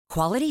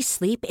Quality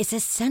sleep is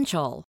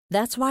essential.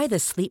 That's why the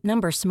Sleep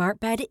Number Smart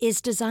Bed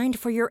is designed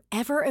for your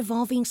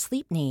ever-evolving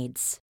sleep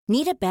needs.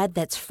 Need a bed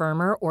that's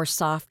firmer or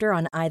softer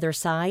on either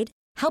side?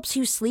 Helps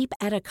you sleep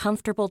at a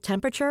comfortable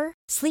temperature?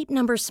 Sleep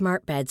Number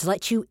Smart Beds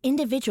let you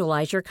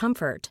individualize your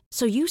comfort,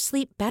 so you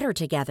sleep better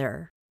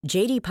together.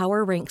 J.D.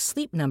 Power ranks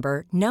Sleep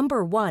Number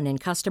number 1 in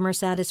customer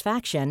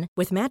satisfaction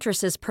with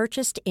mattresses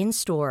purchased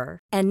in-store.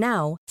 And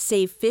now,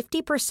 save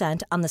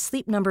 50% on the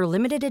Sleep Number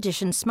Limited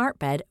Edition Smart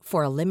Bed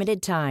for a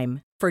limited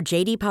time. For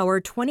J.D. Power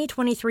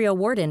 2023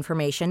 award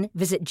information,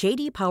 visit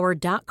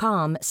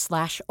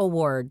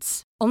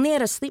jdpower.com/awards. Only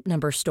at a Sleep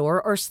Number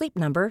store or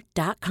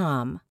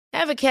sleepnumber.com.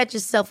 Ever catch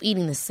yourself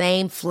eating the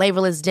same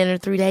flavorless dinner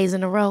 3 days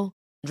in a row?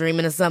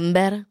 Dreaming of something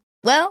better?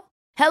 Well,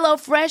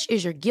 HelloFresh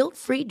is your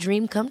guilt-free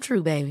dream come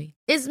true, baby.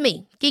 It's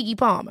me, Keke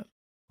Palmer.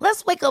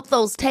 Let's wake up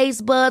those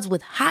taste buds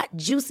with hot,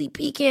 juicy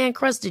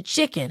pecan-crusted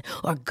chicken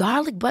or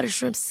garlic butter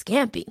shrimp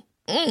scampi.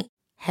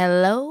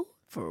 Hello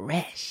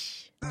Fresh.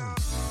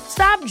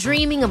 Stop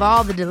dreaming of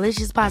all the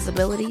delicious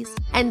possibilities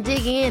and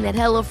dig in at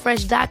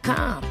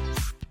HelloFresh.com.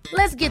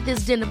 Let's get this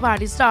dinner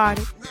party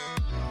started.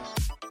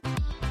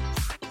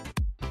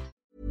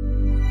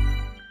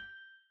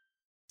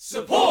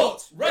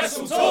 Support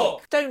Wrestle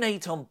Talk!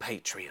 Donate on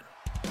Patreon.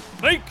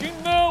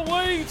 Making their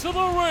way to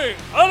the ring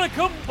at a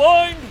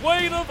combined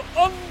weight of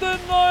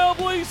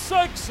undeniably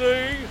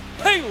sexy,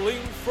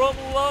 hailing from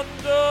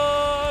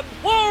London,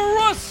 the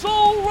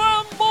Wrestle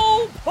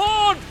Ramble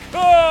Podcast!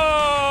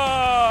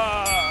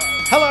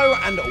 Hello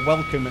and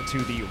welcome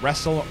to the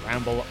Wrestle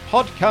Ramble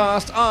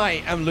Podcast.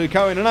 I am Luke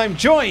Owen and I'm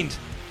joined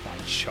by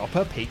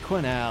Chopper P.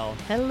 Quinnell.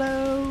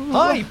 Hello.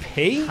 Hi,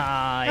 P.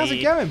 Hi. How's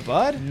it going,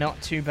 bud?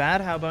 Not too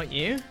bad. How about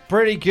you?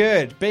 Pretty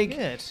good.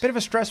 Bit of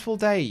a stressful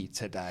day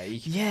today.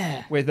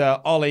 Yeah. With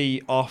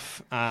Ollie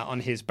off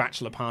on his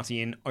bachelor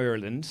party in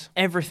Ireland.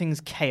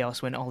 Everything's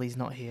chaos when Ollie's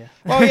not here.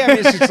 Well, yeah, I mean,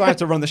 it's just I have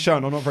to run the show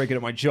and I'm not very good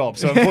at my job.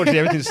 So unfortunately,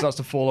 everything starts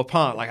to fall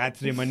apart. Like I had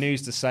to do my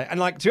news to say. And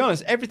like, to be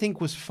honest, everything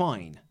was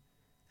fine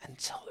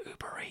until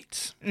Uber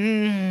Eats.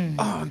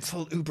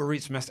 Until Uber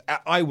Eats messed.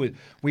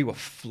 We were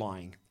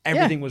flying.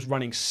 Everything was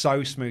running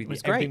so smoothly.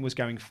 Everything was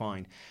going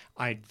fine.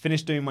 I'd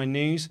finished doing my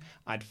news.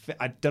 I'd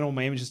done all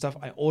my images stuff.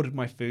 I ordered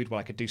my food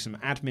while I could do some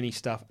admin-y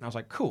stuff. And I was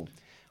like, cool.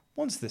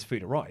 Once this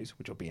food arrives,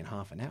 which will be in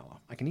half an hour,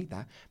 I can eat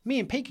that. Me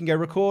and Pete can go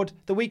record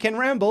the Weekend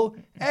Ramble.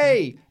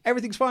 Hey,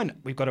 everything's fine.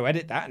 We've got to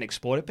edit that and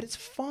export it, but it's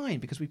fine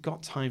because we've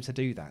got time to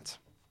do that.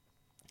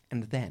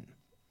 And then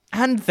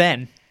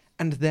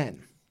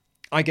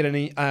I get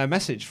a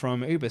message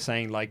from Uber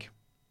saying, like,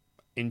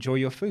 enjoy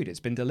your food. It's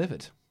been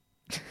delivered.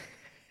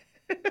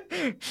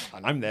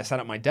 And I'm there sat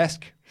at my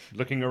desk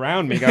looking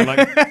around me going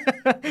like,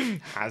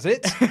 has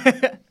it?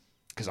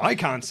 Because I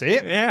can't see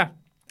it. Yeah.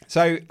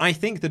 So I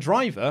think the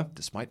driver,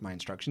 despite my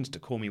instructions to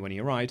call me when he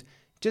arrived,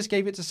 just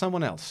gave it to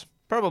someone else.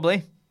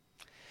 Probably.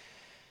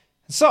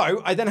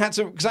 So I then had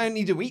to, because I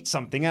need to eat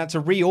something, I had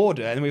to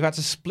reorder, and we've had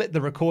to split the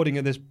recording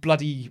of this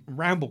bloody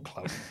Ramble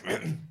Club.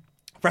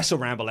 Wrestle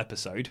Ramble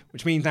episode,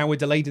 which means now we're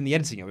delayed in the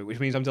editing of it, which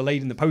means I'm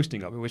delayed in the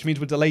posting of it, which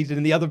means we're delayed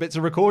in the other bits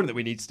of recording that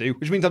we need to do,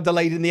 which means I'm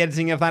delayed in the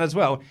editing of that as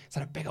well. It's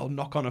had a big old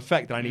knock-on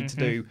effect that I need to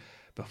do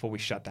before we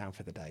shut down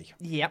for the day.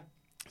 Yep.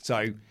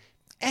 So,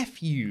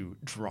 F you,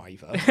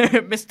 driver.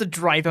 Mr.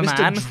 Driver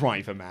Man. Mr.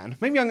 Driver Man.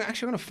 Maybe I'm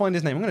actually going to find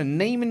his name. I'm going to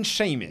name and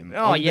shame him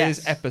on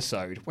this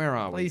episode. Where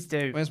are we? Please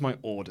do. Where's my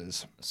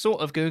orders? Sort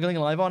of Googling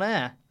live on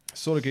air.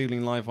 Sort of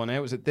Googling live on air.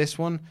 Was it this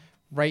one?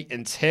 Rate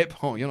and tip.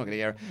 Oh, you're not going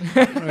to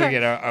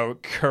get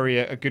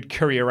a good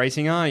courier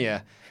rating, are you?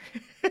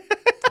 I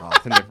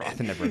think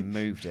they've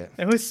removed it.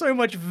 There was so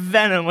much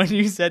venom when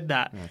you said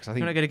that. Yeah, I think,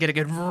 you're not going to get a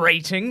good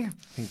rating. I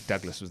think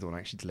Douglas was the one who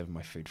actually delivered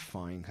my food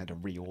fine. I had to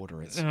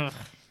reorder it. Ugh.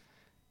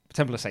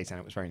 Temple of Satan,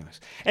 it was very nice.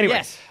 Anyway,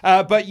 yes.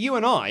 But you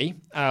and I,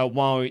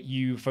 while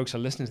you folks are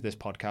listening to this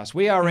podcast,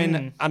 we are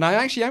in, and I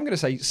actually am going to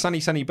say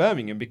sunny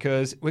Birmingham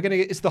because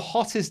it's the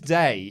hottest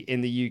day in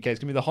the UK. It's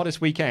going to be the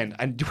hottest weekend,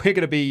 and we're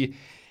going to be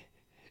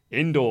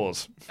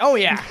indoors. Oh,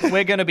 yeah.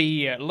 We're going to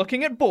be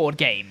looking at board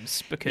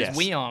games because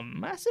we are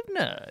massive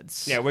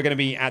nerds. Yeah, we're going to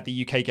be at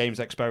the UK Games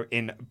Expo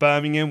in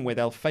Birmingham with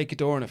El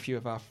Fakador and a few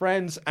of our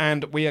friends,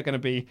 and we are going to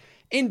be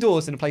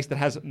indoors in a place that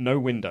has no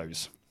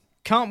windows.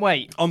 Can't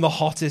wait. On the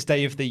hottest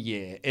day of the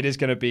year. It is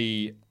going to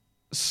be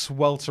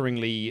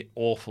swelteringly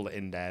awful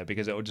in there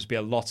because it will just be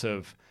a lot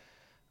of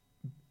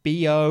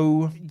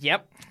BO.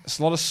 Yep. It's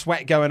a lot of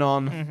sweat going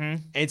on. Mm-hmm.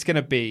 It's going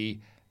to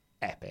be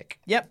epic.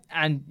 Yep.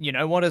 And you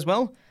know what as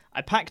well?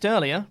 I packed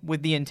earlier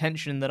with the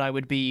intention that I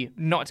would be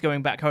not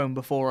going back home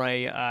before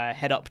I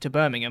head up to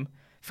Birmingham.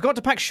 Forgot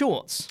to pack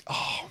shorts.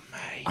 Oh,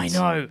 mate. I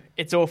know.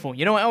 It's awful.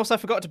 You know what else I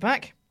forgot to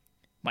pack?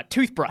 My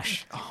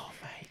toothbrush. Oh,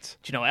 mate.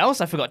 Do you know what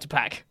else I forgot to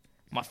pack?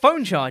 My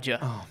phone charger.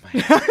 Oh,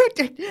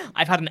 mate.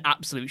 I've had an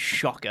absolute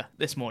shocker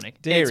this morning.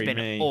 Deary it's been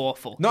me.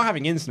 awful. Not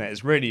having internet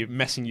is really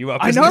messing you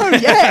up, I isn't know,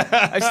 it?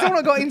 yeah. I've still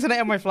not got internet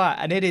in my flat,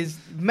 and it is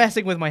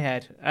messing with my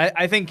head.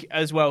 I think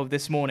as well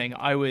this morning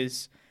I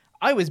was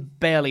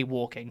barely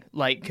walking,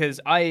 like because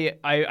I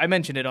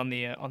mentioned it on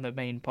the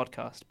main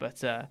podcast,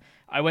 but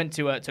I went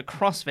to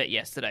CrossFit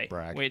yesterday,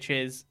 Brag. which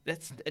is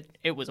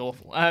it was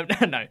awful.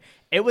 No,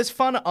 it was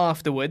fun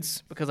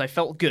afterwards because I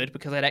felt good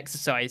because I'd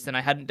exercised and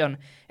I hadn't done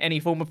any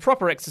form of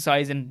proper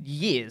exercise in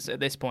years at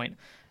this point.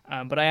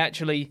 But I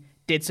actually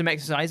did some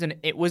exercise and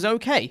it was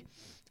okay.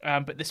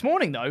 But this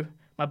morning though,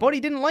 my body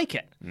didn't like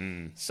it,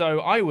 so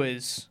I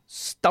was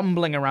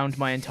stumbling around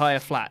my entire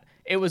flat.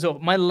 It was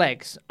my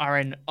legs are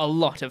in a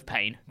lot of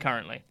pain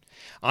currently.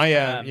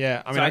 I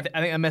think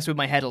I messed with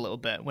my head a little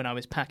bit when I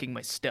was packing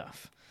my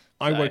stuff.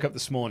 I woke up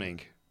this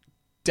morning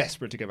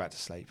desperate to go back to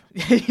sleep.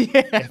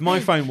 If my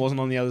phone wasn't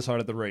on the other side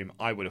of the room,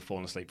 I would have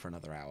fallen asleep for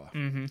another hour.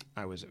 Mm-hmm.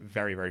 I was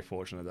very, very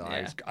fortunate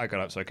that I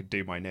got up so I could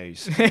do my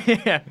news.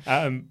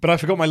 But I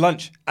forgot my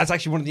lunch. That's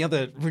actually one of the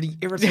other really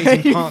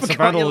irritating parts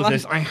about all of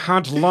this. I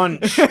had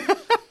lunch.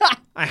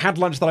 I had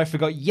lunch that I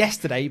forgot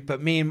yesterday, but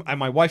me and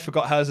my wife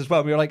forgot hers as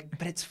well. We were like,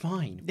 but it's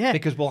fine. Yeah.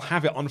 Because we'll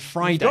have it on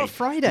Friday. We've got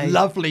Friday.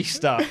 Lovely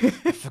stuff.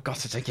 I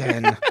forgot it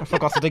again.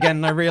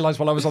 And I realised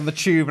while I was on the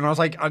tube, and I was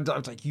like,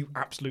 you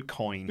absolute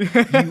coin.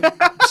 You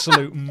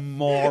absolute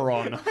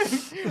moron.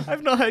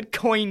 I've not heard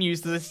coin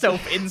used as a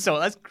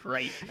self-insult. That's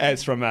great.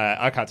 It's from,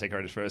 I can't take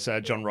credit for it.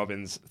 It's John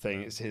Robbins'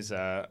 thing. It's his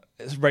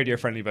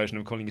radio-friendly version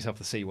of calling yourself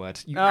the C word.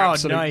 You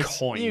absolute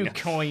coin. You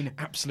coin.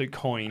 Absolute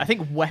coin. I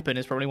think weapon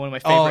is probably one of my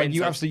favourite insults.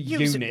 You absolute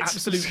unit.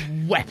 Absolute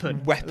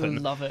weapon.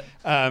 Weapon. Love it.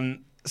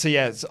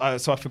 So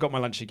I forgot my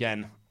lunch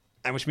again,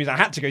 and which means I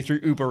had to go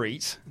through Uber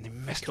Eats, and they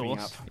messed me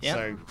up. Yep.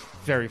 So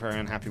very, very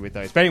unhappy with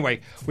those. But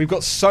anyway, we've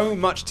got so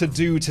much to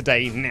do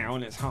today now,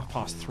 and it's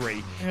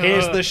 3:30.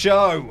 Here's the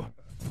show.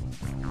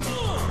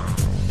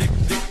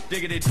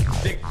 Diggity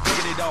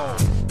dog.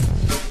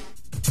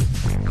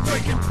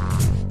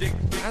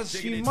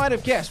 As you might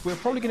have guessed, we're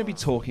probably going to be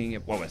talking,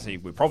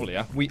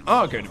 we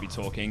are going to be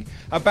talking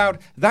about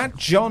that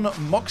Jon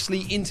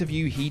Moxley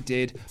interview he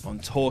did on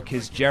Talk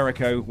is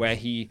Jericho, where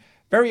he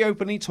very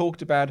openly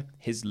talked about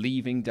his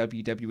leaving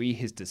WWE,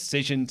 his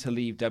decision to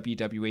leave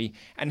WWE,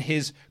 and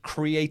his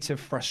creative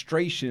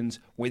frustrations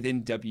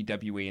within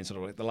WWE in sort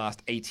of like the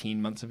last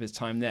 18 months of his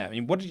time there. I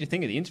mean, what did you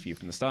think of the interview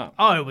from the start?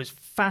 Oh, it was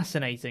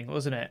fascinating,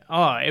 wasn't it?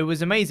 Oh, it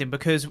was amazing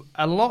because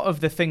a lot of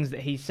the things that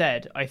he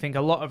said, I think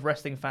a lot of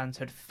wrestling fans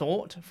had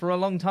thought for a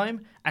long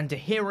time, and to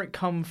hear it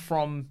come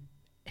from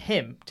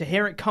him, to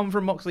hear it come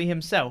from Moxley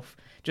himself,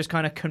 just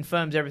kind of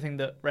confirms everything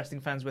that wrestling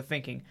fans were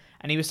thinking.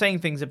 And he was saying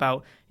things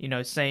about,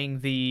 saying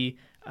the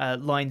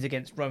lines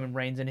against Roman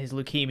Reigns and his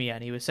leukemia,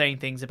 and he was saying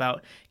things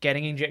about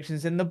getting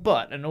injections in the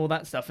butt and all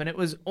that stuff. And it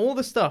was all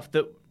the stuff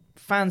that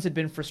fans had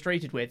been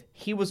frustrated with,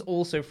 he was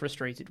also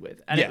frustrated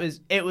with. And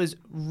it was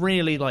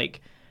really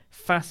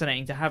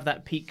fascinating to have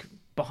that peek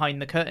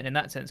behind the curtain in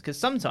that sense, because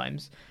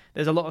sometimes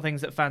there's a lot of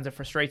things that fans are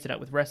frustrated at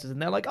with wrestlers,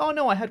 and they're like, oh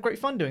no, I had great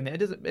fun doing that.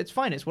 It's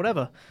fine, it's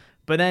whatever.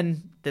 But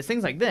then there's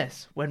things like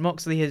this, when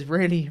Moxley is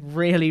really,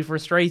 really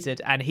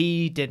frustrated, and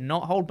he did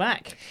not hold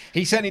back.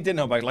 He certainly didn't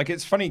hold back.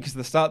 It's funny because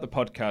the start of the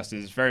podcast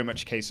is very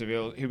much a case of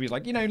he'll be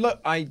like, look,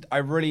 I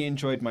really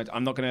enjoyed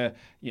I'm not going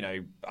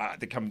to,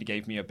 the company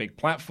gave me a big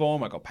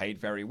platform. I got paid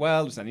very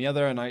well as any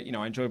other, and I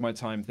enjoyed my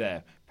time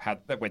there.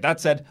 With that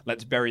said,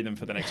 let's bury them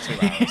for the next 2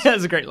 hours.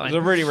 That's a great line. It's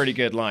a really, really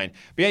good line.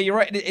 But yeah, you're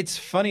right. It's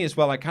funny as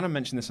well. I kind of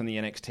mentioned this on the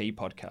NXT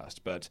podcast,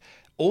 but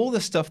all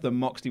the stuff that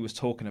Moxley was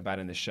talking about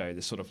in the show,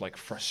 the sort of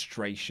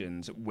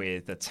frustrations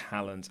with the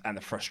talent and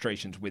the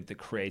frustrations with the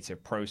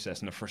creative process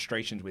and the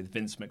frustrations with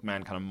Vince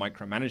McMahon kind of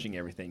micromanaging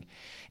everything,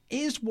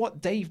 is what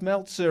Dave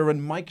Meltzer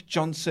and Mike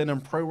Johnson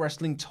and Pro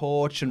Wrestling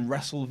Torch and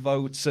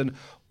WrestleVotes and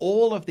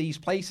all of these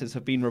places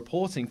have been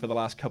reporting for the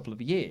last couple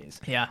of years.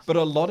 Yeah. But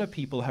a lot of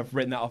people have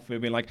written that off and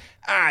been like,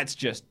 it's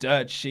just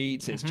dirt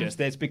sheets, it's just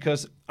this,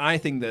 because I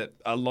think that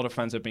a lot of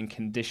fans have been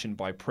conditioned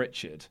by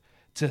Pritchard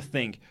to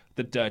think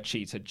the dirt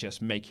sheets are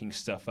just making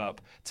stuff up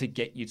to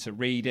get you to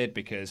read it,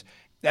 because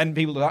then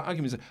people are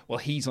arguing, well,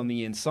 he's on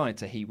the inside,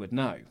 so he would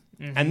know.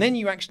 Mm-hmm. And then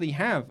you actually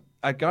have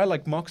a guy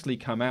like Moxley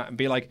come out and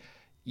be like,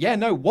 yeah,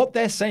 no, what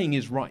they're saying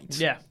is right.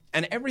 Yeah.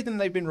 And everything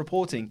they've been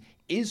reporting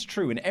is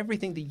true, and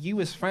everything that you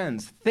as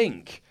fans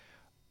think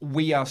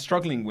we are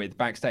struggling with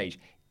backstage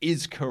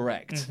is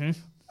correct.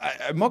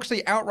 Mm-hmm.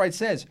 Moxley outright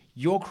says,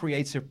 your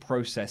creative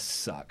process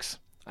sucks.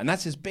 And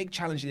that's his big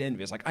challenge at the end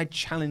of it. It's I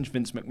challenge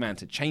Vince McMahon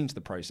to change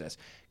the process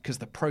because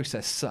the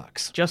process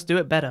sucks. Just do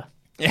it better.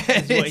 Yeah,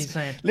 is what he's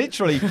saying.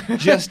 Literally,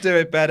 just do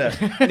it better.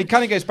 And it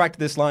kind of goes back to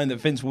this line that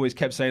Vince always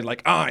kept saying,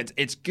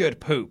 it's good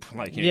poop.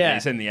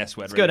 It's in the S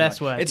word. It's good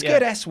S word. It's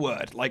good S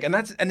word.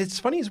 And it's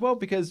funny as well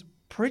because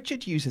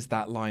Pritchard uses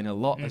that line a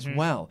lot as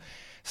well.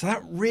 So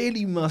that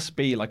really must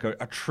be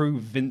a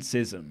true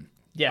Vinceism.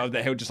 Yeah.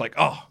 That he'll just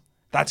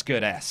that's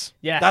good S.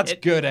 Yeah. That's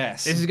good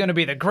S. This is going to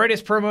be the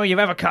greatest promo you've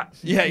ever cut.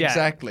 Yeah,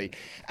 exactly.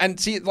 And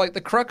see,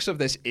 the crux of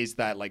this is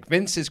that,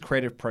 Vince's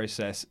creative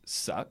process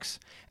sucks.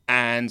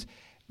 And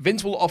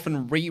Vince will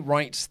often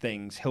rewrite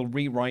things. He'll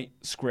rewrite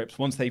scripts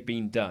once they've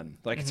been done.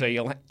 So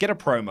you'll get a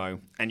promo,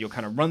 and you'll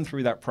kind of run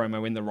through that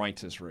promo in the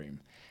writer's room.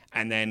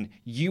 And then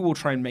you will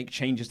try and make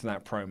changes to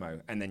that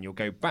promo. And then you'll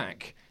go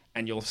back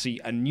and you'll see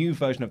a new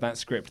version of that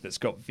script that's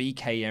got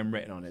VKM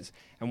written on it.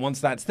 And once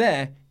that's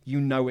there,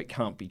 you know it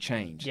can't be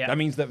changed. Yeah. That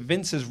means that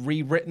Vince has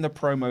rewritten the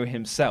promo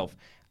himself,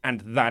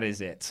 and that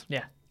is it.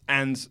 Yeah.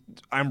 And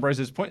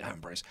Moxley's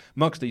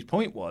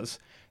point was,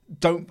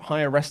 don't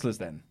hire wrestlers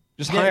then.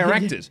 Just hire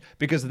actors,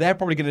 because they're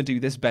probably going to do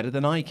this better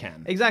than I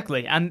can.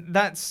 Exactly, and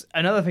that's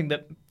another thing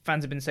that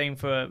fans have been saying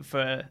for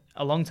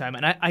a long time.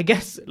 And I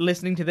guess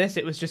listening to this,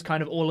 it was just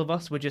kind of all of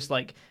us were just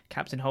like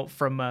Captain Holt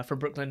from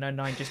Brooklyn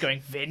Nine-Nine, just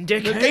going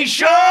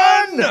vindication,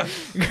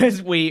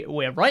 because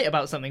we're right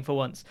about something for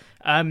once.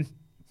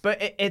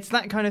 But it's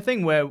that kind of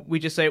thing where we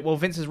just say, well,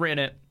 Vince has written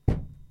it.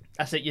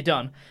 That's it, you're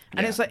done.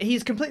 And it's like,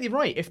 he's completely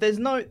right. If there's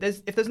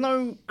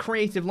no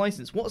creative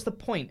license, what's the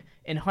point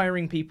in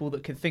hiring people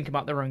that can think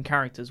about their own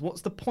characters?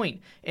 What's the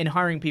point in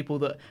hiring people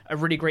that are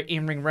really great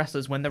in-ring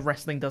wrestlers when the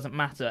wrestling doesn't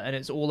matter and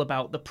it's all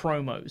about the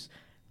promos?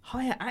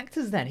 Hire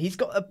actors then. He's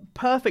got a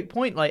perfect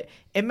point. Like,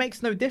 it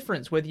makes no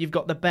difference whether you've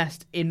got the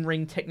best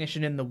in-ring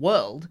technician in the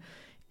world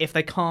if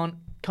they can't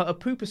cut a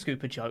pooper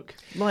scooper joke.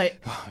 Like,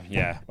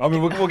 yeah, I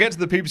mean, we'll get to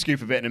the pooper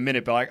scooper bit in a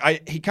minute, but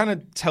like, he kind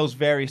of tells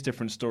various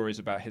different stories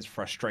about his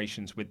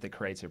frustrations with the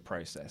creative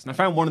process, and I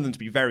found one of them to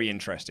be very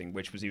interesting,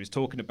 which was he was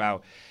talking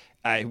about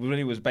when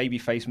he was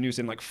babyface, when he was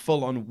in like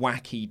full-on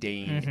Wacky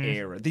Dean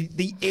era,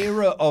 the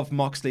era of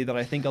Moxley that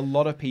I think a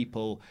lot of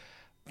people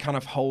kind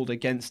of hold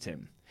against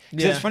him.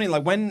 So it's funny,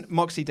 like when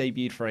Moxley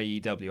debuted for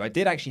AEW, I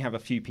did actually have a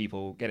few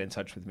people get in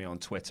touch with me on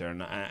Twitter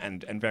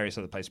and various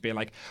other places being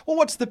like, well,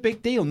 what's the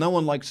big deal? No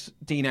one likes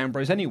Dean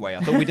Ambrose anyway. I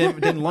thought we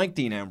didn't like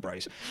Dean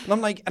Ambrose. And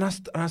I'm like, and I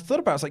thought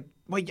about it, I was like,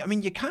 well, I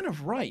mean, you're kind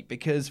of right,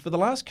 because for the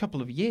last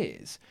couple of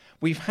years,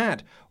 we've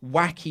had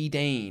Wacky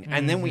Dean,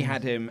 and then we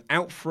had him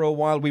out for a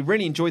while. We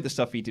really enjoyed the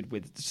stuff he did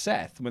with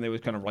Seth when they were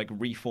kind of like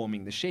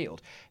reforming the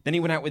Shield. Then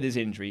he went out with his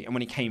injury, and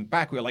when he came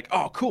back, we were like,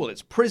 oh, cool,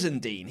 it's Prison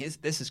Dean.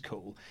 This is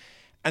cool.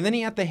 And then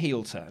he had the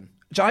heel turn,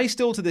 which I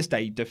still to this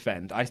day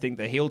defend. I think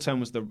the heel turn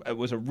was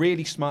a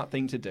really smart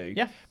thing to do.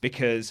 Yeah.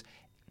 Because,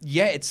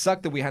 yeah, it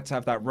sucked that we had to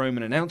have that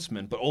Roman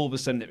announcement, but all of a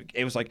sudden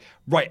it was like,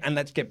 right, and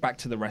let's get back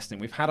to the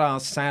wrestling. We've had our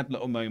sad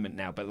little moment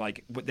now, but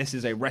like, this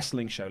is a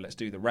wrestling show. Let's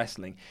do the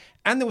wrestling.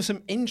 And there was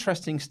some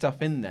interesting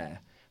stuff in there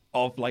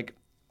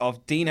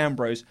of Dean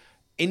Ambrose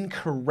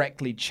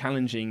incorrectly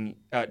channeling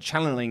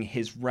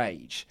his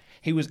rage.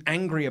 He was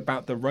angry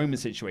about the Roman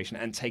situation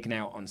and taken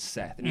out on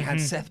Seth. And you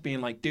had Seth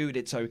being like, dude,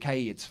 it's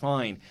okay, it's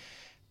fine.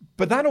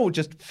 But that all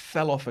just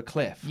fell off a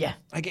cliff. Yeah.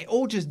 Like, it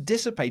all just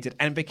dissipated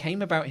and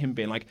became about him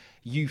being like,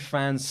 you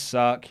fans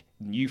suck.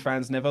 You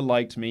fans never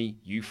liked me.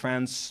 You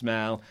fans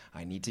smell.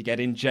 I need to get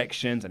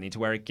injections. I need to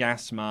wear a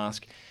gas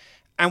mask.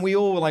 And we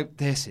all were like,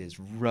 this is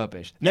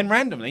rubbish. And then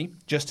randomly,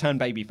 just turned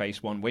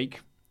babyface one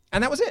week.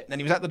 And that was it. Then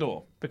he was at the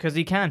door. because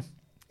he can.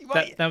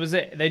 That was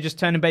it. They just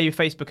turned him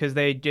babyface because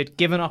they had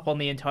given up on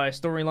the entire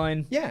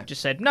storyline. Yeah.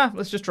 Just said, nah,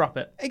 let's just drop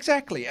it.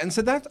 Exactly. And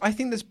so that, I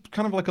think there's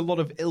kind of like a lot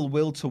of ill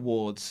will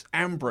towards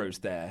Ambrose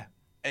there.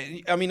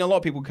 I mean, a lot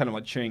of people kind of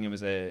like cheering him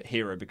as a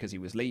hero because he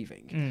was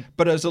leaving.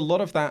 But there's a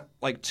lot of that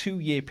like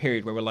 2-year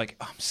period where we're like,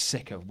 oh, I'm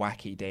sick of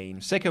Wacky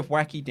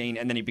Dean.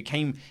 And then he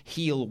became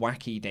heel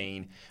Wacky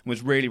Dean and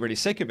was really, really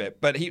sick of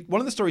it. But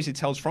one of the stories he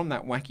tells from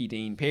that Wacky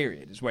Dean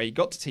period is where he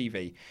got to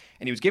TV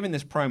and he was giving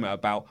this promo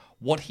about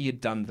what he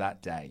had done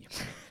that day.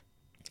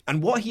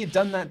 And what he had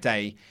done that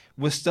day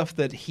was stuff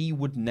that he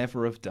would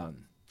never have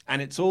done.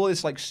 And it's all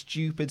this like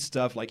stupid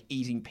stuff like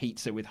eating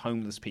pizza with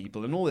homeless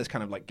people and all this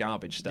kind of like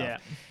garbage stuff. Yeah.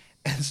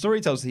 And the story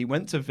tells us he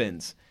went to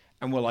Vince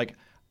and were like,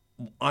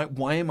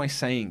 why am I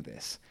saying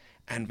this?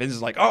 And Vince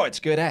is like, oh, it's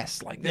good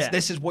S. Like,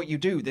 this is what you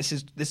do. This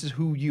is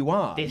who you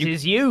are. This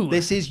is you.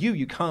 This is you.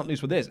 You can't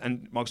lose with this.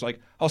 And Mark's like,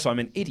 oh, so I'm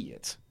an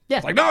idiot. Yeah.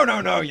 It's like,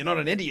 no, you're not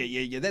an idiot.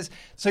 You're this.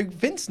 So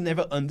Vince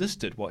never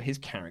understood what his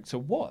character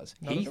was.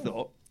 He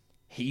thought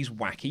he's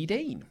Wacky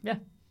Dean. Yeah.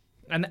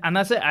 And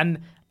that's it. And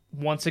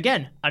once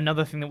again,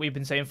 another thing that we've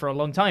been saying for a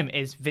long time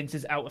is Vince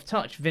is out of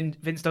touch.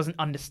 Vince doesn't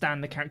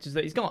understand the characters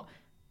that he's got.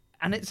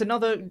 And it's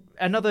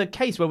another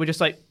case where we're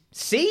just like,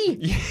 see?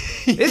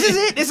 This is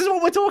it. This is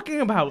what we're talking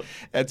about.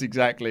 That's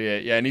exactly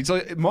it. Yeah.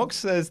 And Mox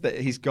says that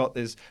he's got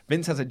this,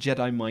 Vince has a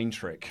Jedi mind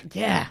trick.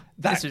 Yeah.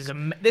 This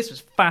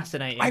was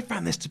fascinating. I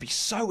found this to be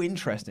so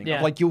interesting.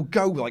 Yeah. Like, you'll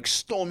go like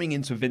storming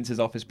into Vince's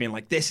office being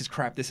like, this is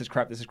crap.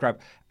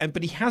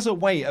 But he has a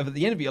way of, at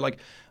the end of it, you're like,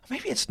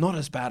 maybe it's not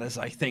as bad as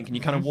I think. And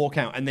you kind of walk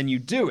out and then you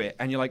do it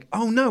and you're like,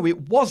 oh no,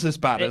 it was as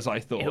bad as I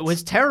thought. It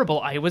was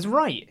terrible. I was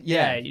right.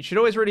 Yeah. You should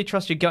always really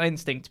trust your gut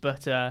instinct.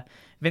 But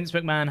Vince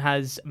McMahon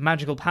has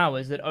magical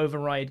powers that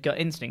override gut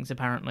instincts,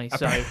 apparently.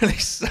 Apparently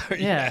so,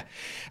 yeah.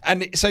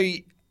 And so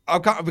we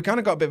kind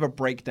of got a bit of a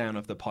breakdown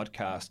of the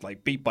podcast,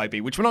 like beat by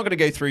beat, which we're not going to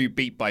go through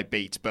beat by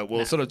beat, but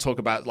we'll sort of talk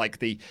about like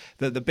the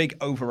big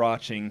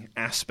overarching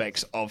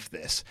aspects of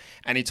this.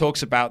 And he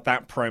talks about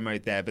that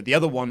promo there, but the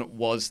other one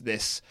was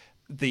this.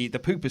 The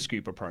Pooper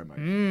Scooper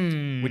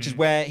promo, which is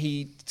where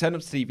he turned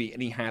up to TV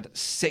and he had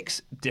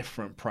 6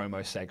 different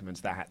promo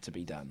segments that had to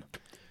be done.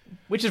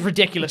 Which is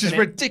ridiculous.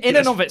 Ridiculous. In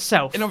and of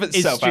itself. In and of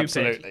itself,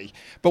 absolutely.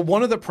 But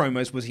one of the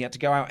promos was he had to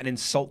go out and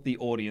insult the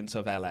audience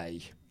of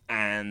LA.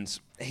 and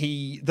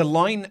the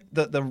line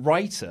that the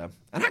writer,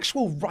 an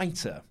actual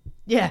writer,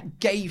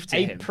 gave to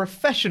him. A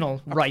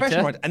professional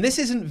writer. And this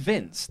isn't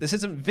Vince. This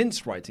isn't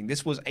Vince writing.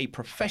 This was a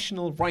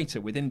professional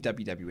writer within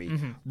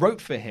WWE.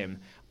 Wrote for him,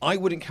 I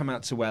wouldn't come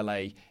out to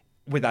LA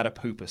without a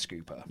pooper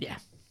scooper. Yeah.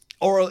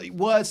 Or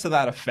words to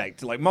that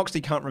effect. Like,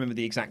 Moxley can't remember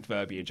the exact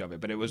verbiage of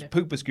it, but it was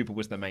pooper scooper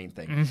was the main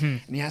thing.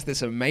 And he has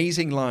this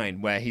amazing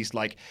line where he's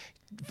like,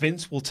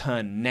 Vince will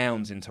turn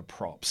nouns into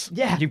props.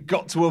 Yeah. You've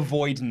got to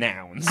avoid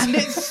nouns. And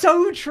it's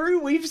so true.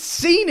 We've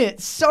seen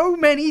it so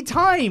many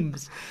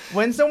times.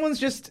 When someone's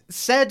just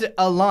said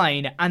a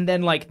line and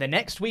then like the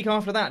next week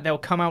after that, they'll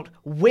come out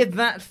with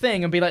that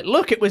thing and be like,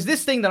 look, it was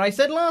this thing that I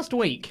said last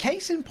week.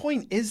 Case in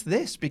point is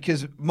this,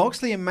 because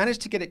Moxley managed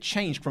to get it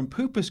changed from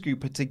pooper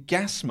scooper to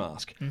gas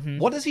mask.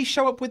 What does he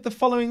show up with the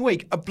following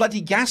week? A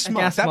bloody gas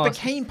mask. That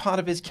became part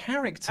of his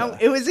character. Oh,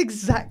 it was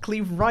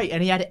exactly right.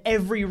 And he had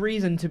every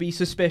reason to be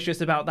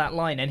suspicious about that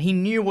line, and he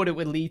knew what it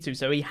would lead to,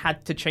 so he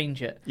had to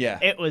change it. Yeah.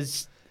 It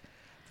was...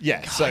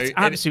 Yeah, God, so it's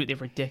absolutely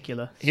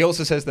ridiculous. He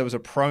also says there was a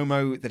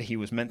promo that he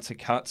was meant to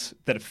cut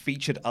that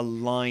featured a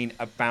line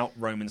about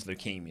Roman's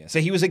leukemia. So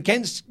he was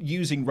against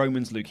using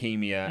Roman's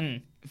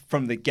leukemia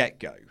from the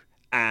get-go,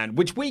 and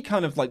which we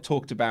kind of like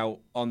talked about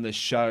on the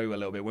show a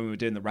little bit when we were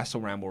doing the Wrestle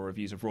Ramble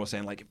reviews of Raw,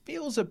 saying like it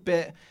feels a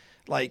bit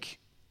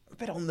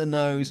on the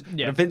nose.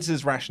 Yeah. But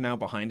Vince's rationale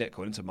behind it,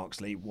 according to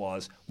Moxley,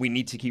 was we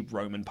need to keep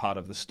Roman part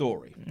of the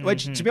story,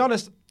 which, to be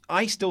honest,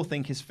 I still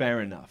think is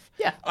fair enough.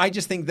 Yeah. I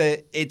just think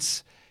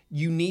that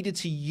you needed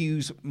to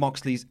use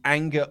Moxley's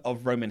anger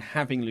of Roman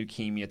having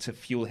leukemia to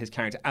fuel his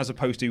character, as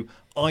opposed to,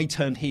 I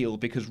turned heel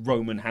because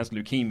Roman has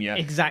leukemia.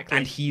 Exactly.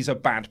 And he's a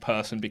bad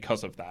person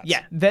because of that.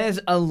 Yeah,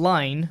 there's a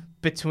line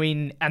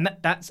between, and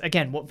that's,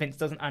 again, what Vince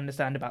doesn't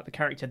understand about the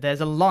character.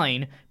 There's a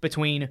line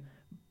between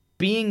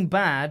being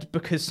bad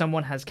because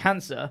someone has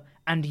cancer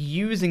and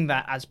using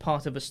that as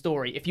part of a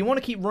story. If you want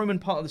to keep Roman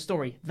part of the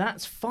story,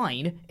 that's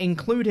fine.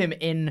 Include him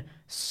in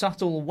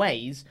subtle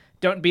ways.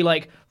 Don't be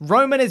like,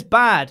 Roman is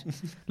bad.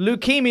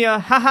 Leukemia,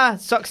 haha,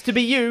 sucks to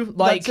be you.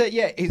 Like, that's it,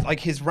 yeah.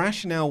 His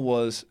rationale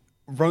was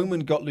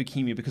Roman got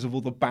leukemia because of all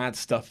the bad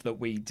stuff that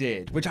we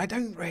did, which I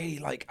don't really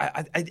like.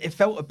 It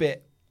felt a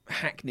bit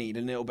hackneyed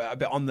and a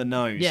bit on the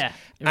nose. Yeah,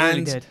 it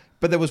really did.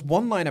 But there was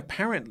one line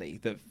apparently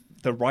that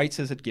the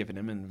writers had given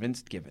him and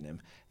Vince had given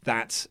him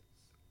that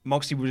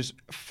Moxley would just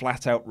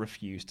flat out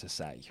refuse to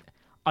say.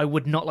 I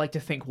would not like to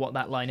think what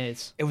that line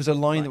is. It was a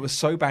line that was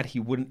so bad he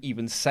wouldn't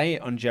even say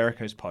it on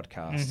Jericho's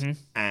podcast.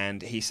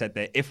 And he said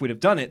that if we'd have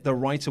done it, the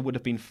writer would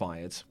have been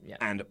fired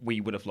and we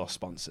would have lost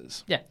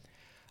sponsors. Yeah.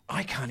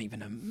 I can't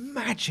even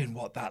imagine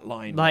what that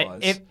line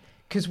was.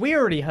 Because we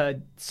already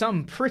heard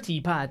some pretty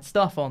bad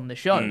stuff on the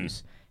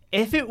shows.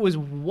 If it was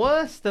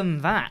worse than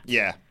that,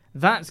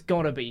 that's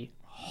got to be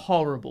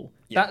horrible.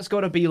 Yeah. That's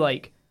got to be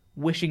like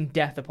wishing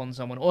death upon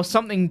someone or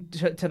something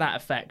to that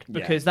effect,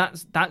 because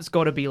that's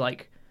got to be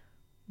like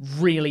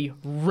really,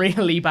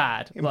 really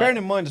bad. And bearing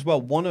in mind as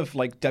well, one of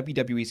like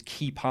WWE's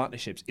key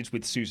partnerships is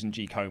with Susan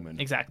G. Komen.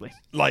 Exactly.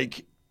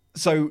 Like,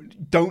 so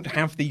don't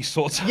have these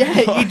sorts of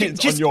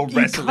lines on your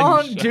wrestling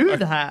show. You can't do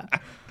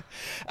that.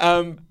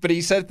 But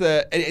he said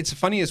that it's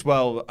funny as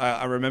well.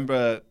 I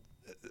remember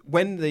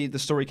when the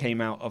story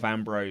came out of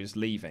Ambrose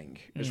leaving,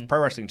 it was Pro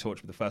Wrestling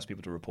Torch were the first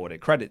people to report it.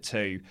 Credit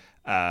to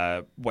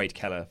Wade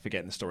Keller for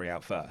getting the story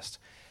out first.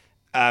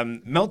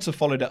 Meltzer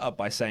followed it up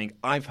by saying,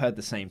 I've heard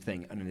the same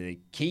thing. And the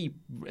key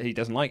he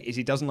doesn't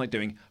like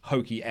doing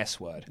hokey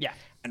S-word. Yeah.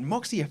 And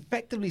Moxley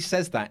effectively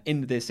says that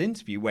in this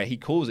interview where he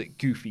calls it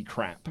goofy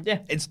crap. Yeah.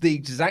 It's the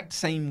exact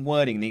same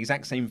wording, the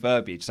exact same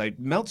verbiage. So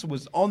Meltzer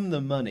was on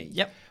the money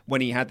when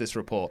he had this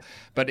report.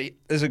 But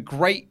there's a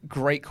great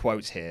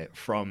quote here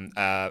from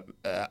from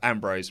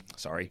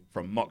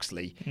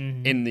Moxley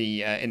in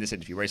this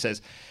interview where he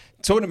says,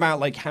 talking about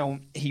like how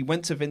he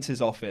went to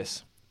Vince's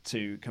office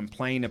to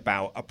complain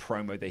about a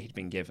promo that he'd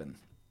been given.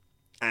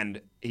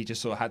 And he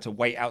just sort of had to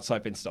wait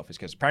outside Vince's office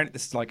because apparently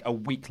this is like a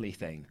weekly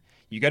thing.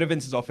 You go to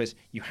Vince's office,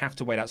 you have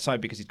to wait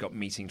outside because he's got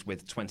meetings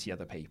with 20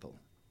 other people.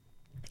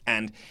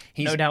 And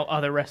he's no doubt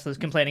other wrestlers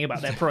complaining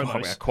about their promos. Oh,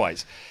 yeah,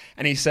 quite.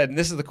 And he said, and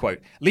this is the quote,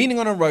 leaning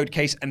on a road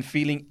case and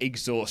feeling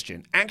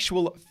exhaustion.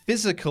 Actual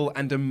physical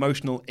and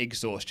emotional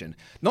exhaustion.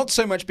 Not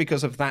so much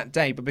because of that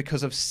day, but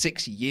because of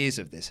 6 years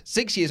of this.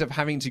 6 years of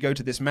having to go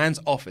to this man's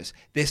office,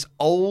 this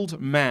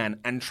old man,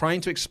 and trying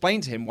to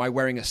explain to him why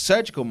wearing a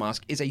surgical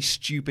mask is a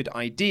stupid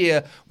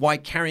idea, why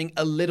carrying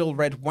a little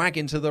red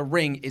wagon to the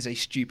ring is a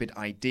stupid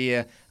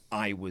idea.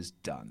 I was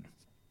done.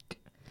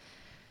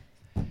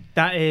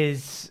 That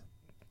is...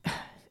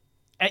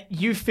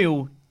 You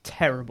feel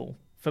terrible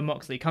for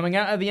Moxley. Coming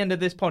out at the end of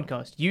this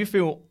podcast, you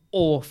feel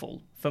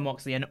awful for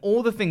Moxley and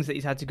all the things that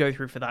he's had to go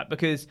through for that,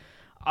 because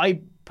I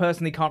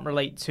personally can't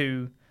relate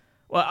to...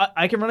 Well,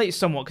 I can relate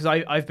somewhat because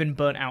I've been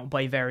burnt out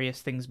by various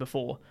things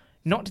before.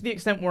 Not to the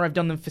extent where I've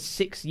done them for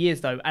 6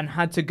 years, though, and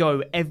had to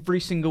go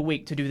every single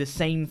week to do the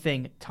same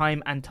thing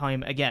time and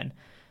time again.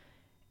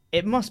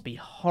 it must be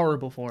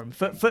horrible for him.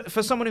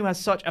 For someone who has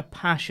such a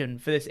passion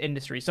for this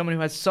industry, someone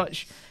who has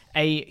such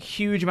a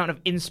huge amount of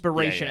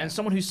inspiration, and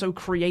someone who's so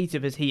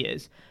creative as he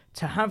is,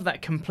 to have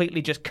that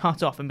completely just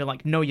cut off and be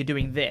like, no, you're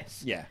doing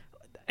this. Yeah.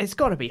 It's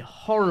got to be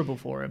horrible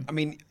for him. I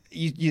mean,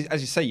 you,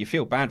 as you say, you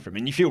feel bad for him,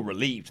 and you feel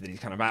relieved that he's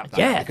kind of out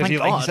there. Yeah, because thank he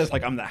God. says,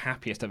 like, I'm the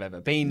happiest I've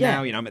ever been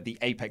now. You know, I'm at the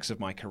apex of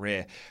my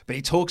career. But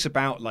he talks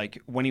about, like,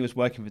 when he was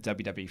working for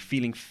WWE,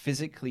 feeling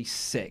physically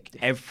sick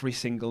every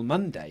single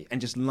Monday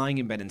and just lying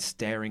in bed and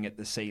staring at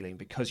the ceiling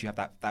because you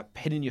have that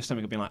pit in your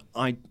stomach of being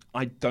like,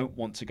 I don't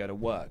want to go to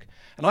work.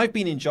 And I've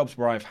been in jobs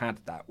where I've had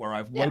that, where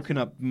I've woken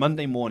up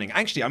Monday morning.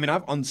 Actually, I mean,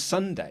 on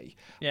Sunday,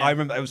 I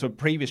remember it was a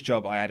previous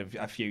job I had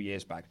a few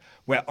years back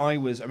where I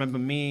remember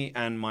me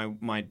and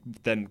my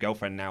then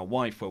girlfriend, now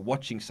wife, were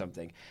watching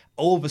something.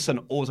 All of a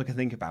sudden, all I could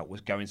think about was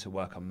going to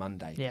work on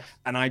Monday. Yeah.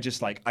 And I just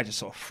sort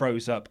of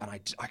froze up, and I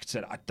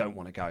said, I don't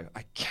want to go.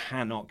 I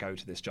cannot go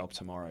to this job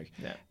tomorrow.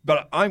 Yeah.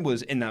 But I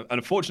was in an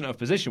unfortunate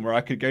position where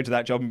I could go to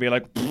that job and be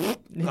like,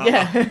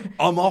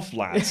 I'm off,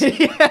 lads.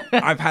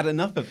 I've had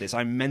enough of this.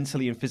 I'm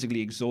mentally and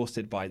physically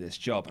exhausted by this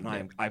job,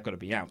 and I've got to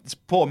be out. This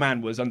poor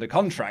man was under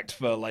contract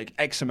for like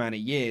X amount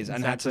of years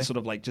and had to sort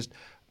of like just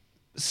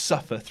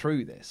suffer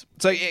through this.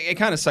 So it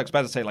kind of sucks,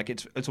 but as I say, like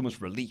it's almost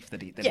relief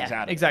that he's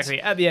out of exactly.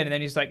 this. At the end, and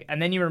then he's like,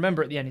 and then you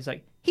remember at the end, he's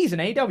like, he's an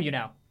AEW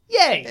now.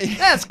 Yay!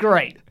 That's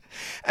great.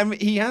 And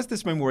he has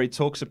this moment where he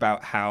talks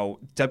about how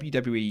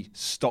WWE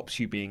stops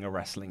you being a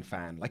wrestling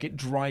fan. Like, it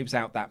drives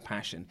out that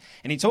passion.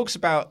 And he talks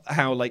about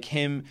how, like,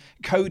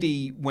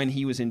 Cody, when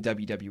he was in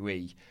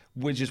WWE,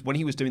 when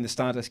he was doing the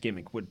Stardust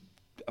gimmick,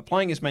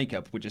 applying his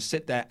makeup, would just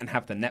sit there and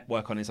have the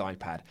network on his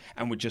iPad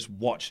and would just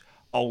watch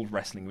old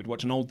wrestling. We'd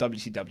watch an old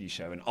WCW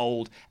show, an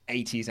old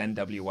 80s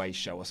NWA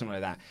show or something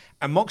like that.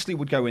 And Moxley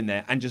would go in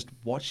there and just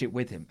watch it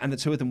with him. And the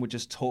two of them would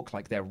just talk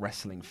like they're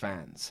wrestling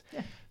fans.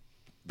 Yeah.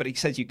 But he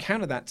says you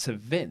counter that to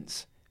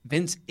Vince.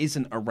 Vince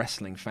isn't a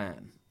wrestling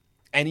fan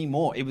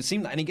anymore. It would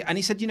seem like, and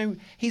he said,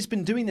 he's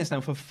been doing this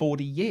now for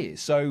 40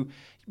 years. So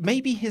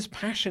maybe his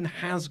passion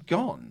has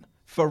gone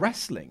for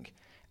wrestling.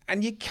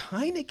 And you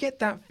kind of get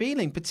that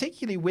feeling,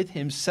 particularly with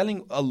him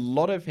selling a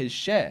lot of his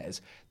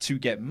shares to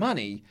get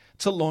money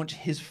to launch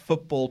his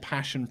football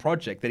passion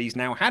project that he's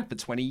now had for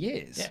 20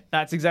 years. Yeah,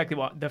 that's exactly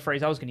what the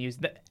phrase I was going to use.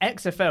 The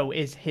XFL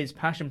is his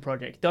passion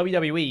project.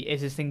 WWE is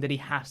his thing that he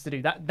has to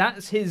do.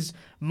 That's his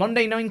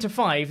Monday 9 to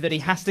 5 that he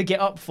has to get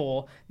up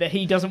for, that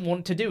he doesn't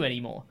want to do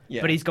anymore.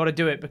 Yeah. But he's got to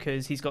do it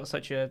because he's got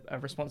such a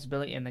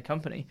responsibility in the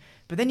company.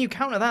 But then you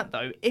counter that,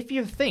 though. If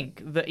you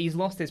think that he's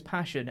lost his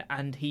passion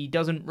and he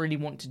doesn't really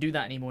want to do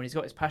that anymore and he's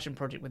got his passion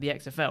project with the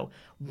XFL,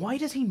 why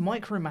does he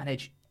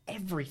micromanage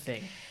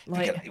everything?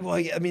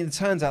 It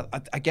turns out,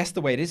 I guess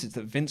the way it is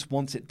that Vince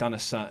wants it done a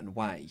certain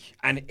way,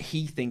 and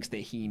he thinks that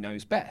he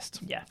knows best.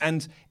 Yeah.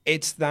 And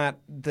it's that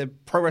the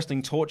Pro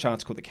Wrestling Torch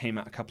article that came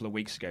out a couple of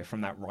weeks ago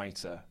from that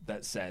writer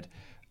that said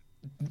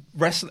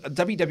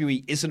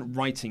WWE isn't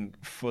writing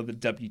for the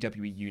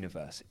WWE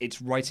universe.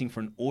 It's writing for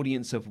an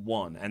audience of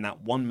one, and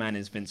that one man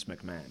is Vince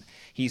McMahon.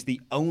 He's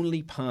the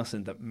only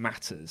person that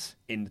matters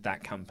in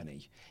that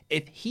company.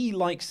 If he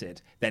likes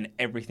it, then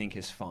everything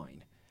is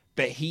fine.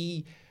 But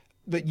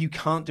you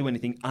can't do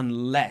anything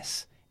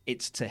unless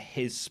it's to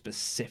his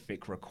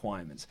specific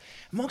requirements.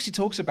 Moxie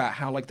talks about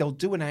how, like, they'll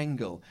do an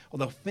angle or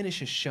they'll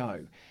finish a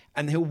show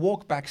and he'll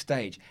walk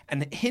backstage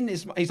and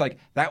he's like,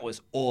 that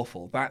was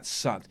awful, that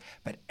sucked,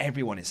 but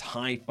everyone is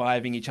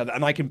high-fiving each other.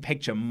 And I can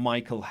picture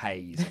Michael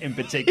Hayes in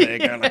particular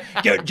going like,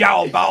 good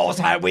job, boss,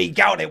 we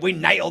got it, we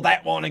nailed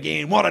that one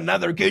again, what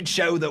another good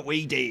show that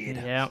we did.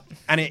 Yeah.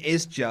 And it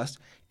is just...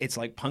 It's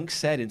like Punk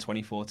said in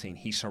 2014,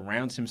 he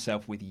surrounds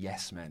himself with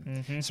yes men.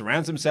 Mm-hmm.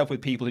 Surrounds himself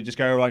with people who just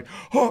go like,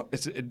 oh,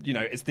 it's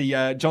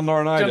the John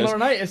Laurinaitis. John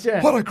Laurinaitis,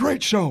 yeah. What a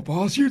great show,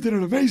 boss. You did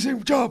an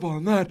amazing job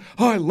on that.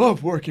 I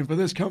love working for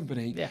this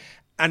company. Yeah.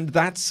 And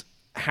that's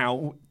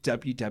how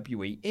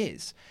WWE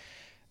is.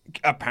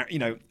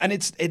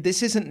 And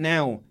this isn't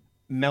now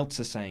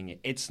Meltzer saying it.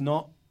 It's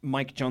not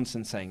Mike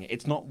Johnson saying it.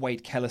 It's not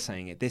Wade Keller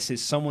saying it. This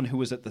is someone who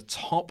was at the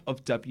top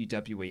of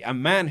WWE, a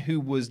man who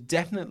was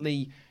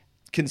definitely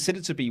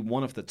considered to be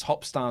one of the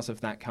top stars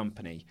of that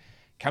company,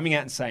 coming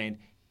out and saying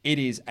it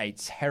is a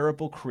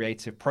terrible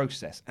creative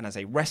process, and as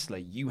a wrestler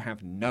you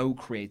have no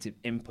creative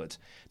input,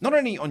 not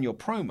only on your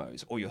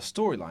promos or your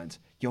storylines,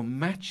 your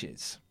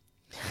matches.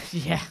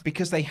 Yeah.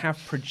 Because they have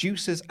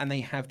producers and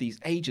they have these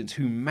agents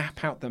who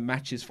map out the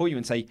matches for you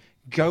and say,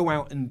 go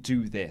out and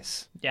do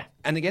this. Yeah.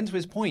 And again, to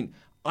his point,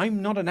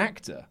 I'm not an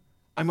actor.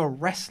 I'm a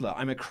wrestler.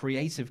 I'm a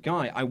creative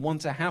guy. I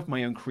want to have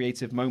my own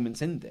creative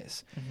moments in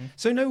this. Mm-hmm.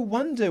 So no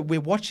wonder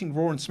we're watching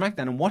Raw and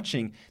SmackDown and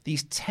watching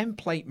these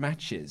template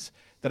matches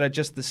that are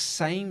just the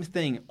same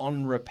thing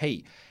on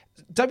repeat.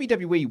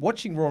 WWE,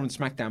 watching Raw and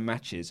SmackDown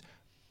matches,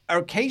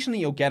 occasionally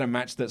you'll get a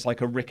match that's like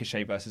a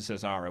Ricochet versus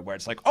Cesaro, where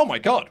it's like, oh my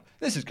God,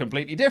 this is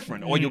completely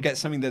different. Or you'll get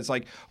something that's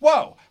like,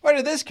 whoa, where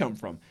did this come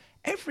from?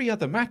 Every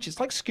other match, it's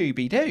like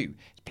Scooby-Doo.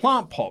 It's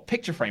plant pot,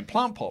 picture frame,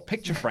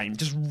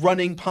 just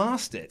running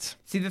past it.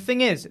 See, the thing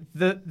is,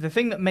 the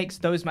thing that makes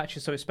those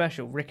matches so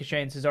special,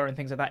 Ricochet and Cesaro and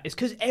things like that, is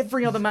because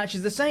every other match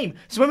is the same.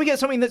 So when we get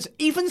something that's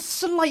even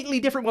slightly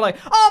different, we're like,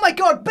 oh my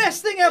god,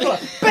 best thing ever!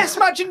 Best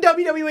match in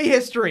WWE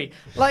history!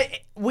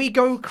 Like, we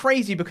go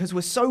crazy because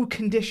we're so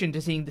conditioned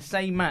to seeing the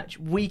same match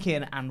week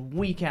in and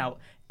week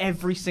out,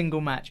 every single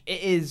match.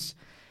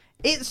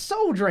 It's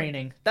soul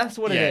draining. That's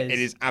what it is. Yeah, it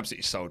is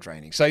absolutely soul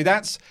draining. So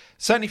that's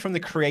certainly from the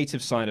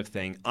creative side of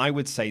thing. I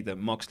would say that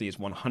Moxley is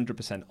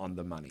 100% on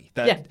the money.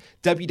 That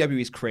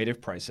WWE's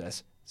creative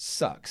process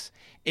sucks.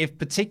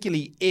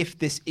 Particularly if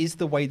this is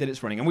the way that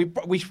it's running. And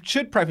we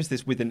should preface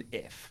this with an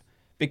if.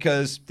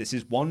 Because this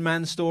is one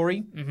man's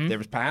story. Mm-hmm. There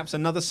is perhaps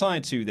another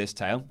side to this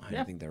tale. I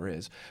don't think there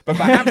is. But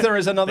perhaps there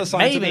is another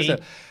side to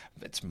this.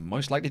 It's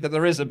most likely that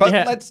there is.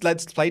 But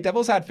let's play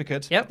devil's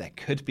advocate. Yep. There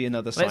could be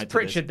another side to this. Let's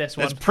Pritchard this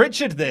one. Let's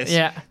Pritchard this.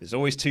 Yeah. There's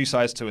always two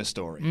sides to a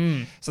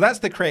story. So that's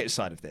the creative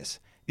side of this.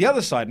 The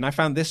other side, and I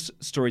found this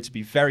story to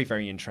be very,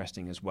 very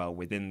interesting as well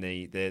within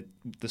the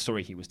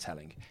story he was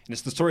telling. And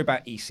it's the story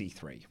about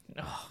EC3.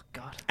 Oh,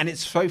 God. And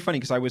it's so funny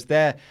because I was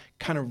there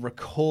kind of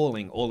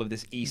recalling all of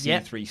this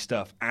EC3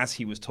 stuff as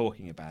he was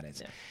talking about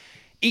it.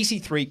 Yeah.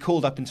 EC3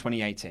 called up in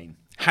 2018.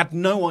 Had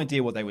no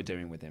idea what they were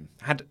doing with him.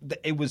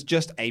 It was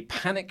just a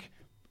panic.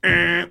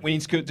 We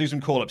need to do some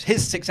call-ups.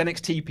 Here's 6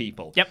 NXT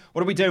people. Yep.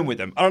 What are we doing with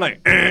them? I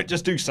don't know.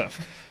 Just do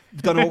stuff.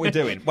 Don't know what we're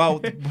doing. Well,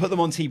 put them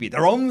on TV.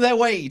 They're on their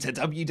way to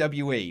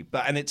WWE.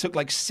 And it took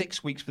like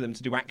 6 weeks for them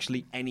to do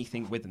actually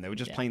anything with them. They were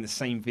just playing the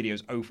same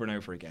videos over and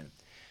over again.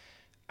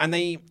 And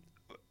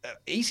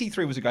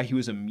EC3 was a guy who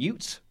was a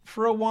mute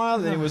for a while.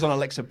 Then he was on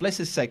Alexa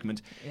Bliss's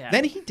segment. Yeah.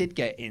 Then he did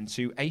get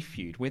into a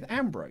feud with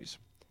Ambrose.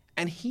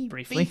 And he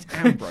beat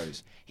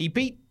Ambrose. He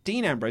beat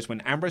Dean Ambrose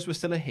when Ambrose was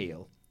still a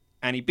heel.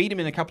 And he beat him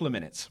in a couple of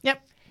minutes.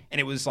 Yep. And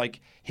it was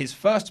like his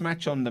first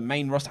match on the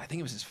main roster. I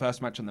think it was his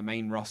first match on the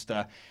main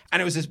roster.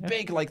 And it was this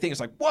big thing. It's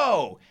like,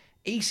 whoa,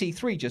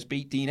 EC3 just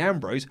beat Dean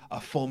Ambrose, a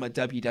former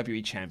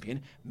WWE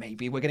champion.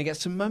 Maybe we're going to get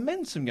some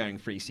momentum going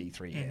for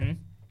EC3 here. Mm-hmm.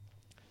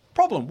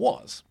 Problem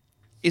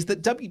is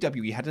that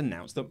WWE had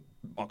announced that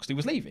Moxley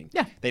was leaving.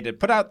 Yeah. They did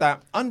put out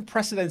that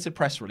unprecedented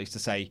press release to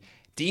say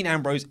Dean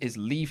Ambrose is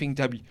leaving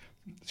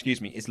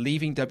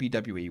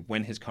WWE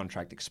when his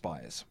contract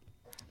expires.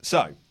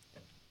 So,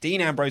 Dean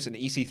Ambrose and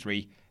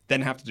EC3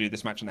 then have to do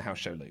this match on the house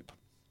show loop.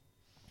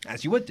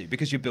 As you would do,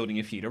 because you're building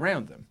a feud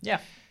around them. Yeah.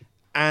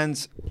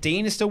 And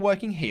Dean is still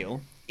working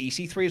heel,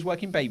 EC3 is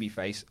working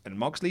babyface, and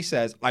Moxley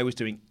says, I was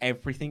doing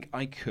everything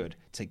I could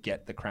to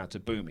get the crowd to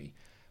boo me.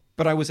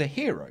 But I was a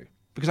hero,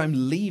 because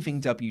I'm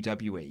leaving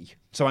WWE,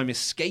 so I'm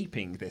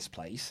escaping this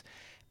place,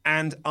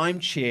 and I'm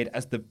cheered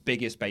as the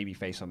biggest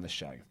babyface on the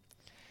show.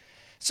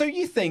 So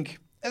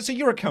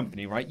you're a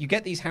company, right? You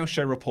get these house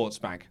show reports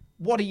back.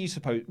 What do you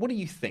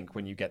think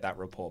when you get that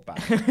report back?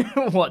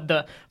 What,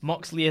 the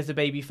Moxley as a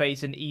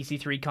babyface and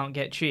EC3 can't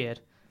get cheered?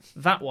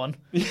 That one.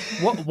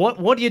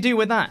 What do you do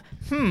with that?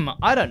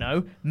 I don't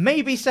know.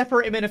 Maybe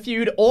separate him in a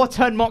feud or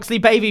turn Moxley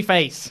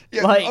babyface.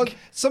 Yeah,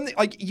 something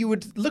like you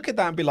would look at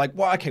that and be like,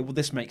 well, okay, well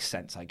this makes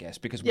sense, I guess,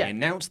 because we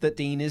announced that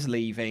Dean is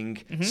leaving,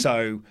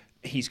 so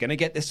he's going to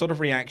get this sort of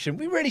reaction.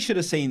 We really should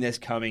have seen this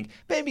coming.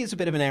 Maybe it's a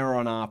bit of an error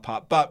on our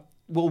part, but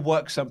we'll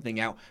work something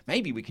out.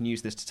 Maybe we can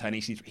use this to turn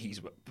EC3. He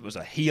was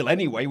a heel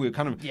anyway. We were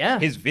kind of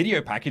his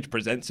video package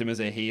presents him as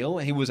a heel.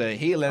 He was a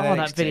heel in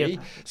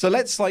NXT. So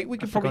we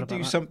could probably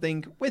do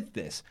something with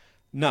this.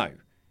 No,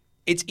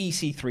 it's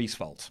EC3's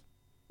fault.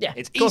 Yeah,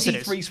 it's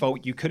EC3's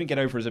fault. You couldn't get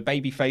over as a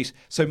babyface.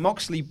 So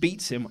Moxley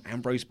beats him.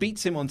 Ambrose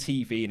beats him on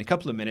TV in a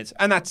couple of minutes,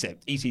 and that's it.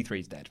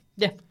 EC3's dead.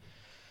 Yeah.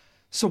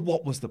 So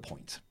what was the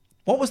point?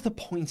 What was the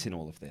point in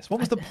all of this?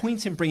 What was the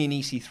point in bringing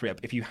EC3 up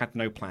if you had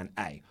no plan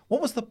A? What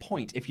was the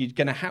point if you're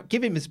going to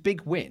give him this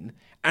big win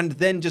and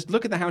then just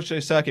look at the house show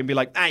circuit and be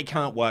like, it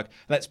can't work,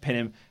 let's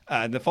pin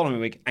him the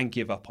following week and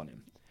give up on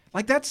him?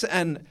 Like, that's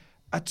a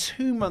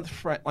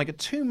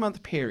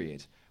 2-month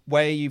period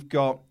where you've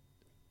got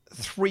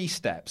 3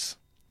 steps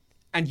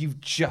and you've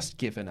just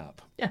given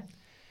up. Yeah.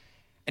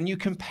 And you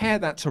compare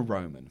that to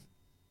Roman.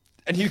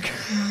 And you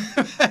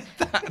compare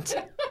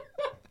that...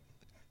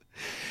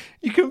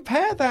 You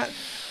compare that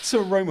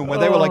to Roman, where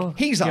they were like,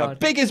 he's our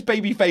biggest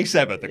babyface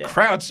ever. The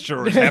crowd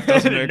sure as heck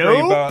doesn't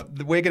agree,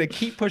 but we're going to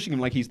keep pushing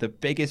him like he's the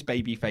biggest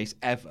babyface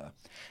ever.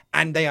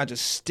 And they are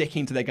just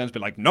sticking to their guns,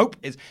 be like, nope,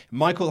 it's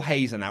Michael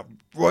Hayes in that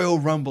Royal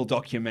Rumble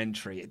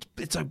documentary.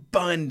 It's so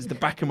burned the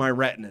back of my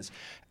retinas.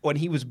 When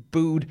he was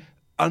booed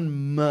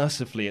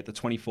unmercifully at the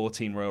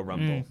 2014 Royal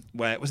Rumble.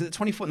 Where was it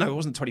 2014? No, it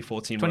wasn't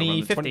 2014 Royal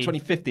Rumble.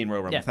 2015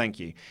 Royal Rumble, thank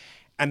you.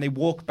 And they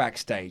walk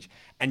backstage,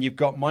 and you've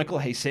got Michael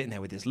Hayes sitting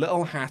there with his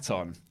little hat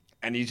on,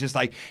 and he's just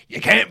like, you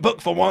can't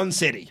book for one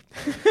city.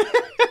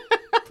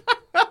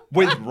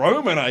 With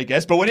Roman, I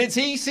guess, but when it's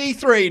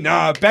EC3,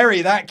 nah,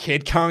 bury that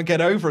kid, can't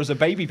get over as a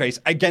babyface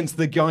against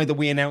the guy that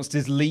we announced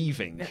is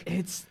leaving.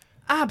 It's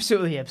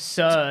absolutely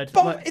absurd.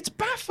 But it's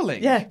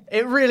baffling. Yeah,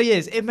 it really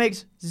is. It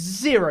makes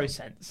zero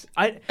sense.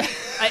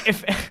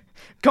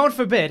 God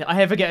forbid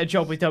I ever get a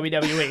job with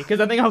WWE,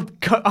 because I think I'll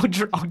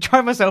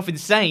drive myself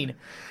insane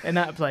in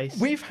that place.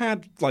 We've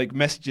had like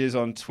messages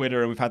on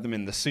Twitter, and we've had them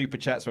in the super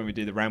chats when we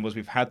do the rambles.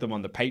 We've had them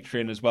on the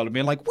Patreon as well, and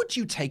being like, "Would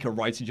you take a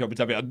writing job with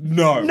WWE?"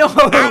 No,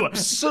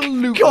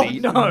 absolutely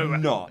God, no.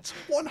 not.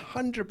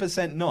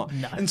 100% not.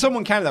 No. And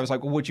someone came that was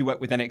like, "Well, would you work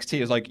with NXT?"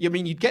 I was like, "I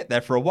mean, you'd get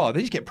there for a while,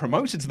 then you get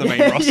promoted to the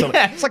main roster.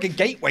 Yeah. It's like a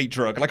gateway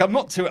drug. Like I'm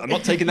not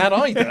taking that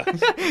either."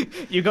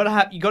 You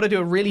gotta do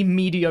a really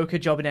mediocre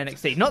job in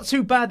NXT. Not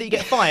too bad that you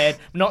get fired,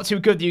 not too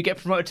good that you get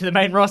promoted to the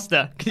main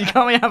roster, because you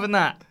can't be having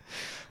that.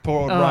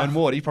 Poor old Ryan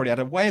Ward, he probably had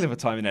a whale of a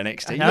time in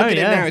NXT. know, Look at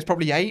yeah. it now, he's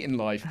probably 8 in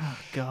life. Oh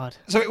God.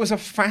 So it was a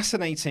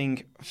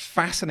fascinating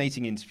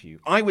interview.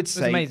 I would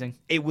say amazing.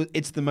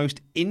 It's the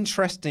most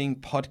interesting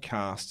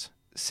podcast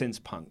since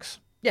Punk's.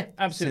 Yeah,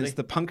 absolutely. Since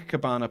the Punk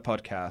Cabana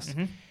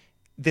podcast.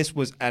 This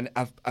was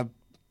a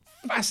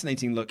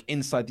fascinating look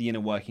inside the inner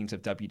workings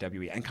of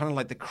WWE and kind of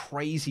like the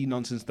crazy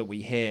nonsense that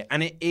we hear.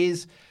 And it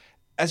is,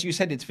 as you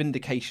said, it's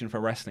vindication for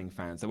wrestling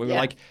fans. That we were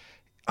like,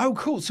 oh,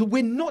 cool. So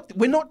we're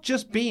not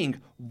just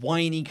being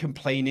whiny,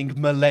 complaining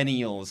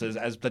millennials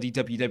as bloody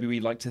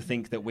WWE like to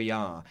think that we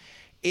are.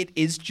 It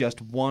is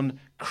just one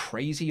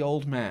crazy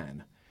old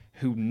man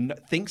who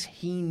thinks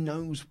he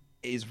knows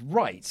is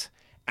right,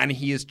 and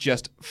he is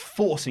just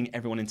forcing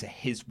everyone into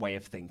his way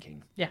of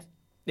thinking. Yeah,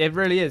 it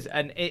really is.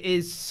 And it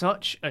is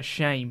such a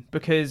shame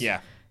because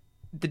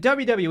the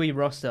WWE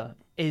roster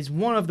is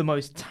one of the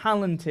most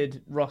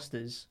talented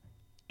rosters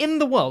in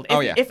the world.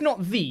 If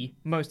not the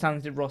most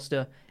talented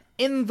roster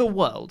in the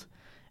world.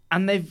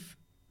 And they've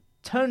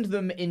turned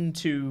them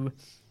into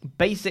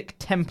basic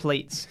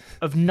templates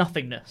of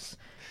nothingness.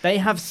 They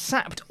have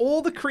sapped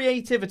all the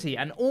creativity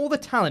and all the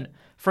talent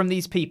from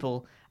these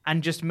people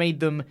and just made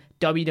them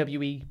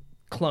WWE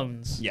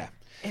clones. Yeah.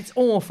 It's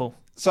awful.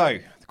 So,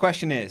 the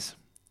question is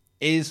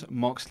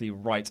Moxley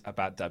right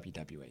about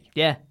WWE?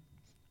 Yeah.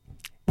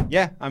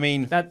 Yeah, I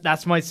mean...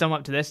 That's my sum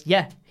up to this.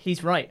 Yeah,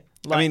 he's right.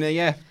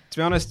 To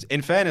be honest,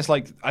 in fairness,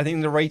 I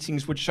think the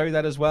ratings would show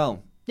that as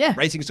well. Yeah.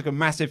 Ratings took a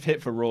massive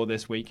hit for Raw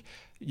this week.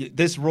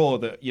 This Raw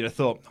that you'd have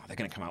thought, they're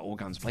going to come out all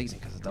guns blazing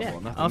because of Double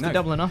or Nothing. After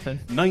Double or Nothing.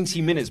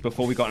 90 minutes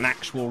before we got an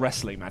actual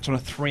wrestling match on a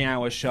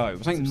 3-hour show. It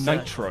was like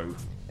Nitro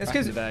back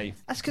in the day.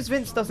 That's because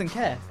Vince doesn't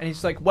care. And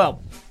he's like,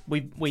 well,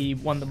 we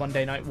won the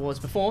Monday Night Wars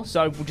before,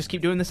 so we'll just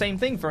keep doing the same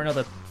thing for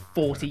another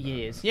 40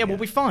 years. Yeah, we'll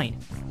be fine.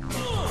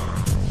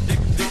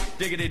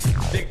 Diggity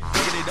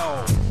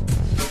dog.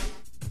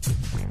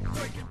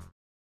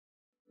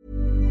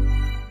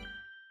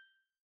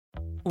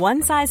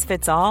 One size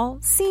fits all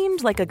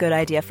seemed like a good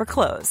idea for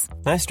clothes.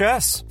 Nice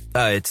dress.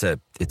 It's a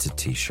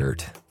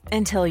t-shirt.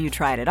 Until you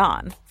tried it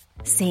on.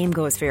 Same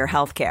goes for your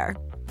healthcare.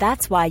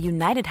 That's why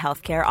United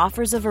Healthcare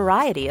offers a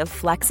variety of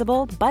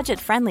flexible,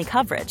 budget-friendly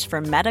coverage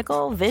for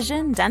medical,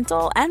 vision,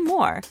 dental, and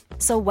more.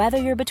 So whether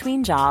you're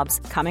between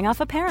jobs, coming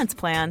off a parent's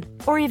plan,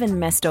 or even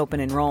missed open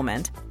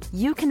enrollment,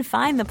 you can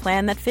find the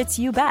plan that fits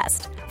you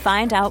best.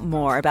 Find out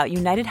more about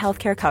United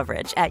Healthcare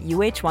coverage at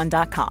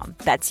UH1.com.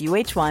 That's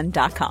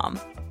UH1.com.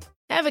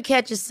 Ever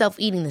catch yourself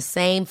eating the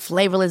same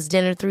flavorless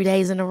dinner 3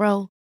 days in a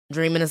row?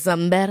 Dreaming of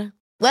something better?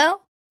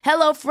 Well,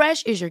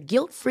 HelloFresh is your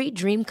guilt-free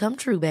dream come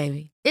true,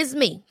 baby. It's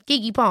me,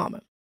 Keke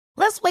Palmer.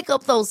 Let's wake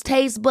up those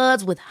taste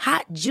buds with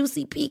hot,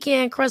 juicy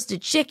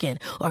pecan-crusted chicken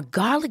or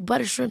garlic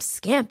butter shrimp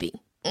scampi.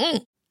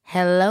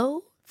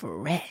 Hello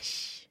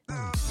Fresh.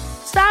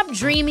 Stop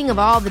dreaming of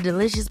all the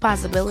delicious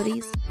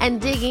possibilities and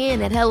dig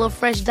in at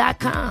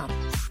HelloFresh.com.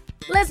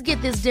 Let's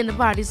get this dinner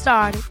party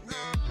started.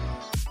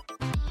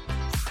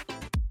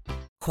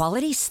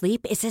 Quality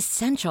sleep is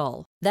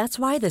essential. That's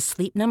why the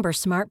Sleep Number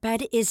Smart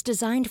Bed is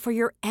designed for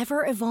your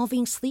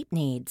ever-evolving sleep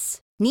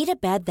needs. Need a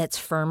bed that's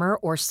firmer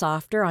or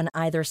softer on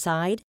either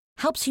side?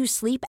 Helps you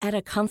sleep at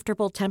a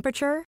comfortable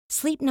temperature?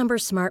 Sleep Number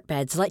Smart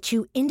Beds let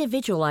you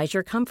individualize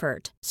your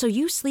comfort, so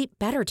you sleep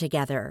better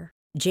together.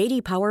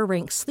 J.D. Power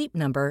ranks Sleep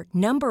Number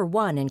number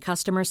 1 in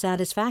customer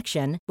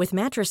satisfaction with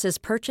mattresses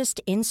purchased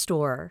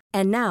in-store.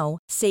 And now,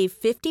 save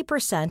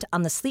 50%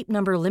 on the Sleep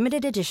Number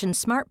Limited Edition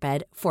Smart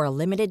Bed for a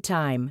limited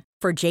time.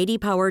 For J.D.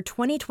 Power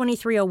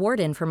 2023 award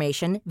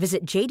information,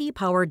 visit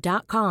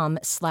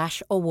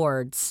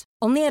jdpower.com/awards.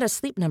 Only at a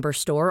Sleep Number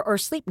store or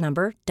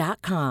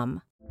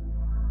sleepnumber.com.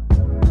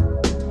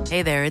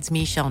 Hey there, it's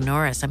Michelle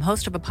Norris. I'm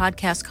host of a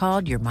podcast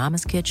called Your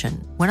Mama's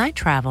Kitchen. When I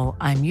travel,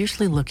 I'm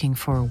usually looking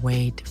for a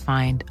way to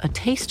find a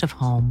taste of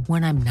home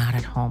when I'm not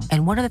at home.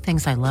 And one of the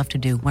things I love to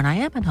do when I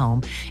am at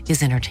home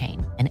is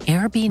entertain. And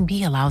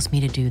Airbnb allows me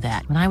to do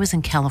that. When I was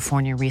in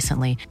California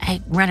recently,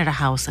 I rented a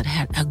house that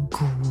had a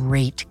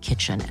great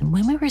kitchen. And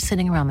when we were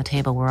sitting around the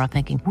table, we're all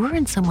thinking, we're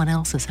in someone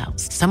else's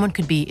house. Someone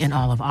could be in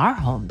all of our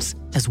homes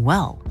as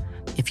well.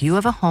 If you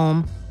have a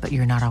home, but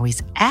you're not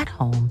always at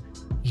home,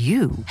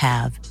 you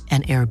have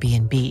an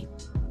Airbnb.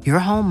 Your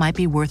home might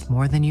be worth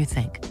more than you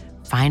think.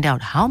 Find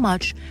out how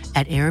much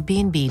at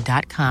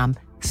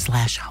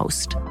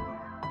airbnb.com/host.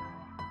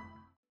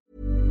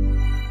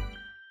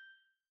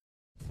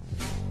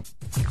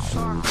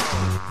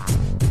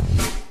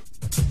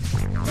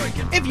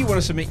 Breaking If you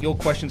want to submit your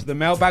question to the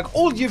mailbag,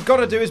 all you've got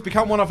to do is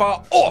become one of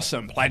our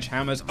awesome pledge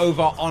hammers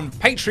over on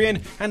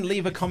Patreon and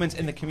leave a comment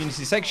in the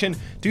community section.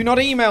 Do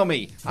not email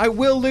me. I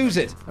will lose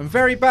it. I'm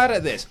very bad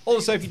at this.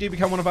 Also, if you do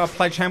become one of our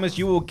pledge hammers,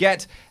 you will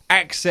get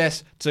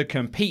access to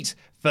compete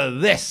for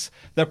this,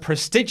 the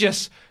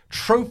prestigious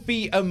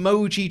Trophy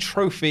Emoji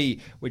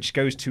Trophy, which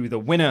goes to the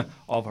winner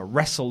of a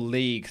Wrestle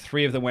League.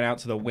 3 of them went out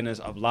to the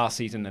winners of last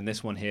season, and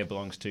this one here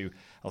belongs to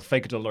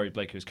Alfredo Laurie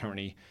Blake, who's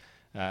currently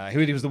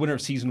who was the winner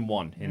of season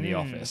 1 in The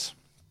Office.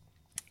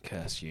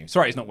 Curse you.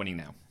 Sorry, he's not winning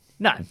now.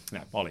 No,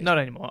 Ollie. not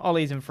anymore.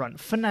 Ollie's in front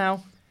for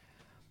now.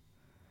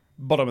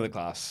 Bottom of the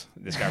class,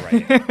 this guy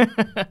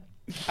right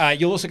here.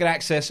 You'll also get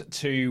access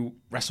to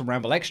Wrestle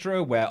Ramble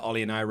Extra, where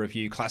Ollie and I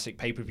review classic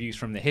pay-per-views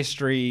from the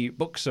history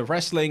books of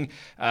wrestling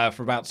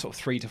for about sort of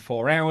 3 to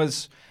 4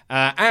 hours.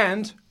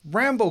 And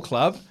Ramble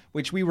Club,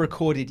 which we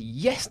recorded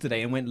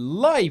yesterday and went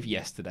live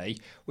yesterday,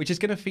 which is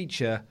going to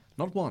feature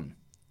not 1,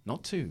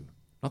 not 2,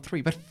 not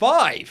 3, but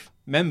 5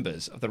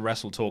 members of the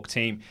Wrestle Talk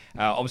team.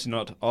 Obviously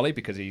not Ollie,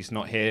 because he's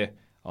not here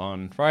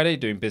on Friday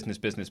doing business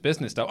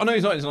stuff. Oh, no,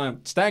 he's not. He's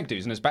on stag do.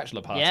 He's on his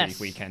bachelor party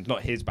weekend.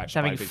 Not his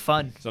bachelor party. Having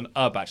fun. He's on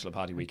a bachelor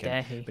party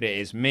weekend. But it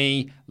is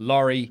me,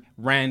 Laurie,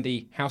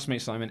 Randy,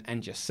 housemate Simon,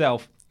 and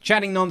yourself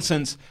chatting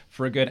nonsense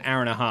for a good hour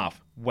and a half.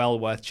 Well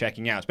worth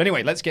checking out. But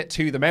anyway, let's get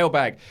to the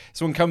mailbag.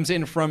 This one comes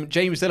in from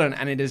James Dillon,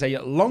 and it is a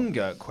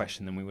longer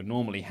question than we would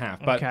normally have.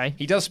 But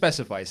he does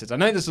specify. He says, I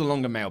know this is a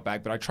longer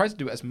mailbag, but I try to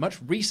do as much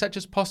research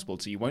as possible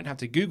so you won't have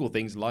to Google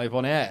things live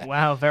on air.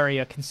 Wow,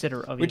 very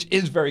considerate of you. Which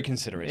is very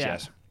considerate,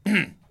 yes.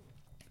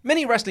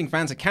 Many wrestling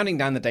fans are counting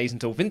down the days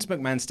until Vince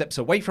McMahon steps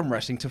away from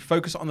wrestling to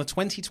focus on the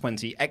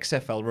 2020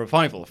 XFL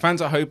revival.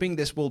 Fans are hoping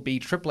this will be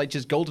Triple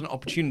H's golden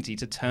opportunity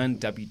to turn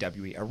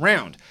WWE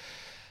around.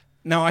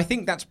 Now, I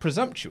think that's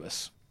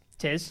presumptuous.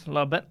 It is, a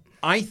little bit.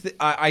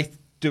 I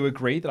do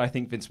agree that I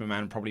think Vince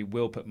McMahon probably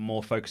will put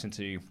more focus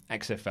into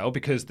XFL,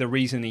 because the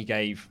reason he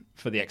gave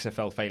for the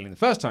XFL failing the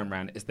first time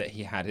round is that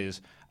he had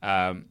his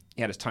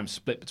time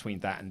split between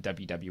that and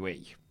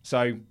WWE.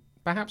 So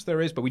perhaps there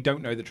is, but we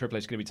don't know that Triple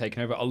H is going to be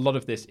taken over. A lot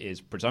of this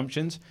is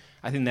presumptions.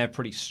 I think they're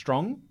pretty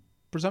strong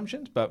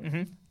presumptions, but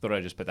thought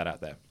I'd just put that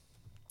out there.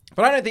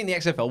 But I don't think the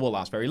XFL will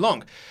last very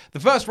long. The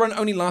first run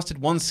only lasted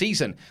 1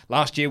 season.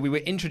 Last year, we were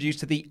introduced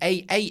to the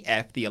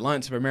AAF, the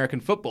Alliance of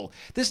American Football.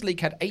 This league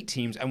had 8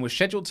 teams and was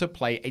scheduled to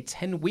play a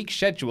 10-week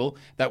schedule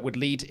that would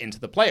lead into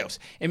the playoffs.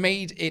 It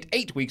made it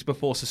 8 weeks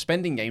before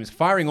suspending games,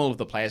 firing all of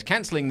the players,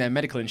 cancelling their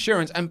medical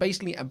insurance, and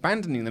basically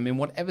abandoning them in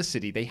whatever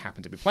city they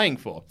happened to be playing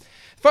for.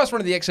 The first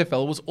run of the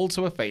XFL was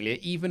also a failure,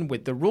 even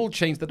with the rule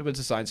change that was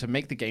designed to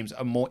make the games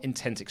a more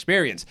intense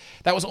experience.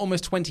 That was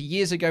almost 20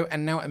 years ago,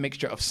 and now a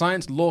mixture of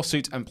science,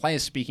 lawsuits, and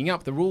players speaking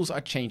up, the rules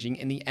are changing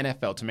in the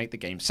NFL to make the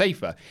game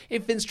safer.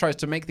 If Vince tries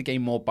to make the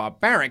game more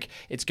barbaric,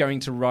 it's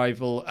going to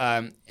rival,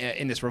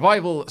 in this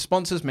revival,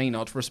 sponsors may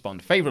not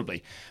respond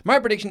favorably. My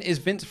prediction is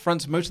Vince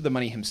fronts most of the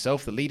money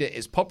himself. The leader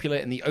is popular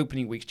in the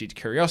opening weeks due to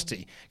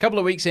curiosity. A couple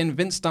of weeks in,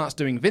 Vince starts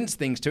doing Vince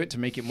things to it to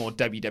make it more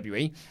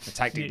WWE, a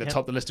tactic that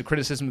topped the list of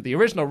criticism of the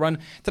original run.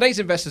 Today's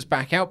investors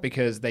back out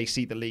because they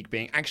see the league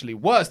being actually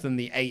worse than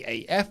the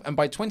AAF, and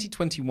by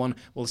 2021,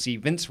 we'll see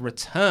Vince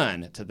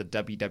return to the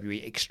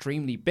WWE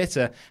extremely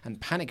bitter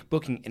and panic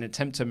booking in an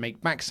attempt to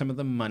make back some of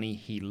the money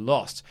he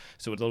lost.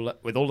 So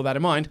with all of that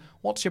in mind,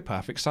 what's your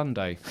perfect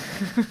Sunday?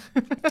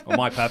 Well,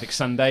 my perfect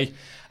Sunday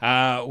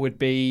would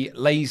be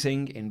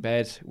lazing in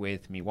bed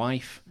with me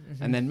wife,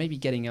 and then maybe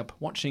getting up,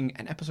 watching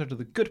an episode of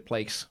The Good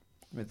Place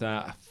with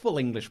a full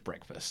English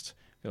breakfast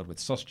filled with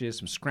sausages,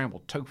 some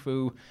scrambled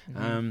tofu.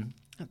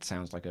 That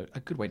sounds like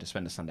a good way to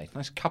spend a Sunday.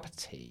 Nice cup of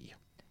tea.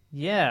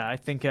 Yeah, I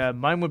think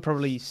mine would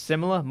probably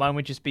similar. Mine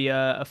would just be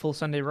a full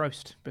Sunday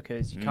roast,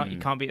 because you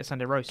can't beat a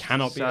Sunday roast.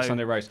 Cannot beat a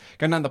Sunday roast.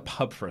 Go down the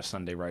pub for a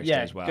Sunday roast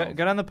as well.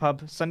 Go down the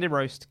pub, Sunday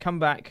roast, come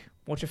back,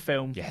 watch a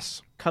film.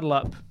 Yes. Cuddle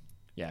up.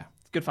 Yeah.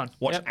 It's good fun.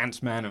 Watch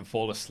Ant-Man and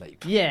fall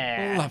asleep.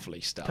 Yeah.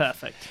 Lovely stuff.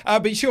 Perfect.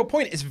 But to your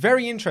point, it's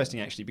very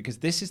interesting, actually, because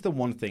this is the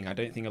one thing I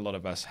don't think a lot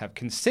of us have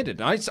considered.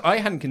 I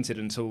hadn't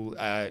considered until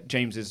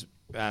James's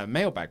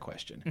mailbag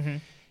question.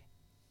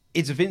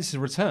 It's Vince's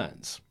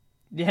returns.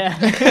 Yeah.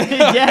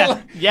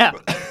 yeah.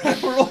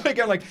 We're all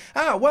going like,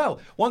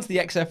 well, once the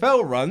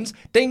XFL runs,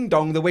 ding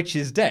dong, the witch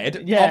is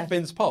dead, off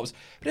Vince pops.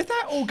 But if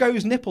that all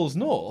goes nipples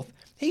north,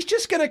 he's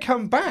just going to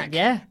come back.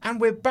 Yeah.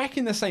 And we're back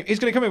in the same. He's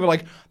going to come in with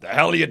like, the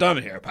hell are you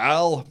done here,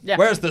 pal? Yeah.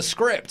 Where's the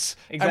script?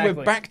 Exactly. And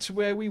we're back to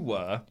where we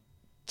were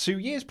 2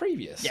 years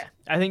previous. Yeah.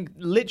 I think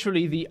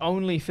literally the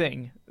only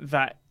thing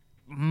that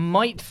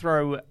might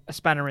throw a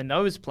spanner in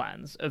those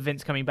plans of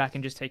Vince coming back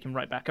and just taking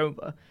right back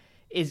over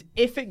is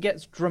if it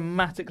gets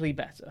dramatically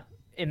better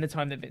in the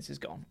time that Vince is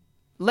gone.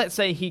 Let's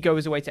say he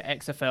goes away to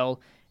XFL.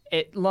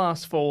 It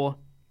lasts for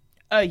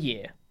a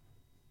year,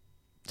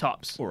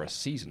 tops. Or a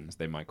season, as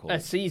they might call it. A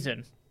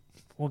season.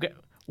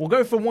 We'll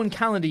go for 1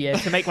 calendar year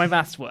to make my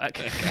maths work.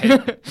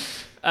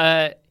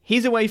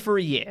 He's away for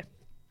a year.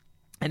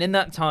 And in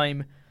that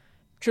time,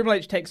 Triple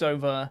H takes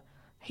over.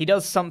 he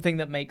does something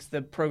that makes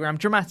the program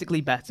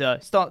dramatically better,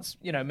 starts,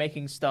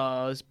 making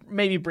stars,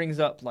 maybe brings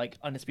up like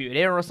Undisputed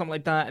Era or something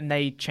like that, and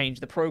they change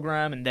the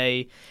program and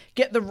they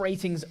get the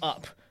ratings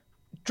up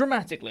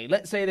dramatically.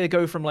 Let's say they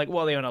go from like a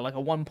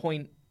 1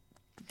 point.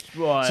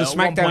 Well, so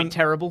SmackDown,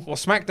 terrible. Well,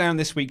 SmackDown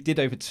this week did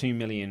over 2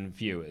 million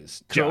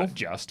viewers. Cool.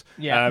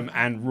 Yeah.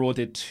 And Raw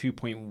did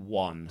 2.1.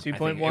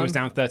 2.1. It was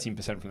down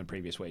 13% from the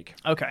previous week.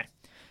 Okay.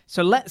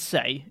 So let's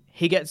say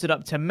he gets it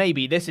up to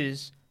maybe, this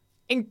is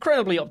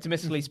incredibly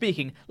optimistically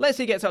speaking, let's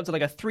say he gets up to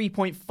like a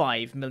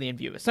 3.5 million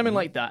viewers, something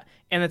like that,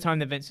 in the time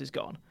that Vince is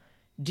gone.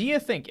 Do you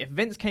think if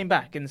Vince came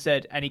back and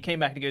he came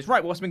back and he goes,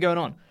 right, what's been going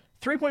on?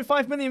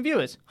 3.5 million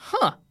viewers.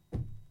 Huh.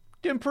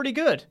 Doing pretty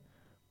good.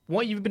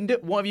 What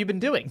have you been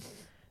doing?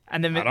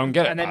 And then I don't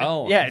get it. And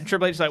then,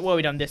 Triple H is like, well,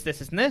 we've done this,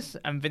 and this.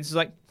 And Vince is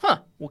like,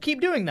 we'll keep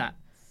doing that.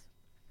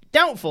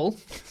 Doubtful,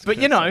 but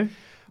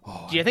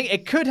do you think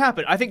it could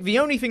happen? I think the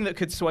only thing that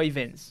could sway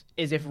Vince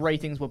is if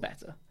ratings were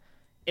better.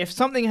 If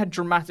something had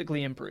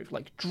drastically improved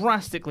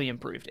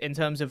in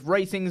terms of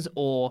ratings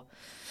or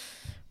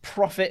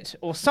profit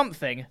or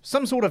something,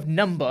 some sort of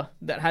number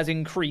that has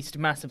increased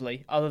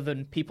massively other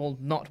than people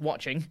not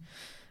watching,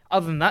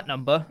 other than that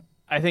number,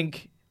 I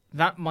think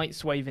that might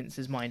sway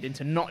Vince's mind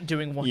into not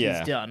doing what he's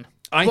done.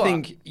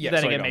 Then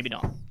again, maybe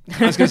not.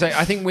 I was going to say,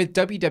 I think with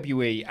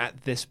WWE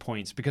at this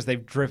point, because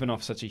they've driven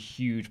off such a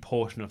huge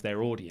portion of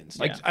their audience,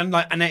 and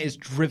it has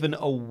driven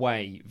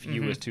away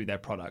viewers to their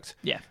product.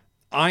 Yeah.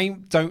 I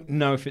don't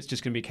know if it's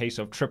just going to be a case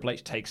of Triple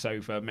H takes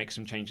over, makes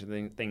some changes,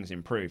 and things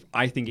improve.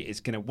 I think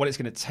what it's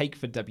going to take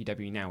for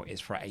WWE now is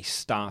for a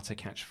star to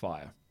catch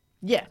fire.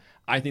 Yeah.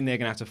 I think they're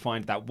going to have to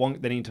find that one.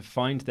 They need to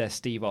find their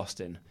Steve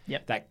Austin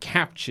that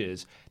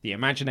captures the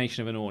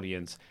imagination of an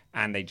audience,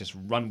 and they just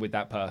run with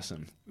that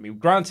person. I mean,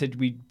 granted,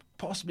 we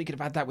possibly could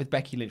have had that with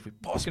Becky Lynch. We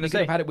possibly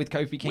could have had it with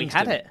Kofi Kingston. We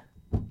had it.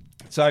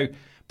 So,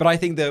 but I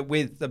think that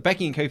with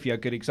Becky and Kofi are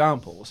good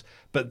examples,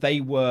 but they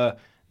were.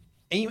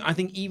 I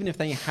think even if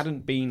they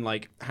hadn't been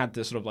had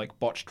the sort of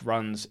botched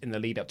runs in the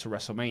lead up to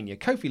WrestleMania,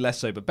 Kofi less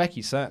so, but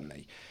Becky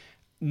certainly.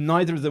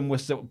 Neither of them were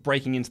still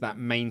breaking into that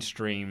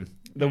mainstream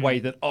the way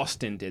that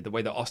Austin did, the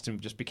way that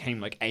Austin just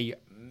became a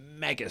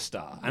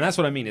megastar. And that's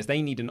what I mean, is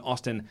they need an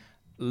Austin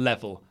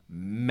level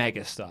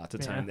megastar to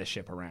turn this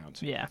ship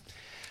around. Yeah.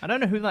 I don't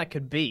know who that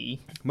could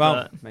be.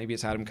 Well, maybe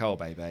it's Adam Cole,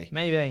 baby.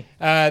 Maybe.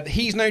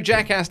 He's no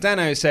jackass.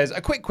 Dano says, a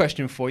quick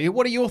question for you.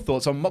 What are your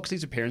thoughts on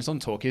Moxley's appearance on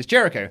Talk Is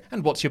Jericho?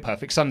 And what's your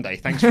perfect Sunday?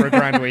 Thanks for a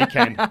grand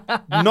weekend.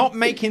 Not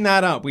making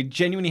that up. We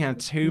genuinely had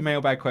 2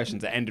 mailbag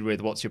questions that ended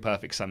with, what's your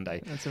perfect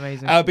Sunday? That's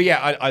amazing. But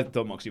yeah, I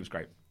thought Moxley was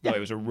great. Yeah, it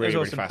was really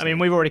awesome. fascinating. I mean,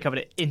 we've already covered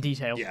it in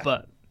detail,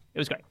 but it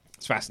was great.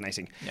 It's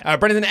fascinating. Yeah.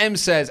 Brendan M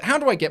says, how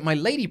do I get my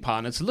lady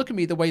partner to look at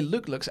me the way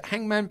Luke looks at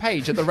Hangman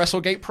Page at the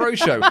WrestleGate Pro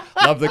Show?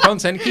 Love the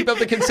content. Keep up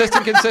the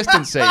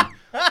consistency.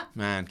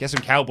 Man, get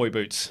some cowboy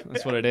boots.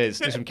 That's what it is.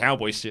 Do some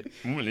cowboy shit.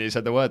 You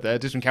said the word there.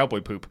 Do some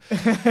cowboy poop.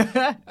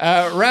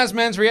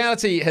 Razman's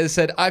Reality has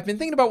said, I've been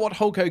thinking about what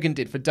Hulk Hogan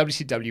did for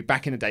WCW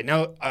back in the day.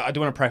 Now, I do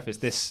want to preface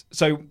this.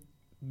 So,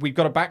 we've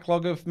got a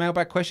backlog of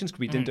mailbag questions because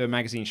we didn't do a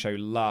magazine show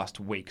last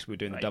week, so we're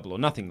doing the Double or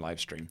Nothing live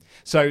stream.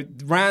 So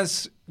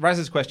Raz's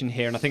question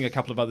here, and I think a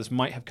couple of others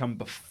might have come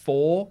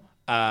before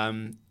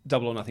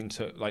Double or Nothing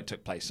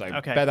took place. So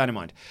bear that in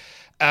mind.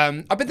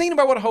 I've been thinking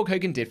about what Hulk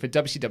Hogan did for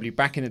WCW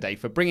back in the day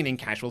for bringing in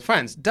casual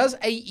fans. Does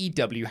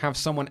AEW have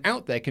someone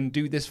out there can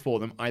do this for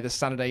them either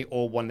Saturday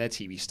or when their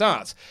TV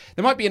starts?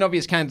 There might be an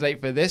obvious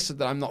candidate for this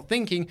that I'm not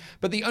thinking,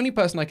 but the only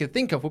person I could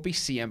think of would be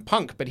CM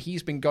Punk, but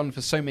he's been gone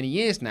for so many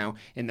years now.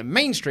 In the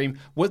mainstream,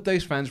 would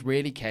those fans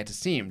really care to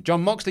see him?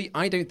 John Moxley,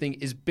 I don't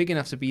think, is big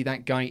enough to be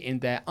that guy in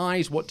their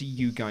eyes. What do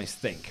you guys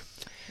think?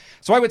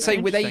 So I would say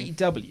with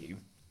AEW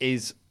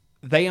is...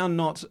 they are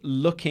not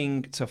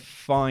looking to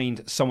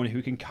find someone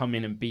who can come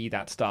in and be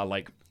that star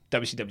like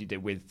WCW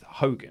did with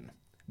Hogan.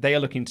 They are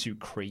looking to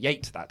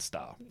create that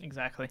star.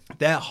 Exactly.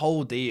 Their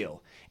whole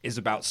deal is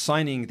about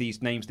signing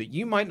these names that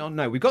you might not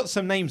know. We've got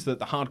some names that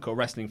the hardcore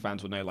wrestling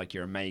fans will know, like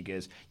your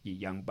Omegas, your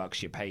Young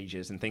Bucks, your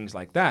Pages, and things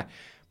like that.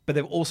 But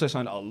they've also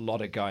signed a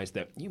lot of guys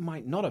that you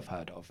might not have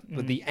heard of.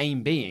 But the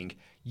aim being,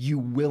 you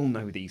will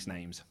know these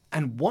names.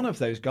 And one of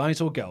those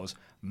guys or girls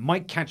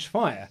might catch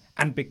fire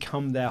and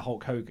become their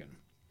Hulk Hogan.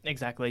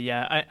 Exactly,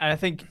 yeah. I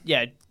think,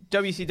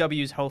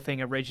 WCW's whole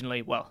thing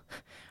originally, well,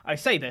 I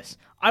say this,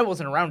 I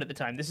wasn't around at the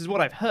time. This is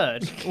what I've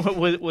heard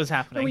was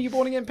happening. When were you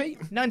born again, Pete?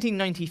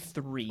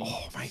 1993.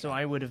 Oh, my God. So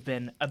I would have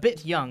been a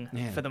bit young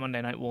for the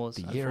Monday Night Wars.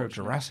 The year of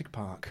Jurassic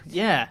Park.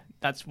 Yeah,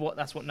 that's what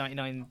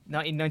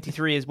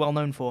 1993 is well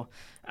known for.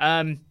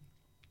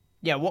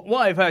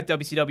 What I've heard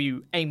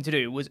WCW aim to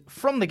do was,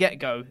 from the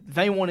get-go,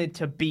 they wanted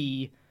to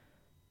beat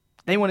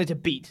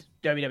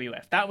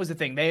WWF. That was the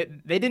thing. They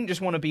didn't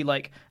just want to be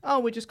like, oh,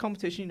 we're just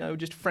competition,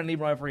 just friendly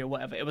rivalry or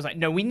whatever. It was like,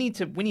 no, we need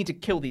to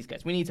kill these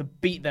guys. We need to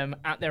beat them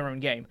at their own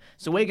game.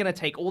 So we're going to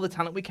take all the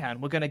talent we can.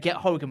 We're going to get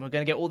Hogan. We're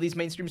going to get all these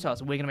mainstream stars.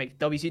 And we're going to make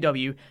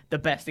WCW the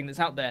best thing that's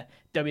out there.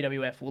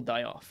 WWF will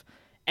die off.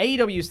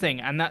 AEW's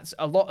thing, and that's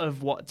a lot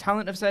of what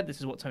talent have said. This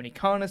is what Tony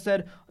Khan has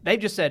said. They've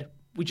just said,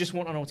 we just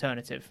want an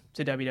alternative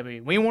to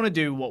WWE. We want to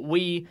do what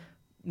we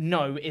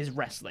know is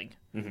wrestling,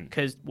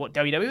 because what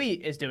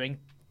WWE is doing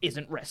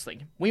isn't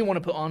wrestling. We want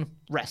to put on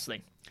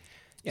wrestling.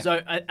 Yeah.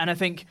 So, and I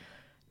think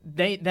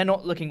they're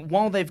not looking,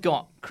 while they've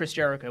got Chris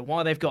Jericho,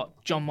 while they've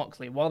got Jon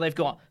Moxley, while they've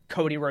got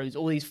Cody Rhodes,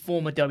 all these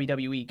former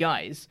WWE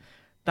guys,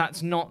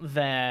 it's not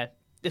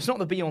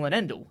the be-all and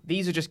end-all.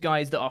 These are just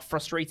guys that are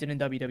frustrated in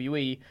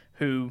WWE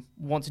who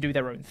want to do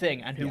their own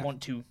thing and who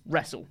want to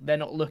wrestle. They're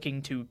not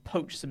looking to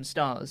poach some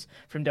stars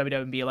from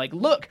WWE and be like,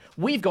 look,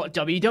 we've got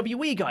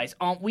WWE guys,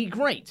 aren't we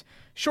great?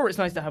 Sure, it's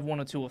nice to have one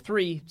or two or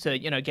three to,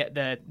 get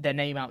their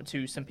name out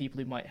to some people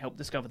who might help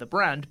discover the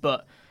brand,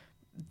 but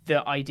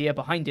the idea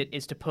behind it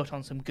is to put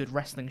on some good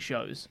wrestling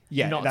shows,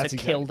 not to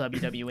kill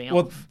WWE off.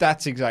 Well,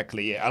 that's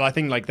exactly it. And I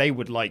think they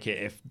would like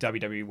it if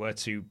WWE were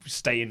to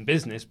stay in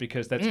business,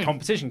 because that's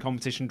competition.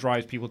 Competition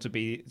drives people to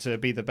be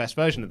the best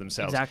version of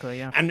themselves. Exactly,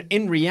 yeah. And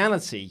in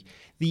reality,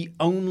 the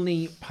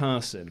only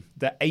person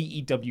that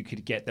AEW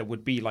could get that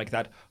would be like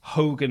that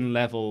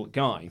Hogan-level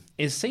guy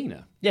is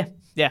Cena.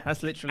 Yeah,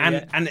 that's literally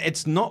it. And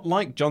it's not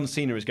like John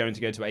Cena is going to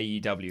go to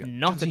AEW.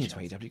 Not a chance.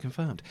 AEW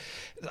confirmed.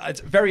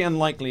 It's very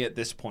unlikely at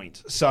this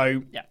point.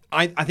 So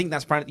I think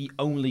that's probably the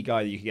only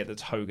guy that you can get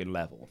that's Hogan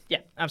level.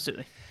 Yeah,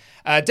 absolutely.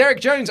 Derek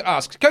Jones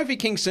asks, Kofi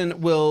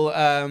Kingston will,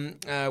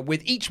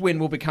 with each win,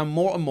 will become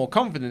more and more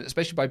confident,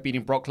 especially by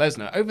beating Brock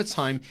Lesnar. Over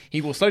time,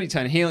 he will slowly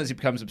turn heel as he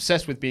becomes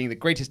obsessed with being the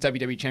greatest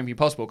WWE champion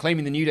possible,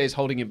 claiming the New Day is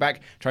holding him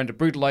back, trying to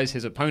brutalize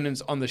his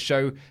opponents on the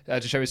show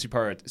to show his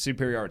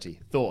superiority.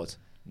 Thought?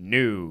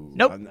 No.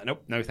 Nope.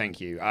 Nope. No, thank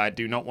you. I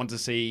do not want to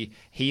see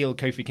heel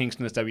Kofi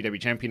Kingston as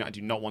WWE champion. I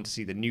do not want to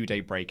see the New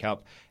Day break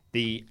up.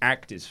 The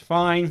act is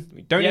fine.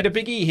 We don't need a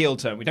Big E heel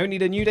turn. We don't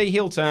need a New Day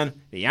heel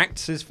turn. The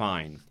act is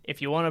fine.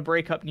 If you want to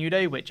break up New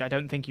Day, which I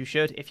don't think you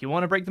should, if you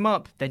want to break them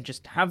up, then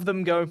just have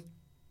them go,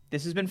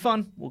 this has been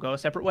fun, we'll go our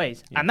separate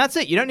ways. Yeah. And that's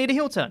it. You don't need a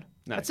heel turn.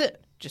 No. That's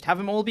it. Just have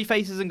them all be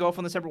faces and go off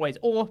on the separate ways,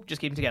 or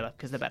just keep them together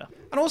because they're better.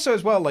 And also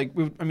as well,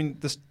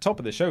 the top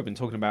of the show, we've been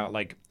talking about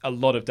a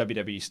lot of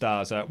WWE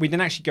stars. We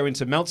didn't actually go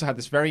into, Meltzer had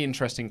this very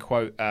interesting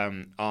quote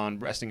on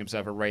Wrestling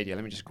Observer Radio.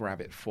 Let me just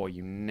grab it for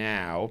you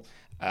now.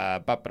 Where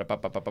is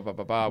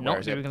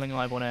it? Googling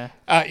live on air.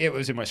 It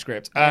was in my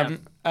script.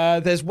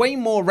 There's way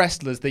more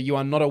wrestlers that you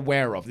are not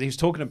aware of. He was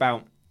talking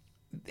about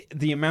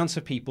the amount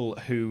of people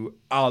who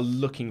are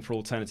looking for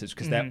alternatives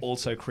because they're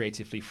also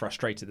creatively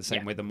frustrated the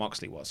same way that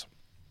Moxley was.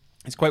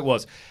 His quote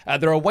was,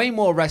 there are way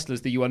more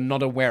wrestlers that you are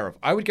not aware of.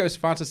 I would go as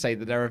far to say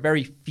that there are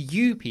very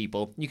few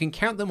people, you can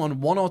count them on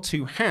one or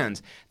two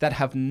hands, that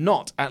have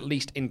not at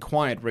least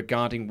inquired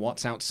regarding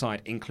what's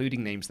outside,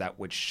 including names that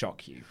would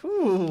shock you.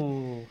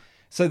 Ooh.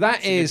 So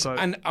that is,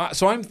 and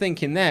so I'm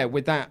thinking there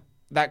with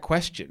that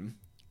question,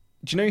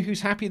 do you know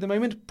who's happy at the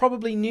moment?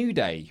 Probably New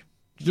Day.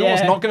 Do you know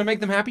what's not going to make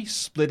them happy?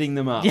 Splitting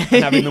them up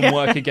and having them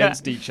work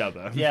against each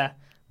other. Yeah,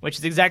 which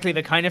is exactly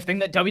the kind of thing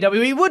that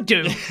WWE would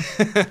do.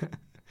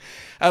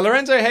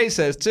 Lorenzo Hayes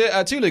says,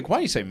 to Luke, why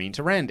are you so mean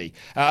to Randy?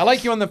 I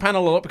like you on the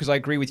panel a lot because I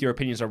agree with your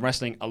opinions on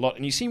wrestling a lot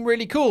and you seem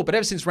really cool, but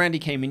ever since Randy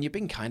came in, you've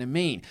been kind of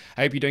mean.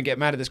 I hope you don't get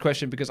mad at this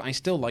question because I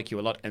still like you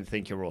a lot and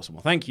think you're awesome.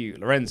 Well, thank you,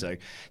 Lorenzo.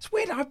 It's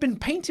weird, I've been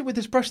painted with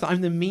this brush that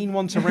I'm the mean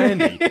one to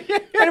Randy.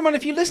 Anyone,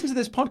 if you listen to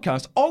this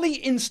podcast,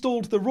 Ollie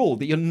installed the rule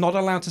that you're not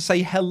allowed to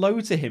say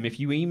hello to him if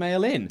you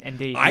email in.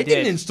 Indeed, I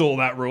didn't install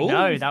that rule.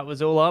 No, that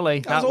was all Ollie.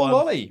 That was all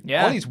Ollie.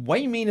 Yeah. Ollie's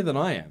way meaner than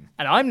I am.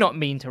 And I'm not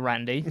mean to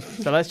Randy,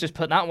 so let's just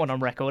put that one on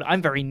record.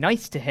 I'm very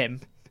nice to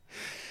him.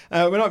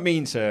 We're not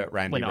mean to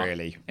Randy,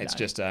 really. It's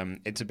just,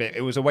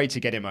 it was a way to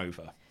get him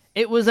over.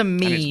 It was a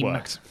meme, and it's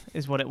worked.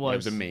 Is what it was. It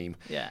was a meme.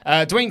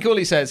 Yeah. Dwayne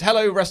Cooley says,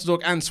 hello,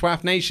 WrestleTalk and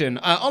SWAF Nation.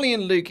 Ollie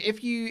and Luke,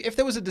 if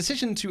there was a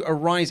decision to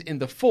arise in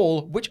the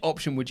fall, which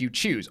option would you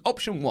choose?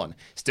 Option 1,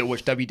 still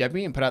watch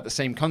WWE and put out the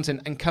same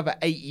content and cover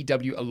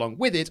AEW along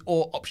with it,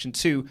 or option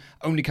 2,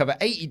 only cover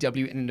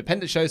AEW in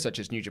independent shows such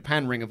as New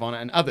Japan, Ring of Honor,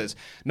 and others.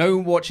 No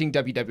watching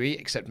WWE,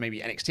 except maybe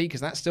NXT, because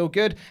that's still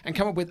good, and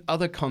come up with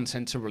other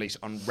content to release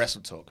on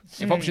WrestleTalk.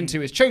 If option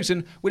 2 is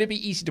chosen, would it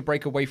be easy to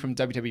break away from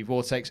WWE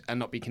Vortex and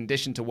not be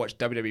conditioned to watch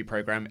WWE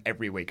program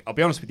every week? I'll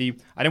be honest with you,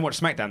 I didn't watch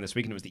SmackDown this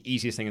week and it was the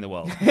easiest thing in the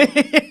world.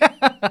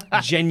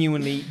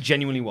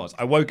 Genuinely was.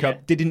 I woke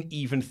up, didn't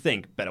even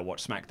think, better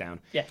watch SmackDown.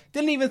 Yeah.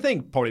 Didn't even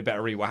think, probably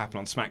better read what happened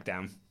on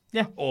SmackDown.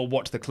 Yeah. Or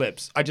watch the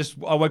clips. I woke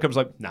up and was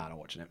like, nah, I'm not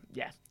watching it.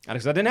 Yeah. And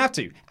because I didn't have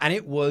to. And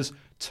it was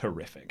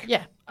terrific.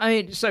 Yeah. I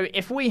mean, so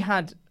if we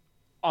had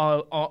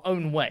our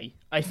own way,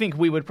 I think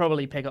we would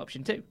probably pick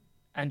option 2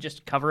 and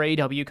just cover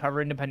AEW, cover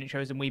independent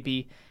shows, and we'd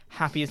be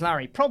happy as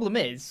Larry. Problem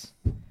is,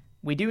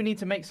 we do need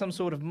to make some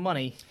sort of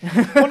money.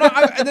 Well, no,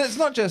 and it's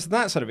not just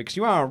that sort of it, because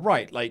you are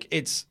right.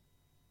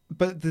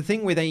 But the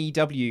thing with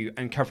AEW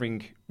and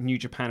covering New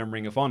Japan and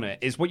Ring of Honor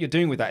is what you're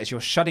doing with that is you're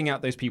shutting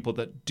out those people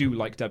that do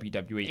like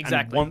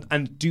WWE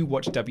and do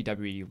watch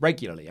WWE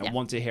regularly and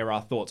want to hear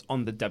our thoughts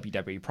on the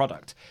WWE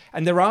product.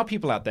 And there are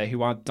people out there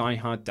who are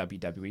diehard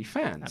WWE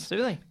fans.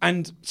 Absolutely.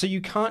 And so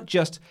you can't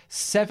just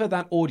sever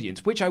that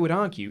audience, which I would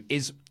argue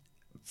is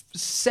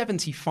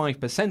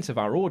 75% of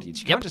our audience.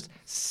 You can't just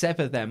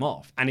sever them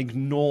off and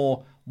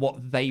ignore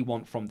what they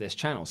want from this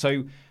channel.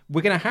 So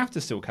we're going to have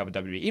to still cover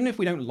WWE, even if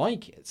we don't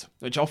like it,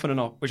 which often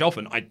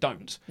I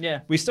don't.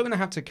 Yeah. We're still going to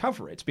have to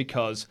cover it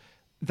because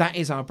that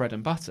is our bread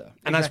and butter,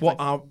 and Exactly.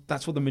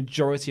 that's what the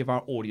majority of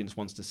our audience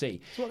wants to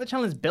see. It's what the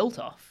channel is built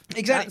off.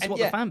 Exactly. That's what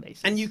the fan base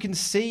is. And you can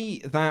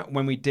see that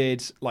when we do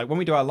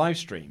our live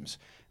streams,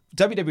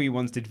 WWE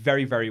ones did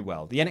very, very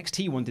well. The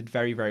NXT one did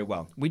very, very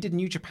well. We did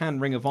New Japan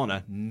Ring of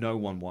Honor. No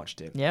one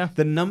watched it. Yeah.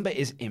 The number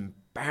is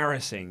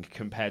embarrassing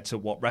compared to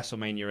what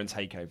WrestleMania and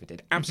TakeOver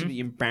did. Absolutely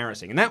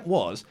embarrassing. And that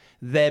was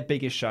their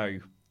biggest show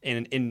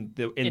in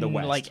the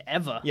West. Like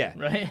ever. Yeah.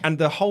 Right? And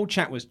the whole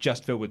chat was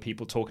just filled with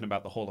people talking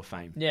about the Hall of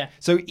Fame. Yeah.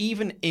 So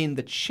even in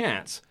the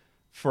chat,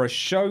 for a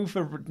show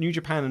for New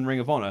Japan and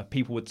Ring of Honor,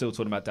 people were still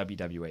talking about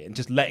WWE and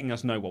just letting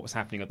us know what was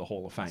happening at the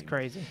Hall of Fame. It's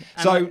crazy.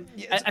 So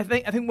I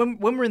think when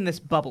we're in this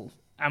bubble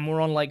and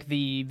we're on like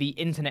the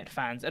internet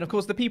fans, and of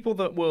course the people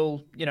that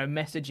will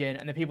message in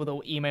and the people that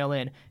will email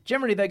in,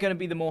 generally they're going to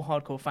be the more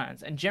hardcore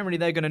fans, and generally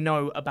they're going to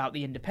know about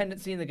the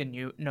independent scene, they're going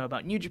to know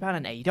about New Japan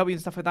and AEW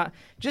and stuff like that.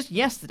 Just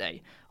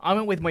yesterday, I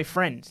went with my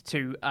friend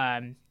to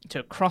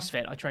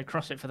CrossFit. I tried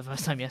CrossFit for the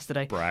first time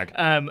yesterday. Brag.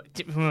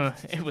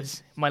 It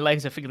was, my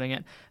legs are feeling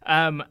it.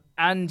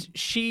 And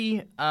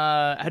she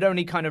had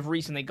only kind of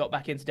recently got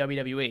back into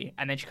WWE,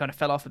 and then she kind of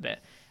fell off a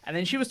bit. And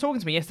then she was talking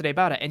to me yesterday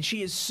about it, and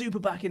she is super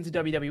back into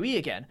WWE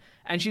again.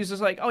 And she was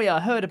just like, oh yeah,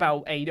 I heard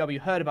about AEW,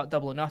 heard about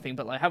Double or Nothing,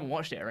 but like, I haven't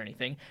watched it or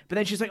anything. But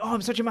then she's like, oh,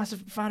 I'm such a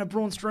massive fan of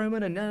Braun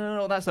Strowman and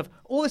all that stuff.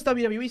 All this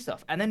WWE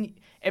stuff. And then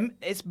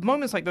it's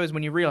moments like those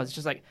when you realize it's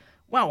just like,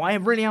 wow, I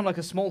really am like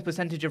a small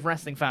percentage of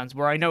wrestling fans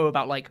where I know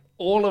about like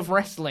all of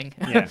wrestling.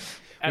 Yeah.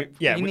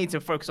 You need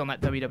to focus on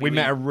that WWE. We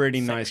met a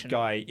really nice section.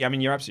 guy. Yeah, I mean,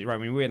 you're absolutely right.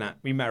 I mean,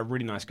 we met a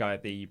really nice guy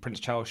at the Prince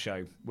Charles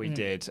show we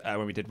did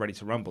when we did Ready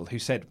to Rumble, who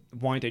said,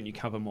 "Why don't you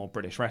cover more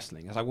British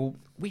wrestling?" I was like, "Well,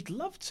 we'd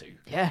love to."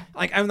 Yeah.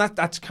 Like, and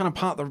that's kind of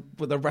part of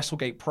the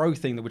WrestleGate Pro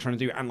thing that we're trying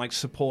to do, and like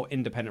support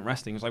independent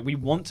wrestling. It's like we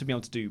want to be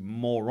able to do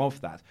more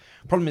of that.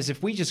 Problem is,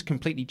 if we just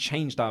completely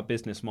changed our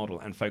business model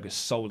and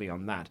focused solely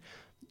on that,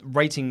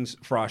 ratings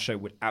for our show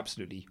would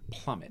absolutely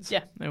plummet.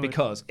 Yeah, they would.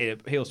 Because it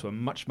appeals to a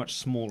much, much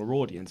smaller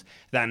audience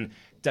than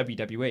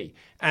WWE.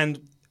 And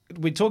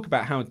we talk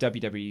about how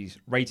WWE's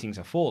ratings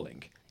are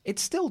falling.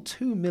 It's still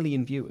 2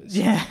 million viewers.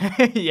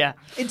 Yeah, yeah.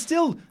 It's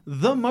still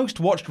the most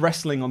watched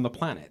wrestling on the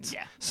planet.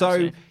 Yeah. So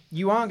absolutely.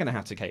 you are going to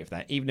have to cater for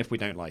that, even if we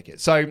don't like it.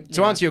 So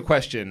to answer your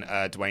question,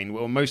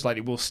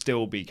 Dwayne, we'll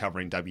still be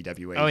covering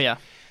WWE. Oh, yeah.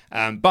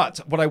 But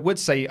what I would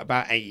say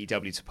about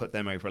AEW, to put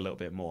them over a little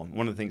bit more,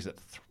 one of the things that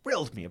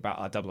thrilled me about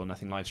our Double or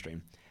Nothing live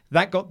stream,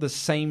 that got the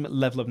same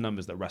level of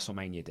numbers that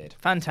WrestleMania did.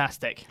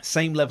 Fantastic.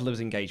 Same level of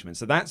engagement.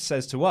 So that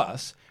says to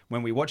us,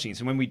 when we're watching it,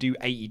 so when we do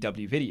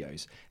AEW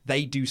videos,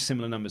 they do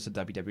similar numbers to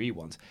WWE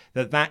ones.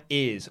 That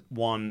is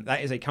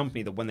a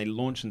company that when they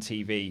launch on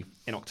TV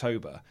in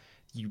October,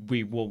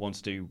 we will want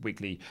to do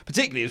weekly,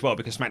 particularly as well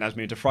because SmackDown's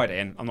moved to Friday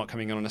and I'm not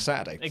coming in on a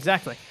Saturday.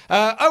 Exactly.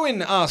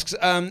 Owen asks,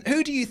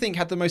 who do you think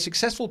had the most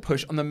successful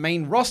push on the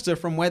main roster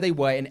from where they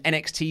were in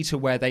NXT to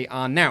where they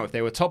are now? If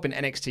they were top in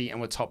NXT and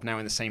were top now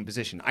in the same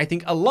position. I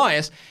think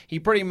Elias, he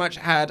pretty much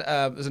had,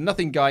 as a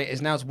nothing guy, is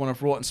now one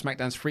of Raw and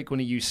SmackDown's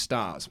frequently used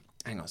stars.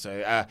 Hang on,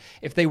 so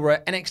if they were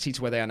at NXT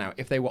to where they are now,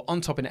 if they were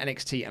on top in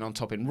NXT and on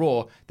top in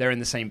Raw, they're in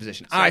the same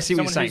position. I see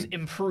what you're saying. Someone who's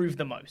improved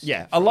the most.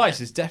 Yeah,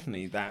 Elias is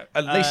definitely that.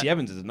 Lacey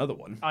Evans is another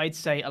one. I'd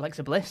say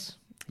Alexa Bliss.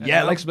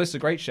 Yeah, Alexa Bliss is a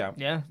great shout.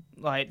 Yeah,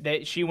 like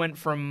she went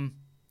from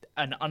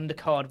an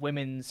undercard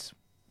women's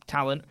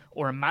talent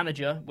or a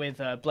manager with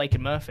Blake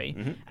and Murphy,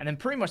 and then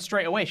pretty much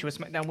straight away she was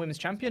SmackDown Women's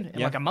Champion in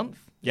like a month.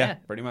 Yeah,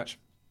 pretty much.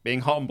 Being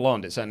hot and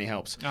blonde, it certainly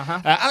helps.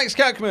 Alex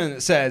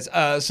Kirkman says,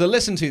 so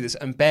listen to this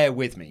and bear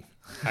with me.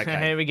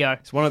 Okay. Here we go.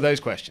 It's one of those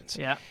questions.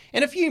 Yeah.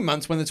 In a few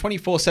months, when the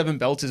 24/7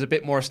 belt is a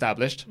bit more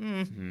established,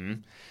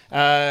 give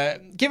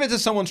it to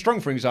someone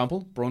strong, for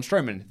example, Braun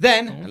Strowman.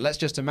 Then, and let's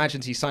just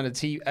imagine he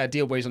signed a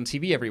deal where he's on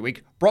TV every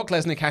week. Brock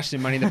Lesnar cashes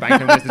in Money in the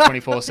Bank and wins the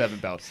 24/7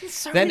 belt.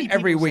 So then many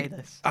every people week, say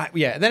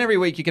this. Then every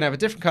week you can have a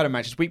different kind of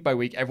matches week by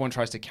week. Everyone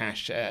tries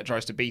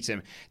to beat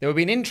him. There will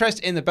be an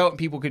interest in the belt, and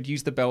people could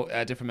use the belt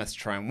different methods to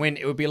try and win.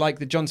 It would be like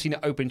the John Cena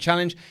Open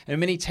Challenge and a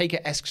mini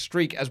Taker-esque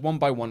streak as one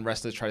by one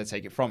wrestlers try to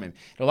take it from him.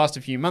 It'll last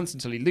a few months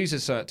until he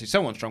loses to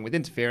someone strong with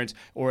interference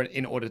or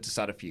in order to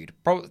start a feud.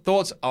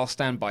 Thoughts? I'll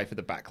stand by for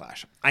the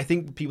backlash. I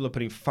think people are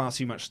putting far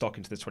too much stock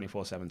into the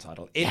 24/7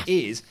 title. It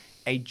is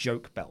a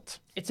joke belt.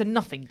 It's a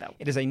nothing belt.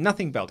 It is a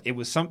nothing belt. It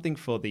was something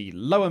for the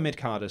lower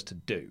mid-carders to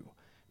do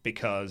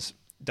because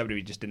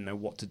WWE just didn't know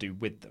what to do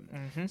with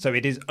them. So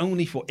it is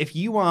only for if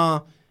you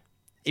are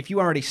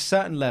at a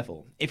certain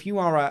level, if you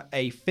are at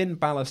a Finn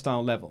Balor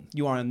style level,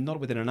 you are not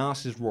within an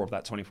arse's roar of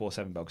that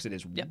 24/7 belt because it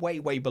is way,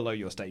 way below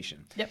your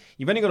station.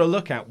 You've only got to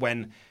look at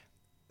when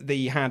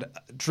they had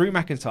Drew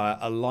McIntyre,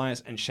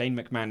 Elias, and Shane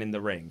McMahon in the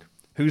ring.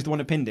 Who's the one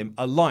who pinned him?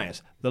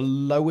 Elias, the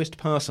lowest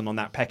person on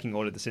that pecking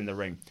order that's in the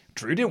ring.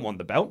 Drew didn't want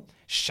the belt.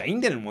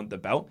 Shane didn't want the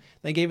belt.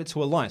 They gave it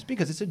to Elias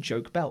because it's a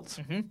joke belt.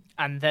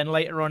 And then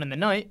later on in the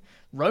night,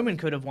 Roman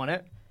could have won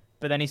it.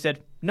 But then he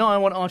said, no, I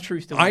want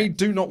R-Truth to win. I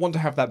do not want to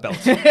have that belt.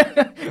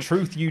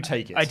 Truth, you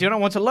take it. I do not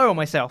want to lower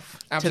myself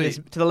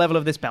to the level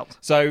of this belt.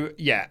 So,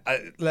 yeah,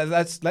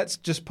 let's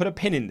just put a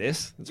pin in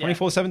this. The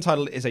 24/7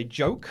 title is a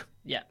joke.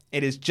 Yeah.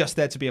 It is just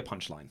there to be a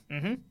punchline.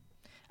 Mm-hmm.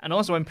 And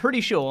also, I'm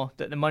pretty sure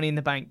that the Money in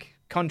the Bank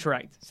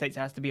contract states it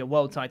has to be a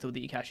world title that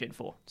you cash in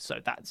for. So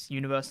that's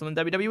Universal and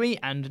WWE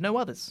and no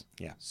others.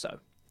 Yeah. So...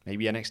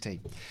 maybe NXT.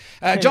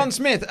 John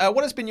Smith,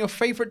 what has been your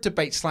favourite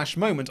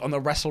debate/moment on the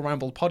Wrestle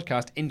Ramble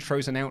podcast,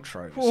 intros and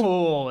outros?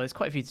 Oh, there's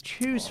quite a few to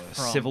choose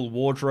from. Civil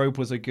Wardrobe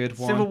was a good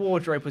one. Civil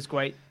Wardrobe was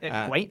great.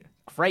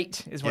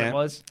 Great is what it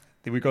was.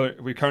 We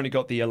currently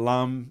got the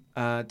alarm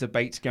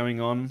debate going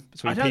on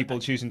between people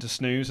choosing to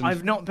snooze. And...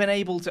 I've not been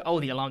able to... Oh,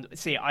 the alarm...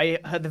 See, I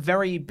heard the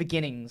very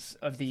beginnings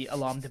of the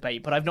alarm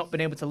debate, but I've not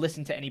been able to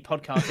listen to any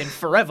podcast in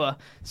forever,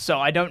 so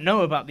I don't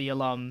know about the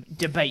alarm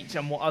debate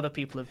and what other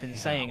people have been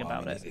saying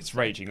about it. It's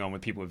raging on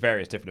with people with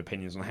various different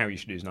opinions on how you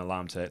should use an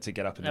alarm to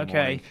get up in the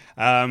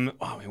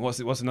morning.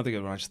 What's another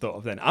good one I just thought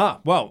of then?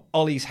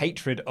 Ollie's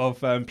hatred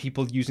of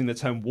people using the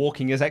term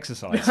walking as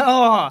exercise.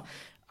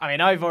 I mean,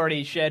 I've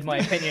already shared my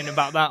opinion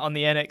about that on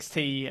the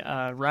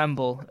NXT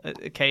Ramble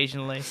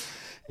occasionally.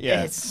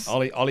 Yeah,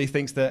 Ollie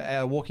thinks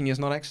that walking is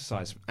not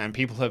exercise, and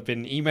people have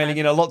been emailing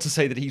in a lot to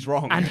say that he's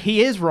wrong. And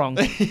he is wrong.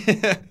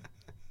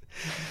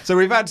 So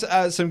we've had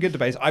some good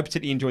debates. I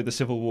particularly enjoyed the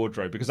Civil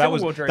Wardrobe because that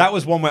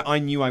was one where I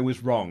knew I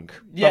was wrong,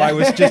 but I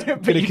was just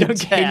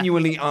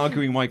continually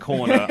arguing my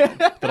corner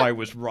that I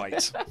was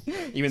right.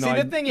 Even though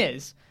the thing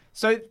is,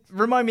 so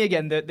remind me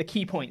again the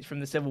key points from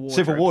the Civil Wardrobe.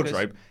 Civil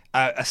Wardrobe,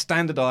 a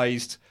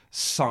standardized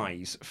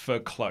size for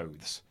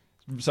clothes.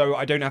 So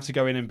I don't have to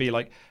go in and be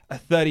like, a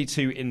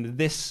 32 in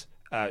this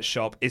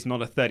shop is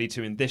not a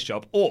 32 in this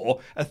shop, or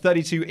a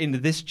 32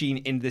 in this jean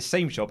in this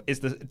same shop is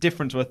the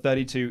different to a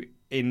 32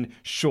 in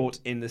short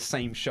in the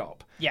same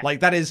shop. Yeah. Like,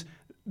 that is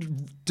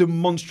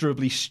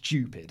demonstrably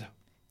stupid.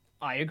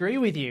 I agree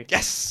with you.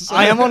 Yes!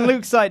 I am on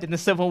Luke's side in the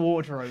Civil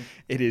Wardrobe.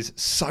 It is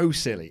so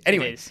silly.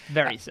 Anyway. It is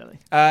very silly.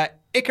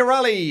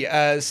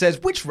 Icarali says,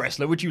 which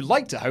wrestler would you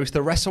like to host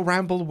the Wrestle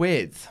Ramble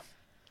with?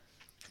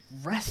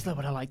 Wrestler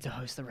would I like to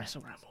host the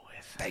Wrestle Ramble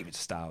with? David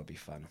Starr would be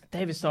fun.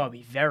 David Starr would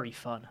be very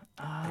fun.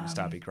 David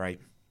Starr would be great.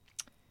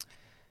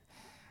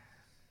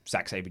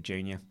 Zack Sabre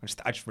Jr.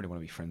 I just really want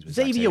to be friends with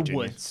Xavier Zack Sabre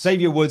Woods. Jr.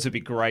 Xavier Woods would be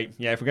great.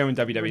 Yeah, if we're going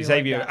WWE,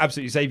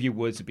 Really Xavier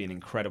Woods would be an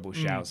incredible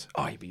shout.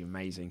 Oh, he'd be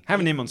amazing.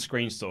 Having him on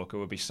Screen Stalker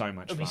would be so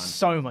much fun. It would be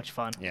so much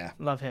fun. Yeah.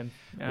 Love him.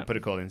 Yeah. We'll put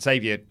a call in.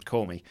 Xavier,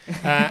 call me.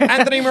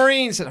 Anthony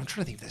Marine said, I'm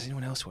trying to think if there's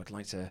anyone else who I'd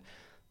like to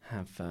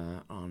have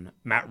on.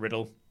 Matt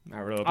Riddle.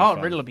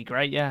 Riddle would be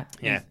great, yeah.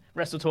 Yeah.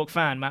 Wrestle Talk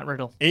fan, Matt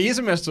Riddle. He is,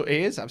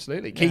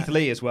 absolutely. Yeah. Keith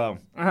Lee as well.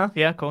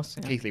 Yeah, of course.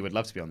 Yeah. Keith Lee would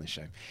love to be on this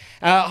show.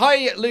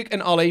 Hi, Luke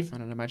and Ollie. I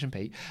don't imagine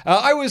Pete.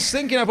 I was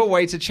thinking of a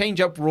way to change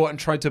up Raw and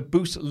try to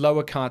boost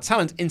lower card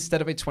talent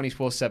instead of a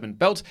 24/7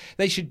 belt.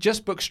 They should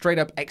just book straight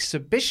up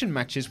exhibition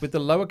matches with the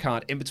lower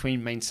card in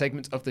between main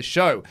segments of the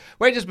show.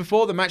 Where just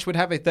before the match would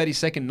have a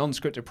 30-second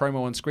non-scripted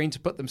promo on screen to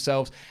put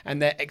themselves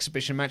and their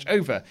exhibition match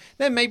over.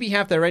 Then maybe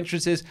have their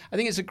entrances. I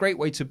think it's a great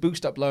way to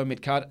boost up lower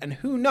mid card, and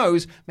who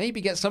knows,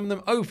 maybe get some of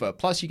them over.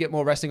 Plus you get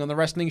more wrestling on the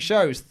wrestling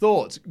shows.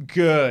 Thoughts?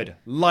 Good.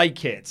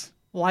 Like it.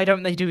 Why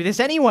don't they do this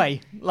anyway?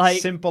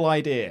 Simple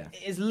idea.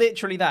 It's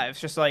literally that. It's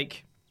just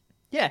like,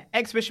 yeah,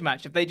 exhibition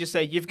match. If they just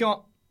say, you've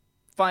got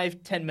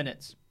 5-10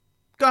 minutes,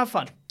 go have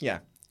fun. Yeah.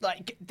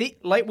 Like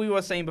we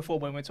were saying before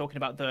when we were talking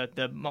about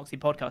the Moxley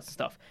podcast and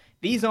stuff,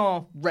 these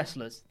are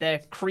wrestlers.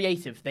 They're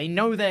creative. They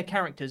know their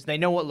characters. They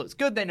know what looks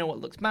good. They know what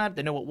looks bad.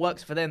 They know what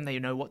works for them. They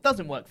know what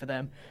doesn't work for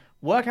them.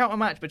 Work out a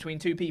match between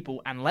two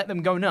people and let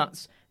them go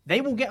nuts.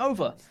 They will get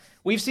over.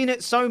 We've seen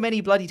it so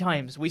many bloody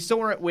times. We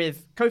saw it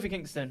with Kofi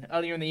Kingston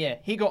earlier in the year.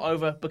 He got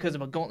over because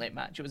of a gauntlet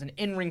match. It was an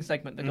in-ring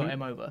segment that got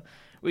him over.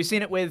 We've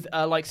seen it with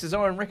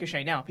Cesaro and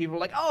Ricochet now. People are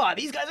like, oh,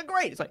 these guys are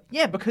great. It's like,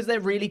 yeah, because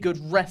they're really good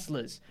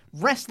wrestlers.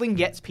 Wrestling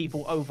gets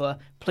people over.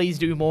 Please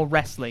do more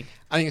wrestling.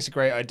 I think it's a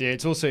great idea.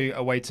 It's also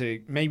a way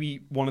to, maybe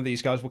one of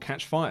these guys will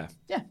catch fire.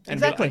 Yeah,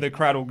 exactly. And the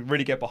crowd will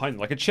really get behind them.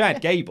 Like a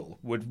Chad Gable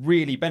would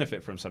really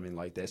benefit from something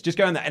like this. Just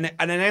go in there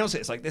and announce it.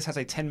 It's like, this has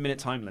a 10-minute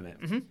time limit.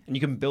 And you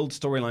can build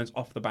storylines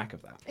off the back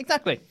of that.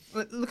 Exactly.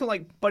 Look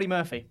at Buddy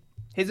Murphy.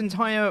 His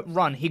entire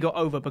run, he got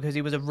over because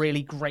he was a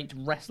really great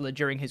wrestler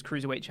during his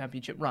Cruiserweight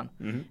Championship run.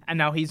 And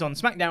now he's on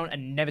SmackDown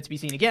and never to be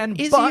seen again.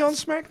 Is he on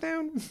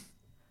SmackDown?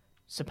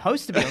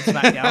 Supposed to be on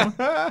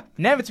SmackDown.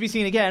 Never to be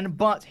seen again,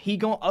 but he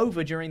got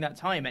over during that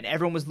time, and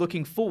everyone was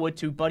looking forward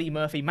to Buddy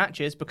Murphy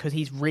matches because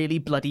he's really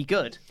bloody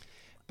good.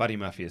 Buddy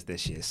Murphy is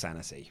this year's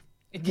Sanity.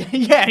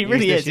 Yeah, he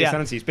really is. Yeah.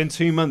 Sanity. It's been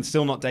 2 months,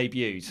 still not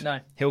debuted. No.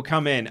 He'll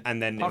come in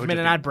and then... Apart from in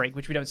an ad break,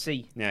 which we don't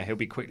see. Yeah, he'll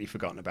be quickly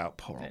forgotten about.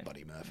 Poor old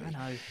Buddy Murphy.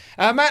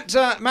 I know.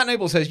 Matt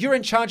Noble says, you're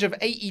in charge of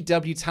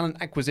AEW talent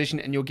acquisition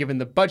and you're given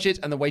the budget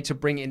and the way to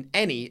bring in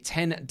any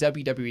 10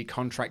 WWE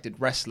contracted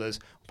wrestlers,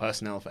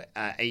 personnel for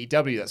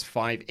AEW, that's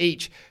 5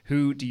 each.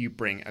 Who do you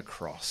bring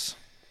across?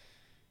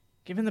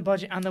 Given the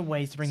budget and the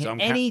ways to bring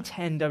in any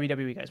 10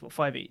 WWE guys,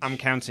 5 each? I'm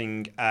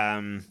counting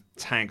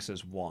tags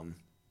as 1.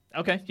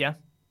 Okay, yeah.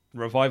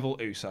 Revival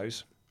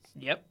Usos.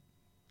 Yep.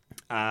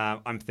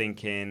 I'm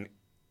thinking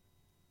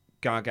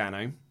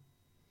Gargano.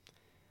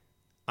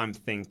 I'm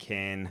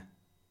thinking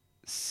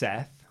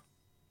Seth.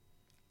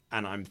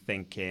 And I'm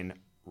thinking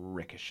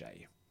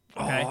Ricochet.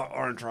 Okay.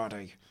 Or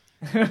Andrade.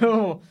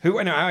 Gargano.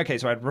 Okay,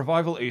 so I had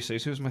Revival,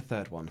 Usos. Who was my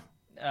third one?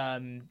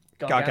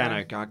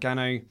 Gargano.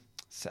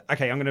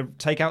 Okay, I'm going to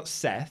take out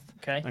Seth.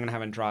 Okay. I'm going to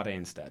have Andrade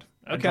instead.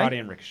 Okay. Andrade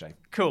and Ricochet.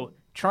 Cool.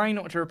 Trying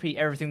not to repeat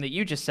everything that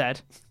you just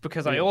said,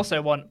 because I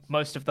also want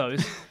most of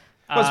those.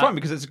 Well, it's fine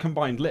because it's a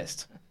combined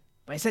list.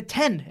 But I said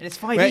 10, and it's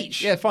 5 Wait,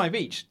 each. Yeah, 5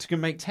 each to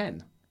make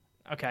 10.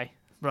 Okay,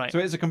 right. So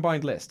it's a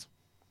combined list.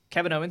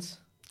 Kevin Owens.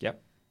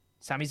 Yep.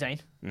 Sami Zayn.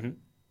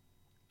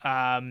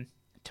 Mm-hmm.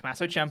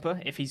 Tommaso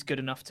Ciampa, if he's good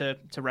enough to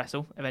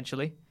wrestle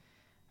eventually.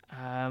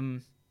 I'll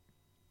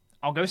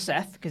go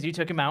Seth, because you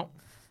took him out.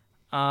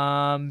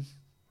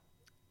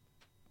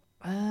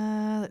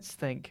 Let's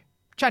think.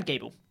 Chad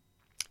Gable.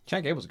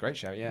 Chad Gable's a great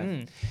shout, yeah.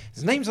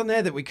 There's names on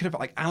there that we could have,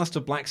 like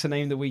Alistair Black's a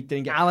name that we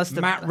didn't get.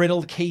 Matt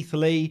Riddle, Keith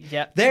Lee.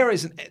 Yep.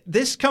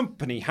 This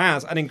company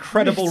has an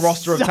incredible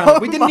roster of so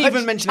talent. We didn't even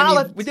much mention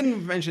talent. we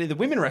didn't mention any of the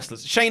women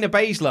wrestlers. Shayna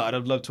Baszler, I'd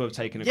have loved to have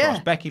taken across.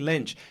 Yeah. Becky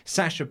Lynch,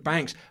 Sasha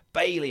Banks,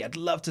 Bayley. I'd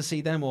love to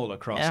see them all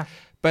across. Yeah.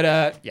 But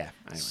anyway.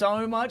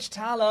 So much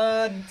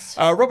talent.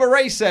 Robert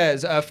Ray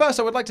says,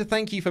 first, I would like to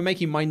thank you for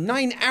making my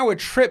 9-hour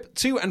trip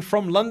to and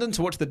from London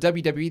to watch the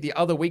WWE the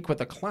other week with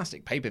the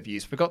classic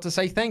pay-per-views. Forgot to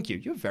say thank you.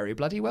 You're very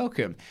bloody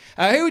welcome.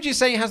 Who would you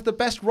say has the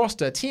best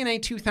roster,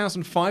 TNA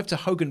 2005 to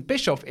Hogan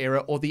Bischoff era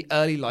or the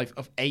early life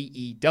of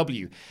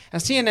AEW?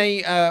 As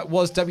TNA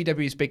was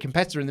WWE's big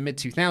competitor in the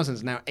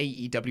mid-2000s, now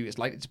AEW is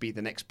likely to be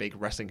the next big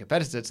wrestling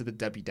competitor to the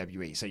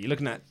WWE. So you're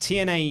looking at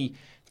TNA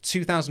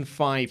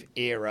 2005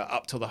 era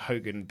up to the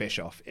Hogan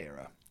Bischoff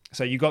era.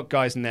 So you got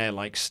guys in there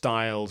like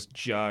Styles,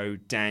 Joe,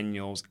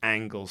 Daniels,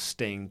 Angle,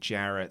 Sting,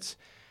 Jarrett,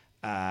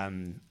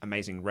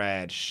 Amazing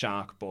Red,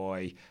 Shark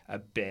Boy,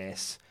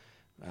 Abyss,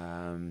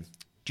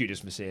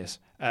 Judas Messias.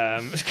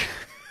 Not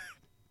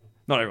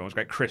everyone was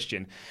great.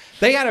 Christian.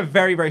 They had a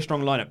very, very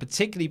strong lineup,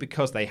 particularly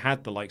because they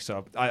had the likes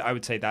of, I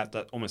would say that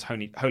almost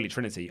holy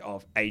trinity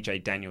of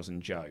AJ, Daniels,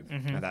 and Joe.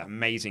 That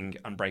amazing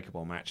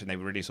Unbreakable match, and they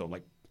were really sort of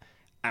like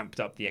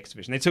amped up the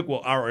exhibition. They took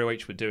what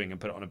ROH were doing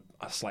and put it on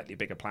a slightly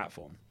bigger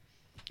platform.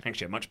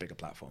 Actually, a much bigger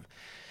platform.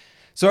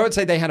 So I would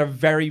say they had a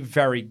very,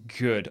 very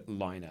good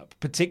lineup,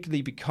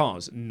 particularly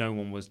because no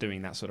one was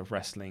doing that sort of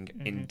wrestling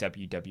in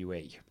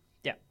WWE.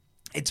 Yeah.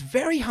 It's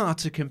very hard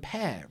to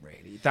compare,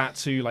 really, that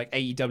to like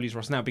AEW's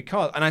roster now,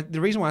 because,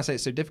 the reason why I say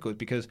it's so difficult is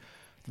because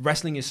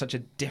wrestling is such a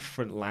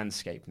different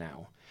landscape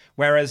now.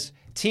 Whereas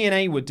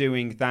TNA were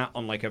doing that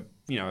on like a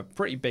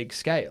pretty big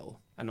scale,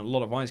 and a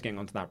lot of eyes getting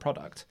onto that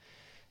product.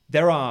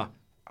 There are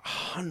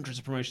hundreds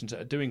of promotions that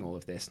are doing all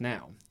of this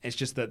now. It's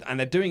just that, and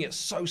they're doing it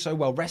so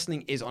well.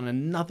 Wrestling is on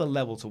another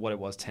level to what it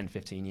was 10,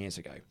 15 years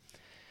ago.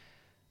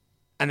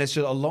 And there's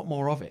just a lot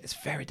more of it. It's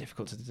very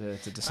difficult to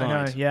decide.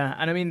 I know, yeah.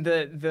 And I mean,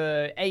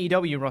 the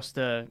AEW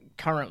roster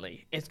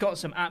currently, it's got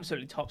some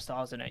absolutely top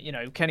stars in it. You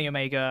know, Kenny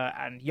Omega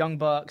and Young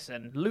Bucks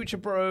and Lucha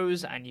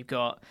Bros, and you've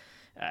got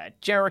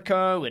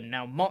Jericho and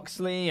now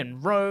Moxley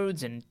and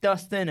Rhodes and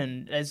Dustin,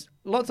 and there's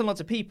lots and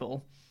lots of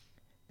people.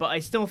 But I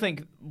still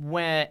think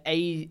where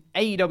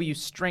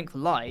AEW's strength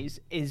lies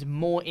is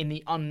more in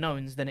the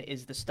unknowns than it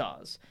is the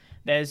stars.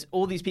 There's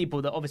all these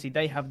people that obviously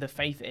they have the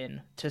faith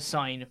in to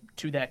sign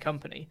to their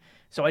company.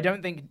 So I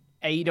don't think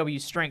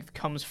AEW's strength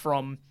comes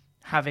from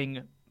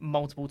having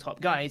multiple top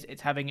guys.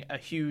 It's having a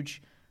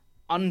huge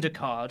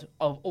undercard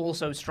of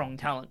also strong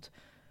talent.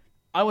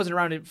 I wasn't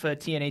around for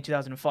TNA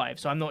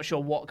 2005, so I'm not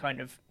sure what kind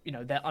of,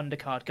 their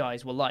undercard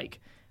guys were like.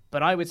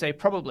 But I would say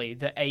probably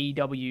that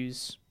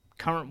AEW's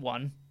current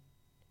one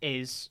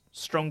is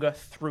stronger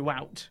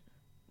throughout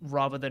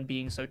rather than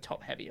being so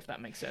top heavy, if that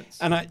makes sense.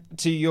 And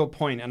to your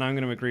point, and I'm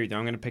going to agree with you,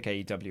 I'm going to pick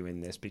AEW in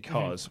this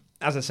because,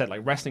 as I said,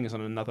 like wrestling is on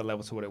another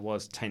level to what it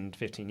was 10,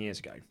 15 years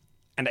ago.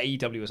 And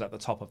AEW is at the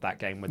top of that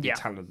game with the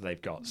talent that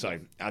they've got. So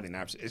I think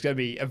it's going to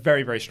be a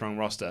very, very strong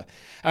roster.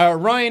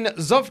 Ryan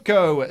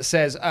Zovko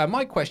says,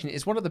 my question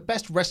is one of the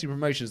best wrestling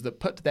promotions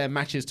that put their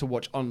matches to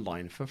watch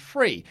online for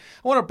free.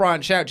 I want to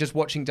branch out just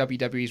watching the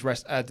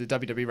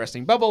WWE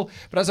wrestling bubble,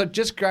 but as I've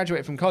just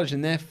graduated from college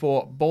and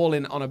therefore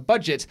balling on a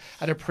budget,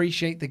 I'd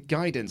appreciate the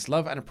guidance.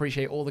 Love and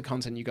appreciate all the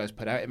content you guys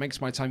put out. It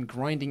makes my time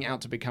grinding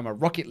out to become a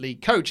Rocket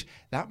League coach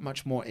that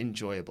much more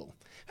enjoyable.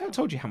 I haven't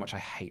told you how much I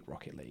hate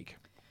Rocket League.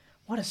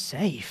 What a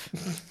save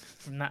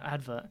from that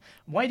advert.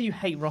 Why do you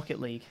hate Rocket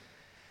League?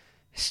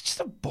 It's just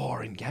a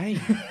boring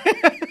game.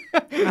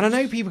 And I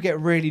know people get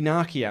really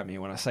narky at me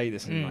when I say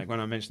this and like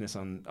when I mention this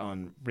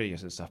on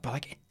videos and stuff, but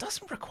like it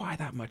doesn't require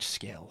that much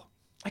skill.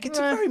 Like it's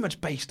very much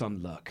based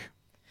on luck.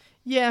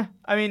 Yeah,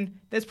 I mean,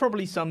 there's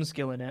probably some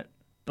skill in it,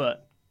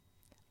 but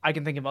I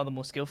can think of other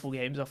more skillful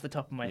games off the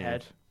top of my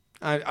head.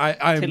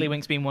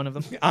 Tiddlywinks being one of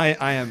them.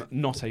 I am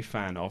not a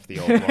fan of the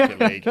old Rocket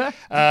League.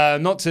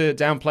 Not to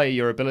downplay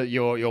your ability,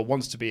 your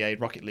wants to be a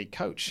Rocket League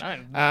coach. No,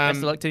 best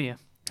of luck to you.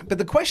 But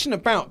the question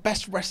about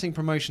best wrestling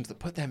promotions that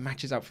put their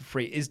matches out for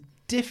free is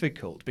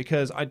difficult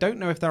because I don't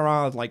know if there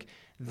are like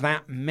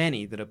that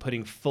many that are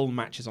putting full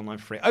matches online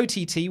for free.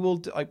 OTT will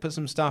put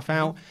some stuff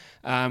out.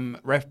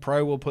 Rev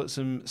Pro will put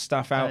some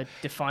stuff out.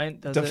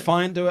 Defiant does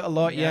Defiant do it a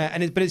lot, yeah.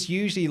 But it's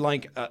usually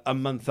like a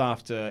month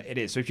after it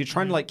is. So if you're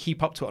trying to like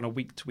keep up to it on a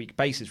week-to-week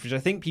basis, which I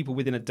think people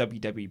within a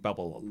WWE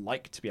bubble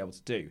like to be able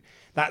to do,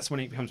 that's when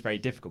it becomes very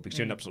difficult because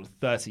you end up sort of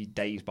 30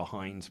 days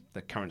behind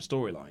the current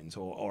storylines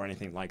or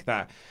anything like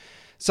that.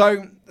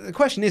 So the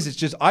question is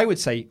just, I would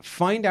say,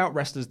 find out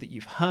wrestlers that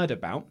you've heard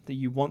about, that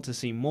you want to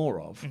see more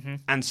of,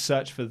 and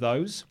search for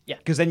those. Yeah.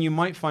 Because then you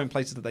might find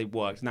places that they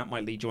worked, and that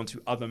might lead you on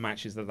to other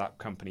matches that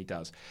company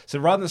does. So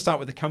rather than start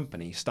with the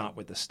company, start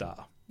with the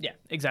star. Yeah,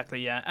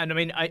 exactly, yeah. And I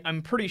mean,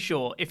 I'm pretty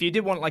sure, if you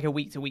did want like a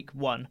week-to-week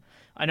one,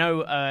 I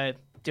know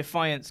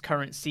Defiant's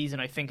current season,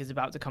 I think, is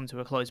about to come to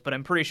a close, but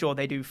I'm pretty sure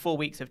they do 4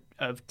 weeks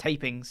of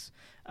tapings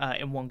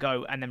in one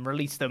go and then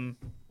release them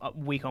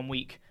week on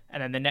week.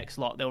 And then the next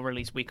lot they'll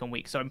release week on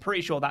week. So I'm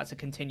pretty sure that's a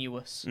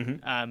continuous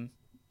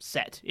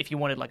set if you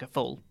wanted like a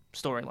full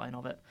storyline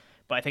of it.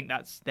 But I think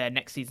that's their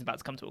next season's about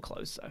to come to a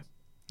close. So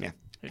yeah,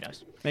 who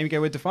knows? Maybe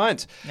go with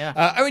Defiant.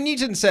 Yeah. Owen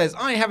Newton says,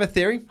 I have a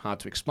theory, hard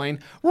to explain.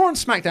 Raw and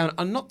SmackDown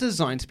are not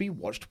designed to be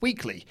watched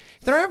weekly.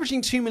 If they're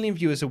averaging 2 million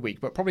viewers a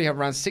week, but probably have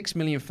around 6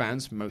 million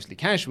fans, mostly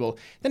casual,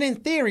 then in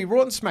theory,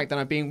 Raw and SmackDown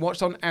are being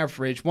watched on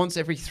average once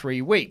every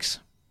 3 weeks.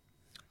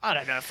 I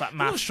don't know if that I'm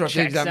not math sure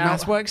checks that out.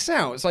 math works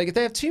out. It's like if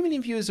they have 2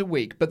 million viewers a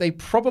week, but they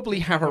probably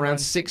have around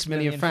 6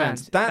 million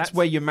fans. That's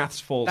where your maths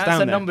falls down. That's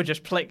a there. number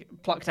just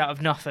plucked out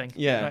of nothing.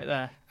 Yeah. Right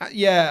there.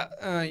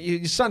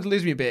 You're starting to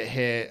lose me a bit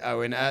here,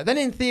 Owen. Then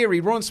in theory,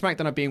 Raw and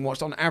SmackDown are being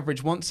watched on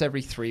average once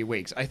every 3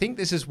 weeks. I think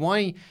this is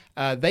why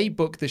they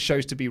book the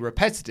shows to be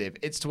repetitive.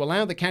 It's to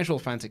allow the casual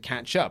fan to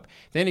catch up.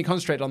 If they only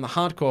concentrate on the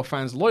hardcore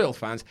fans, loyal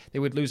fans, they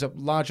would lose a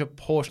larger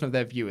portion of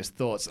their viewers'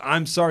 thoughts.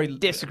 I'm sorry.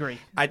 Disagree.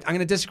 I'm going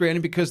to disagree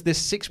only because this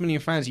 6 million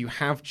fans you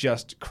have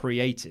just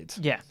created.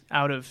 Yeah,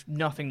 out of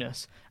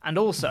nothingness. And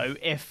also,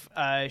 if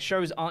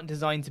shows aren't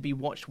designed to be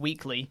watched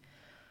weekly,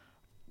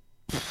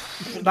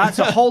 that's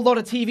a whole lot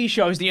of TV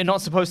shows that you're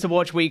not supposed to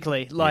watch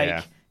weekly.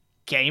 Like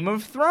Game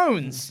of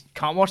Thrones.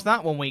 Can't watch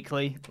that one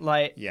weekly.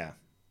 Like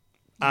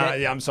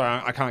I'm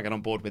sorry, I can't get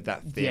on board with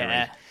that theory.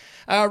 Yeah.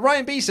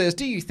 Ryan B says,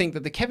 do you think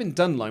that the Kevin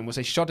Dunn line was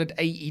a shot at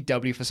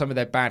AEW for some of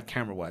their bad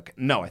camera work?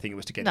 No, I think it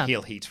was to get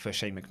heel heat for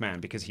Shane McMahon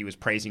because he was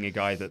praising a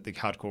guy that the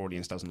hardcore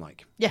audience doesn't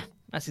like. Yeah,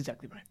 that's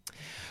exactly right.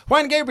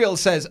 Juan Gabriel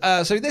says,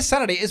 so this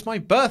Saturday is my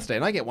birthday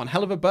and I get one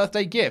hell of a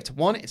birthday gift.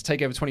 1, it's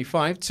TakeOver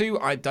 25. 2,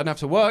 I don't have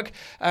to work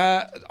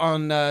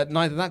on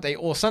neither that day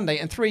or Sunday.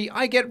 And 3,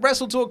 I get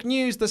Wrestle Talk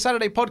News, the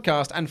Saturday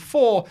podcast. And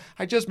 4,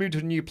 I just moved to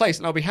a new place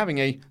and I'll be having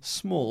a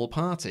small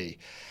party.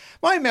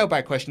 My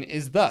mailbag question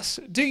is thus: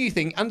 do you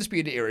think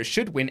Undisputed Era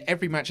should win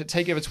every match at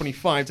TakeOver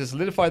 25 to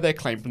solidify their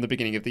claim from the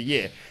beginning of the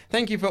year?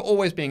 Thank you for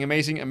always being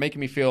amazing and making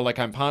me feel like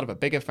I'm part of a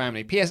bigger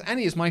family. P.S.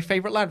 Andy is my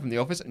favourite lad from the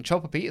office and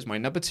Chopper Pete is my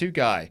number 2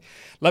 guy.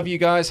 Love you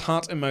guys.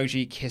 Heart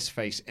emoji, kiss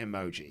face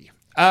emoji.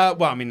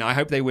 Well, I mean, I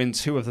hope they win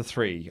 2 of the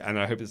 3, and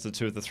I hope it's the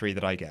 2 of the 3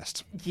 that I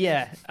guessed.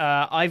 Yeah,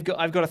 I've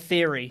got a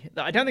theory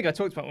that I don't think I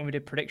talked about when we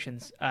did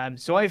predictions.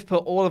 So I've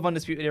put all of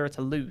Undisputed Era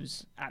to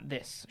lose at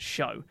this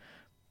show.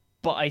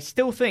 But I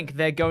still think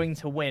they're going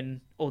to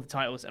win all the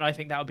titles, and I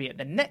think that'll be at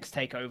the next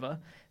TakeOver.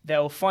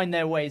 They'll find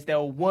their ways,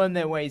 they'll worm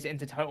their ways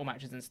into title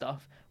matches and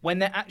stuff. When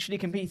they're actually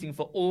competing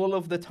for all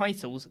of the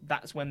titles,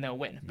 that's when they'll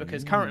win.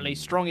 Because currently,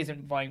 Strong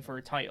isn't vying for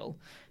a title.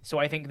 So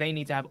I think they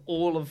need to have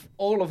all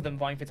of them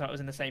vying for titles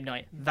in the same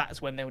night.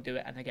 That's when they'll do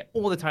it, and they get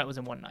all the titles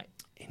in one night.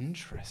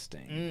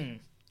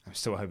 Interesting. I'm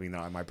still hoping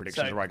that my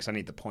predictions are right, because I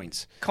need the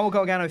points. Cole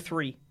Gargano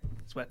 3.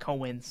 That's where Cole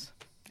wins.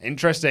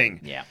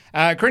 Interesting. Yeah.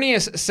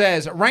 Crinius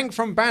says, rank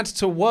from bad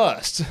to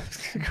worst.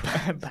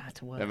 Bad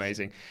to worst.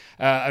 Amazing.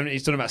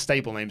 He's talking about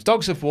stable names.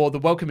 Dogs of War, the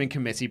Welcoming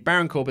Committee,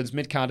 Baron Corbin's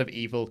Midcard of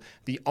Evil,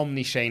 the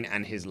Omni-Shane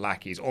and his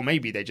lackeys. Or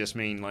maybe they just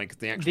mean like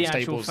the actual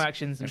stables.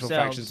 Factions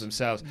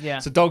themselves. Yeah.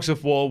 So Dogs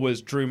of War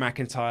was Drew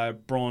McIntyre,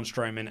 Braun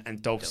Strowman,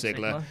 and Dolph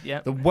Ziggler.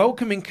 Yep. The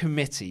Welcoming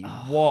Committee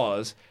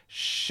was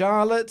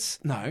Charlotte.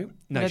 No,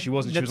 she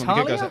wasn't. She was on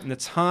the Good Guys.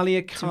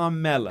 Natalia,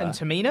 Carmella. And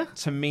Tamina?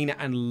 Tamina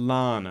and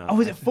Lana. Oh,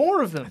 was it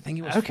 4 of them? I think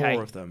it was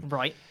 4 of them.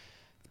 Right.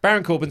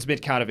 Baron Corbin's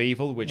Midcard of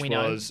Evil, which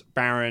was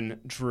Baron,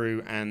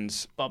 Drew,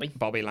 and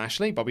Bobby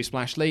Lashley, Bobby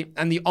Splashley,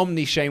 and the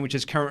Omni-Shane, which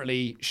is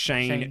currently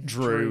Shane,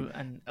 Drew,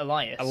 and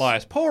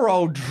Elias. Poor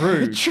old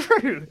Drew.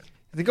 Drew.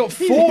 We've got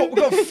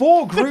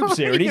 4 groups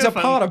here, and he's a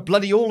part of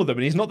bloody all of them,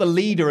 and he's not the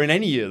leader in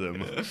any of them.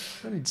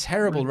 What a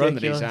terrible run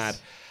that he's had.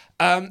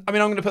 I mean, I'm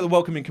going to put the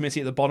Welcoming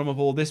Committee at the bottom of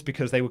all this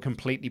because they were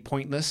completely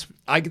pointless.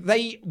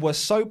 They were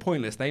so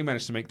pointless, they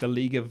managed to make the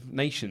League of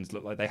Nations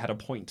look like they had a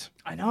point.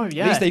 I know,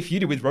 yeah. At least they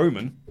feuded with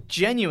Roman.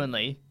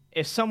 Genuinely,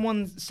 if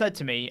someone said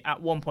to me at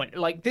one point,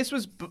 like this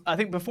was, I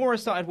think before I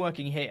started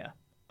working here,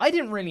 I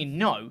didn't really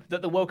know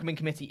that the Welcoming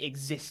Committee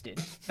existed.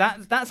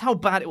 That's how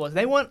bad it was.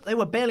 They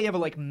were barely ever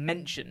like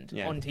mentioned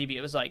on TV.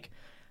 It was like,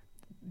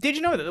 did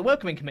you know that the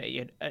Welcoming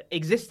Committee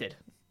existed?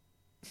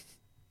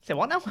 Say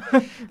what now?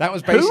 That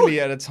was basically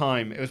at a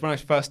time. It was when I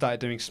first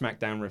started doing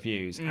SmackDown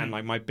reviews, and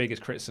like my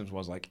biggest criticism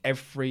was like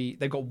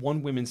they've got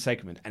one women's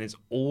segment, and it's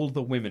all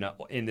the women are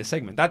in this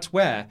segment. That's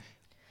where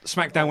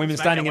SmackDown women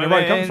standing in a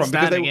row come from,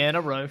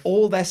 because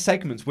all their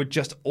segments were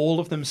just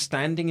all of them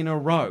standing in a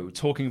row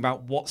talking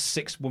about what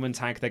 6-woman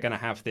tag they're going to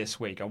have this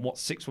week and what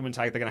 6-woman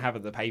tag they're going to have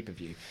at the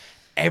pay-per-view.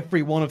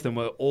 Every one of them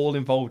were all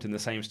involved in the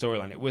same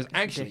storyline. It was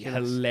actually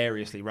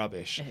hilariously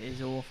rubbish. It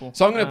is awful.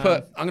 So I'm going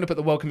to put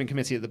the welcoming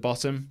committee at the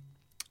bottom.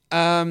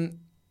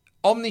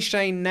 Omni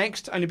Shane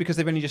next, only because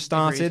they've only just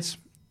started. Agreed.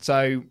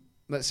 So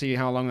let's see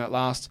how long that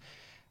lasts.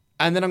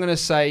 And then I'm going to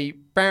say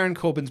Baron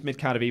Corbin's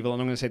Mid-Card of Evil,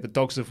 and I'm going to say the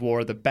Dogs of War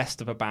are the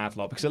best of a bad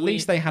lot, because at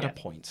least they had a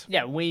point.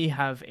 Yeah, we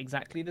have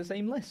exactly the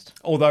same list.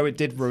 Although it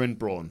did ruin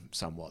Braun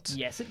somewhat.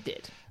 Yes, it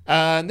did.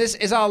 This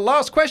is our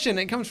last question.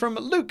 It comes from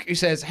Luke, who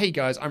says, "Hey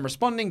guys, I'm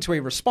responding to a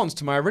response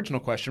to my original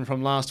question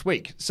from last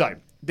week." So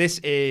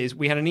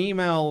we had an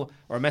email,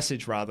 or a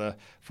message rather,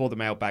 for the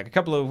mailbag a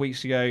couple of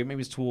weeks ago,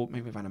 maybe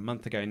about a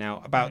month ago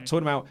now, about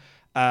talking about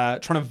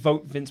trying to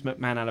vote Vince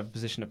McMahon out of a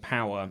position of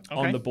power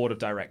on the board of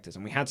directors.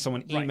 And we had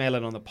someone email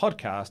it on the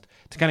podcast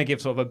to kind of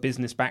give sort of a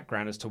business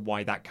background as to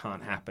why that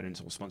can't happen in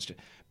sort of sponsorship.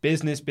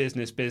 Business.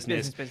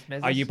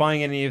 Are you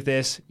buying any of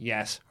this?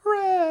 Yes.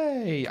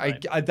 Hooray!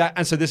 Right.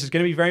 And so this is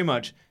going to be very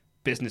much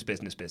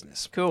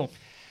business. Cool.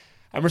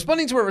 I'm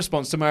responding to a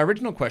response to my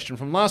original question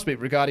from last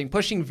week regarding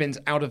pushing Vince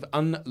out of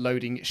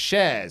unloading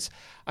shares.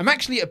 I'm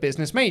actually a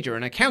business major,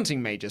 an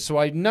accounting major, so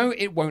I know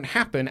it won't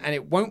happen and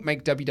it won't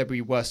make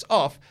WWE worse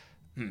off.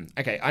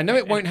 Okay, I know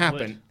it won't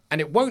happen, and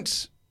it would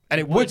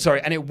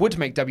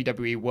make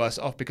WWE worse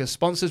off because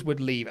sponsors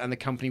would leave and the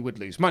company would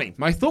lose money.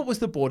 My thought was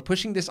the board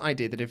pushing this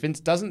idea that if Vince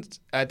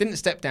didn't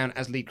step down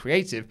as lead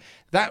creative,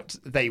 that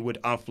they would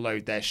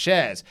offload their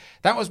shares.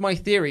 That was my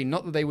theory,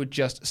 not that they would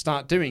just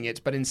start doing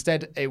it, but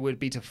instead it would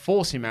be to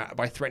force him out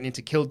by threatening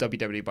to kill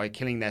WWE by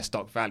killing their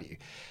stock value.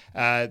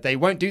 They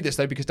won't do this,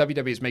 though, because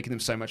WWE is making them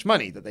so much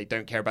money that they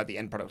don't care about the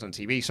end product on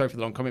TV. Sorry for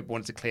the long comment, but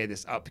wanted to clear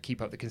this up to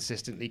keep up the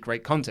consistently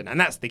great content. And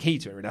that's the key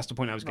to it. That's the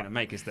point I was going to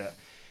make, is that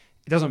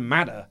it doesn't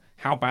matter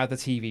how bad the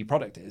TV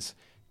product is,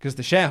 because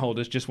the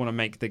shareholders just want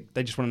to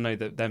they just want to know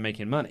that they're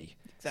making money.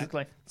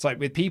 Exactly. It's like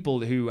with people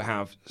who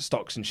have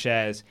stocks and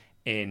shares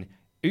in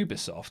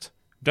Ubisoft,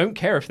 don't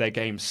care if their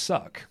games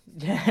suck.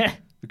 Yeah.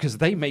 Because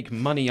they make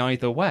money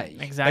either way.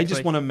 Exactly. They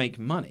just want to make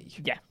money.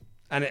 Yeah.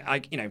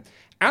 And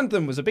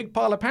Anthem was a big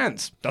pile of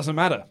pants. Doesn't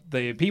matter.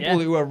 The people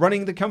who are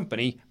running the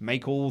company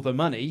make all the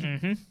money.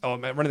 Or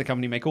running the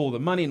company make all the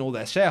money, and all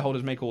their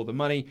shareholders make all the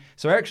money.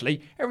 So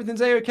actually, everything's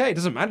A-okay. It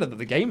doesn't matter that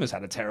the gamers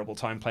had a terrible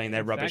time playing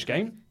their rubbish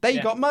game. They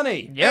got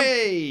money. Yep.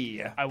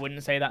 Yay! I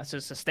wouldn't say that's a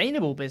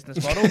sustainable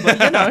business model,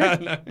 but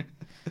No.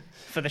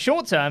 For the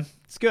short term,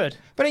 it's good.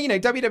 But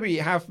WWE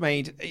have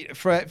made,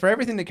 for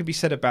everything that could be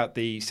said about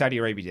the Saudi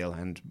Arabia deal,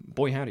 and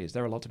boy howdy, is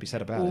there a lot to be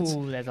said about it.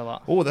 Ooh, there's a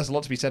lot. Oh, there's a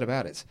lot to be said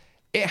about it.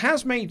 It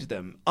has made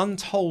them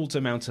untold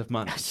amount of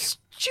money. A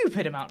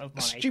stupid amount of money.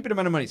 A stupid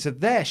amount of money. So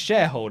their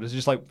shareholders are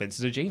just like, Vince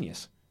is a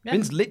genius. Yeah.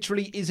 Vince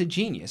literally is a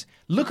genius.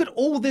 Look at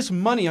all this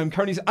money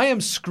I am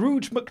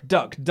Scrooge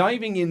McDuck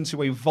diving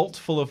into a vault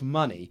full of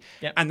money.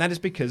 Yep. And that is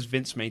because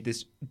Vince made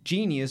this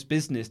genius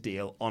business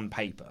deal on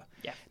paper.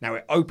 Yeah. Now,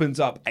 it opens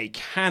up a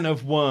can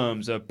of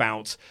worms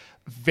about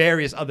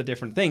various other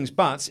different things.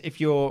 But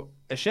if you're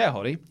a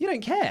shareholder, you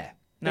don't care.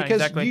 No,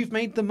 because exactly. you've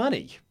made the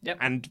money. Yep.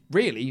 And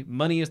really,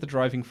 money is the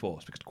driving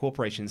force, because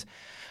corporations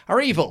are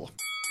evil.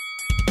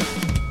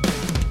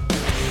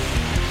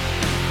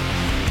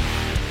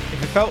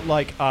 If it felt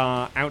like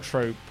our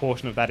outro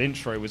portion of that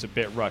intro was a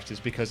bit rushed, it's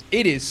because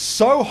it is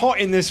so hot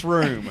in this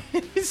room.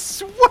 It's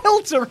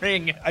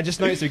sweltering. I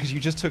just noticed it because you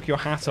just took your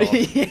hat off.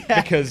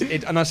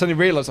 And I suddenly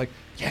realised, like,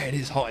 yeah, it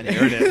is hot in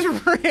here, isn't it?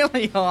 It's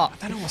really hot.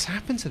 I don't know what's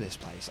happened to this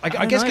place.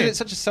 I guess because it's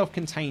such a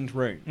self-contained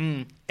room.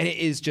 And it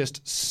is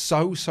just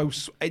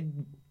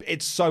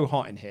it's so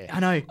hot in here. I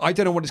know. I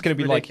don't know what it's going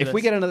to be ridiculous. like. If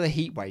we get another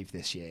heat wave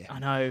this year, I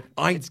know.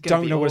 I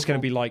don't know what it's going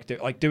to be like.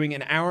 Doing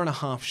an hour and a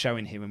half show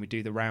in here when we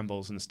do the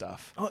rambles and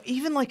stuff. Oh,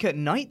 even like at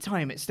night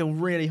time, it's still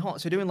really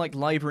hot. So doing like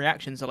live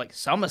reactions at like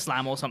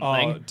SummerSlam or something.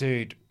 Oh,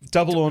 dude.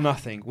 Double or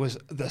Nothing was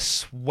the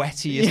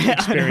sweatiest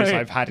experience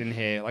I've had in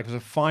here. Like, it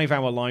was a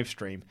 5-hour live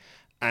stream.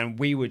 And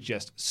we were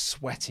just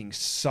sweating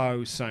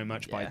so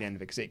much by the end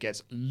of it, because it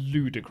gets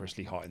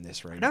ludicrously hot in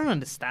this room. I don't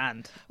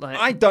understand. Like,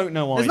 I don't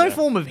know why. There's no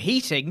form of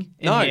heating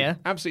in here.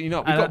 Absolutely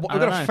not. We've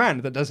got a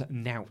fan that does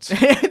nout.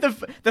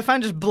 The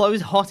fan just blows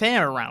hot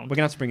air around. We're going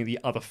to have to bring the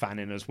other fan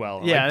in as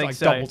well. Yeah, I think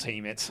so. Double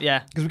team it.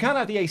 Yeah. Because we can't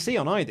have the AC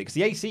on either, because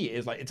the AC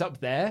is like, it's up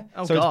there.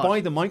 Oh, so God. it's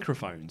by the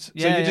microphones. So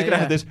Yeah, you're just going to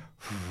have this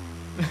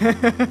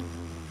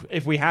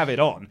if we have it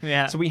on.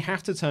 Yeah. So we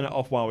have to turn it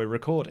off while we're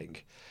recording.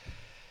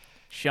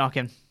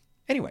 Shocking.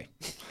 Anyway.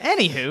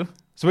 Anywho.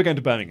 So we're going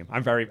to Birmingham.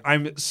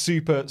 I'm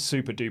super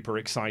duper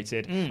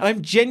excited. And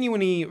I'm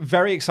genuinely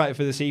very excited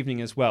for this evening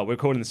as well. We're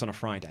recording this on a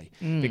Friday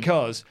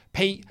because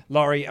Pete,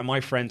 Laurie, and my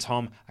friend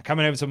Tom are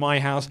coming over to my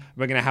house.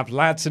 We're going to have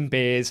lads and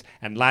beers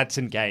and lads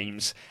and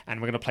games,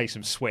 and we're going to play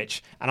some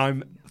Switch.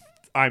 And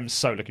I'm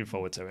so looking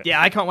forward to it. Yeah,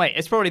 I can't wait.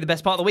 It's probably the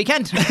best part of the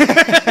weekend.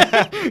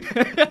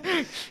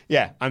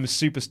 Yeah, I'm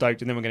super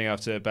stoked, and then we're going to go up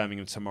to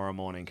Birmingham tomorrow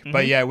morning.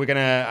 But yeah, we're going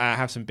to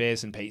have some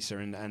beers and pizza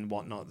and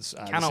whatnot this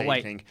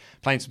evening.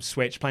 Playing some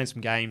Switch, playing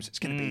some games. It's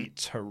going to be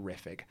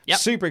terrific. Yep.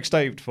 Super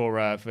stoked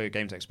for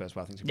Games Expo as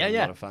well. I think it's going to be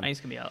a lot of fun. I think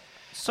it's going to be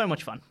so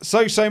much fun.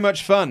 So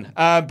much fun.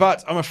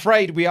 But I'm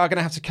afraid we are going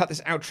to have to cut this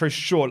outro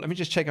short. Let me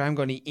just check if I haven't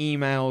got any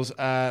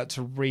emails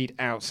to read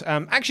out.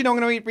 Actually, no, I'm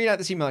going to read out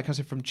this email that comes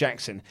in from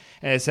Jackson.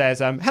 And it says,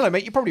 hello,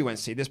 mate. You probably won't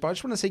see this, but I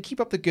just want to say keep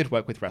up the good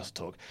work with Wrestle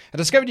Talk. I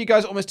discovered you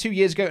guys almost 2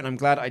 years ago, and I'm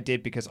glad I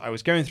did because I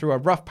was going through a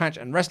rough patch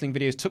and wrestling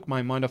videos took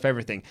my mind off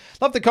everything.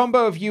 Love the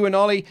combo of you and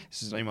Ollie.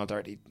 This is an email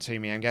directly to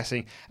me, I'm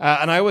guessing.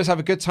 And I always have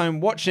a good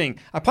time watching.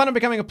 I plan on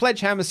becoming a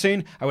pledge hammer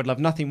soon. I would love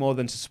nothing more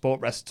than to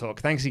support Wrestle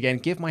Talk. Thanks again.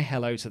 Give my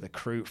hello to the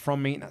crew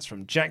from me. That's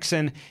from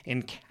Jackson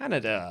in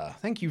Canada.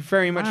 Thank you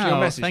very much for your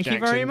message, Jackson.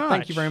 Thank you very much.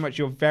 Thank you very much.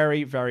 You're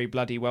very, very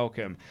bloody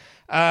welcome.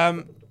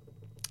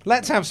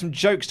 Let's have some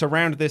jokes to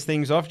round this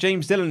things off.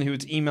 James Dillon, who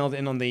had emailed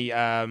in on the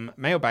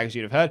mailbag, as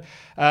you'd have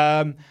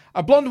heard.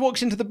 A blonde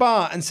walks into the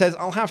bar and says,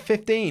 I'll have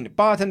 15.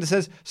 Bartender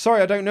says,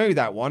 sorry, I don't know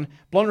that one.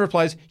 Blonde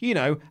replies,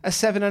 a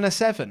 7 and a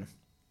 7.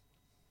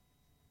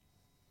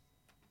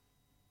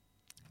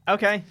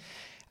 Okay.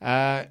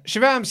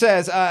 Shivam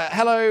says,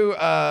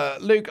 hello,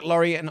 Luke,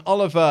 Laurie, and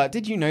Oliver.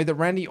 Did you know that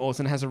Randy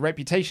Orton has a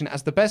reputation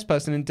as the best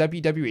person in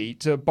WWE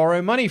to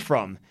borrow money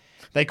from?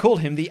 They call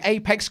him the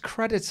Apex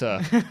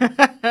Creditor.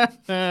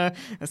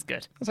 That's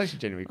good. That's actually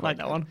genuinely quite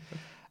that one.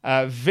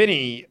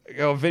 Vinny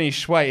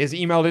Shui has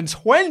emailed in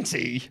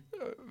 20.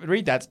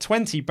 Read that,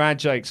 20 bad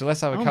jokes. So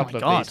let's have a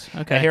couple of these.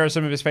 Okay. Here are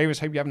some of his favorites.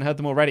 Hope you haven't heard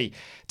them already.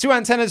 2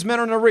 antennas met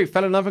on a roof,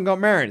 fell in love and got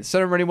married. The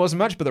ceremony wasn't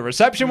much, but the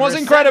reception was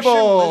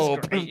incredible.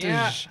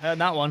 Yeah, heard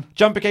that one.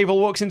 Jumper Cable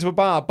walks into a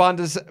bar.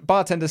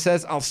 Bartender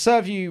says, I'll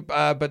serve you,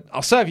 but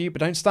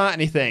don't start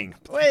anything.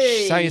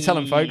 That's how you tell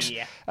them, folks.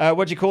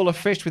 What do you call a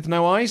fish with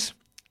no eyes?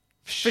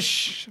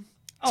 Fish.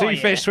 Two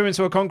fish swim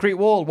into a concrete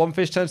wall. One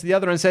fish turns to the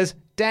other and says,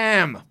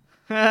 damn.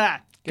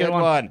 Good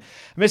one.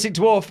 Missing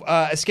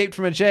dwarf escaped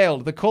from a jail.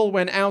 The call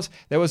went out.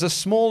 There was a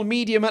small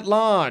medium at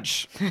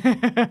large.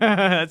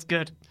 That's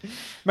good.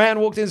 Man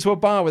walked into a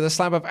bar with a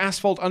slab of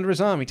asphalt under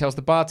his arm. He tells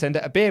the bartender,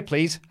 a beer,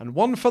 please, and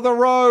one for the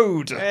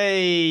road.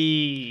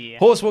 Hey.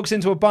 Horse walks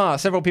into a bar.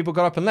 Several people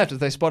got up and left as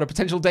they spot a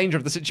potential danger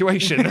of the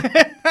situation.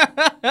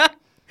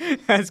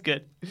 That's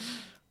good.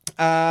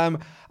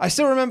 I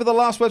still remember the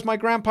last words my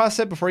grandpa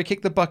said before he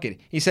kicked the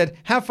bucket. He said,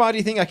 "How far do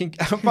you think I can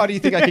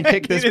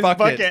kick this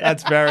bucket?"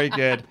 That's very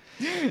good.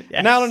 Yes.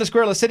 An owl and a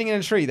squirrel are sitting in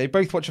a tree. They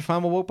both watch a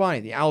farmer walk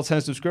by. The owl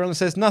turns to the squirrel and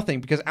says nothing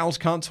because owls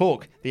can't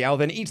talk. The owl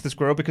then eats the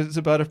squirrel because it's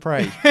a bird of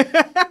prey.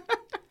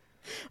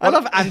 I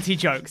love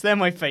anti-jokes. They're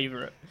my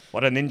favourite.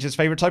 What are ninja's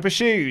favourite type of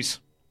shoes?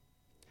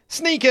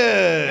 Sneakers!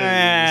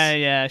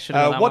 Yeah, should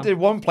have What did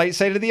one plate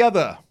say to the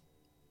other?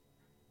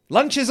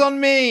 Lunch is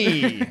on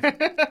me!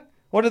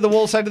 What did the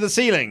wall say to the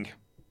ceiling?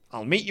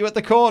 I'll meet you at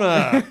the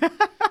corner.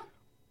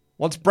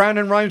 What's brown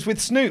and rhymes with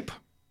Snoop?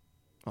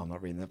 Oh, I'm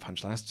not reading that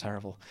punchline. That's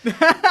terrible.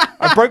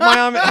 I broke my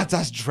arm.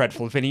 That's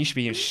dreadful, Vinny. You should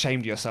be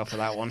ashamed of yourself for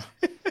that one.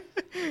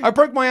 I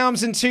broke my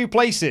arms in 2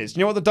 places.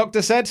 You know what the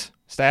doctor said?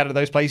 Stay out of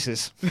those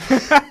places.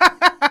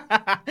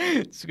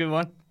 It's a good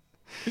one.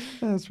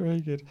 That's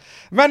very good.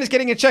 A man is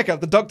getting a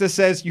checkup. The doctor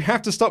says, you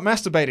have to stop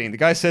masturbating. The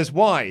guy says,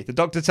 why? The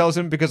doctor tells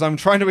him, because I'm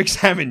trying to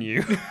examine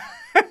you.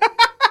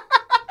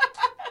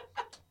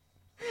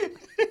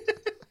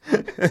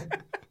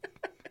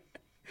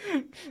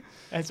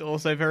 That's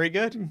also very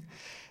good.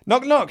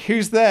 Knock, knock.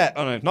 Who's there?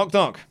 Oh, no. Knock,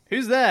 knock.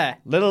 Who's there?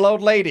 Little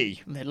old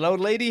lady. Little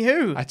old lady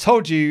who? I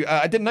told you.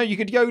 I didn't know you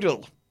could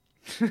yodel.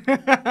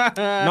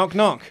 Knock,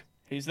 knock.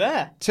 Who's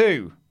there?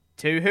 To.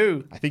 To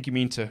who? I think you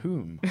mean to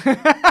whom.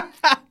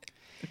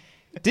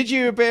 Did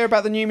you hear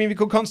about the new movie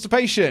called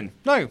Constipation?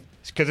 No.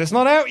 It's because it's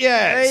not out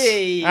yet.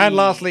 Hey. And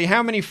lastly,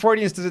 how many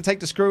Freudians does it take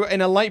to screw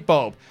in a light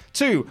bulb?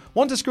 2.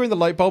 1 to screw in the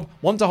light bulb,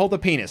 1 to hold the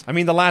penis. I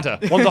mean the ladder.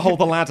 1 to hold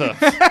the ladder.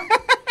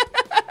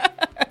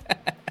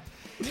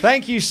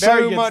 Thank you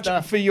so much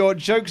for your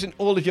jokes and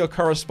all of your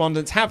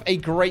correspondence. Have a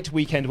great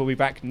weekend. We'll be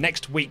back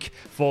next week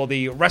for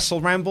the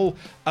Wrestle Ramble,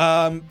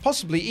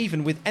 possibly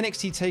even with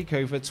NXT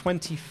TakeOver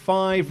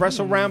 25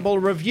 Wrestle Ramble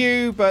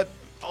review, but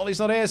Ollie's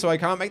not here, so I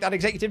can't make that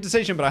executive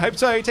decision, but I hope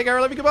so. Take care,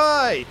 I love you,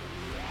 goodbye.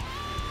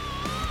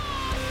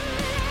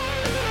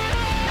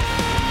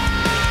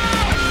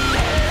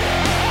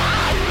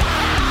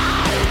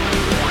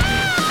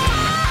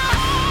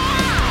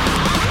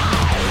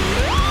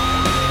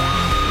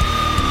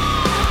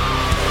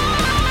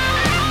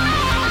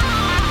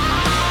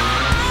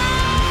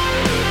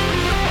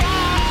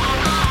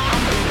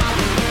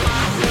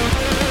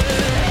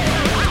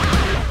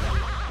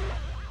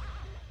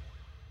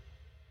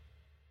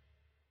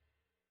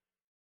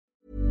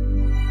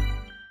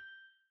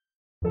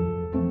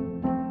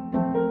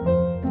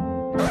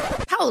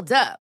 Hold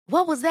up.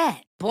 What was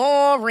that?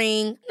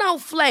 Boring. No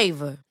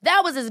flavor.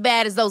 That was as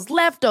bad as those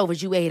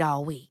leftovers you ate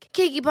all week.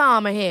 Keke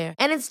Palmer here,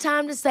 and it's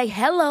time to say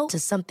hello to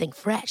something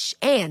fresh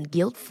and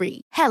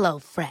guilt-free. Hello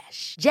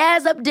Fresh.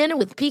 Jazz up dinner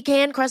with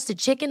pecan-crusted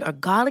chicken or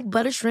garlic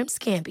butter shrimp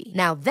scampi.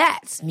 Now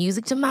that's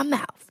music to my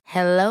mouth.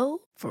 Hello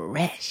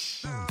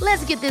Fresh.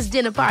 Let's get this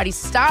dinner party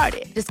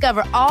started.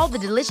 Discover all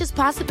the delicious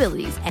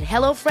possibilities at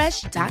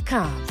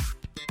HelloFresh.com.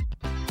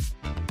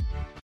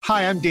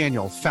 Hi, I'm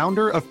Daniel,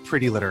 founder of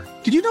Pretty Litter.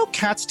 Did you know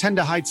cats tend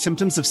to hide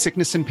symptoms of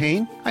sickness and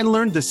pain? I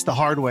learned this the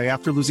hard way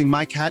after losing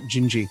my cat,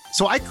 Gingy.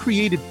 So I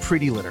created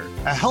Pretty Litter,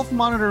 a health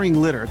monitoring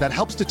litter that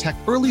helps detect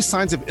early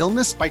signs of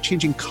illness by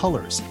changing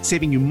colors,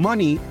 saving you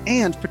money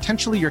and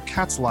potentially your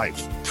cat's life.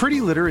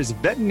 Pretty Litter is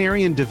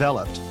veterinarian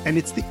developed, and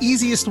it's the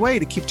easiest way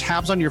to keep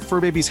tabs on your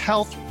fur baby's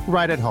health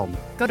right at home.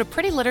 Go to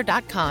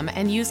prettylitter.com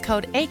and use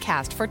code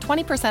ACAST for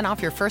 20%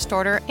 off your first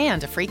order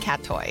and a free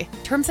cat toy.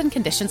 Terms and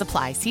conditions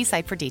apply. See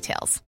site for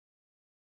details.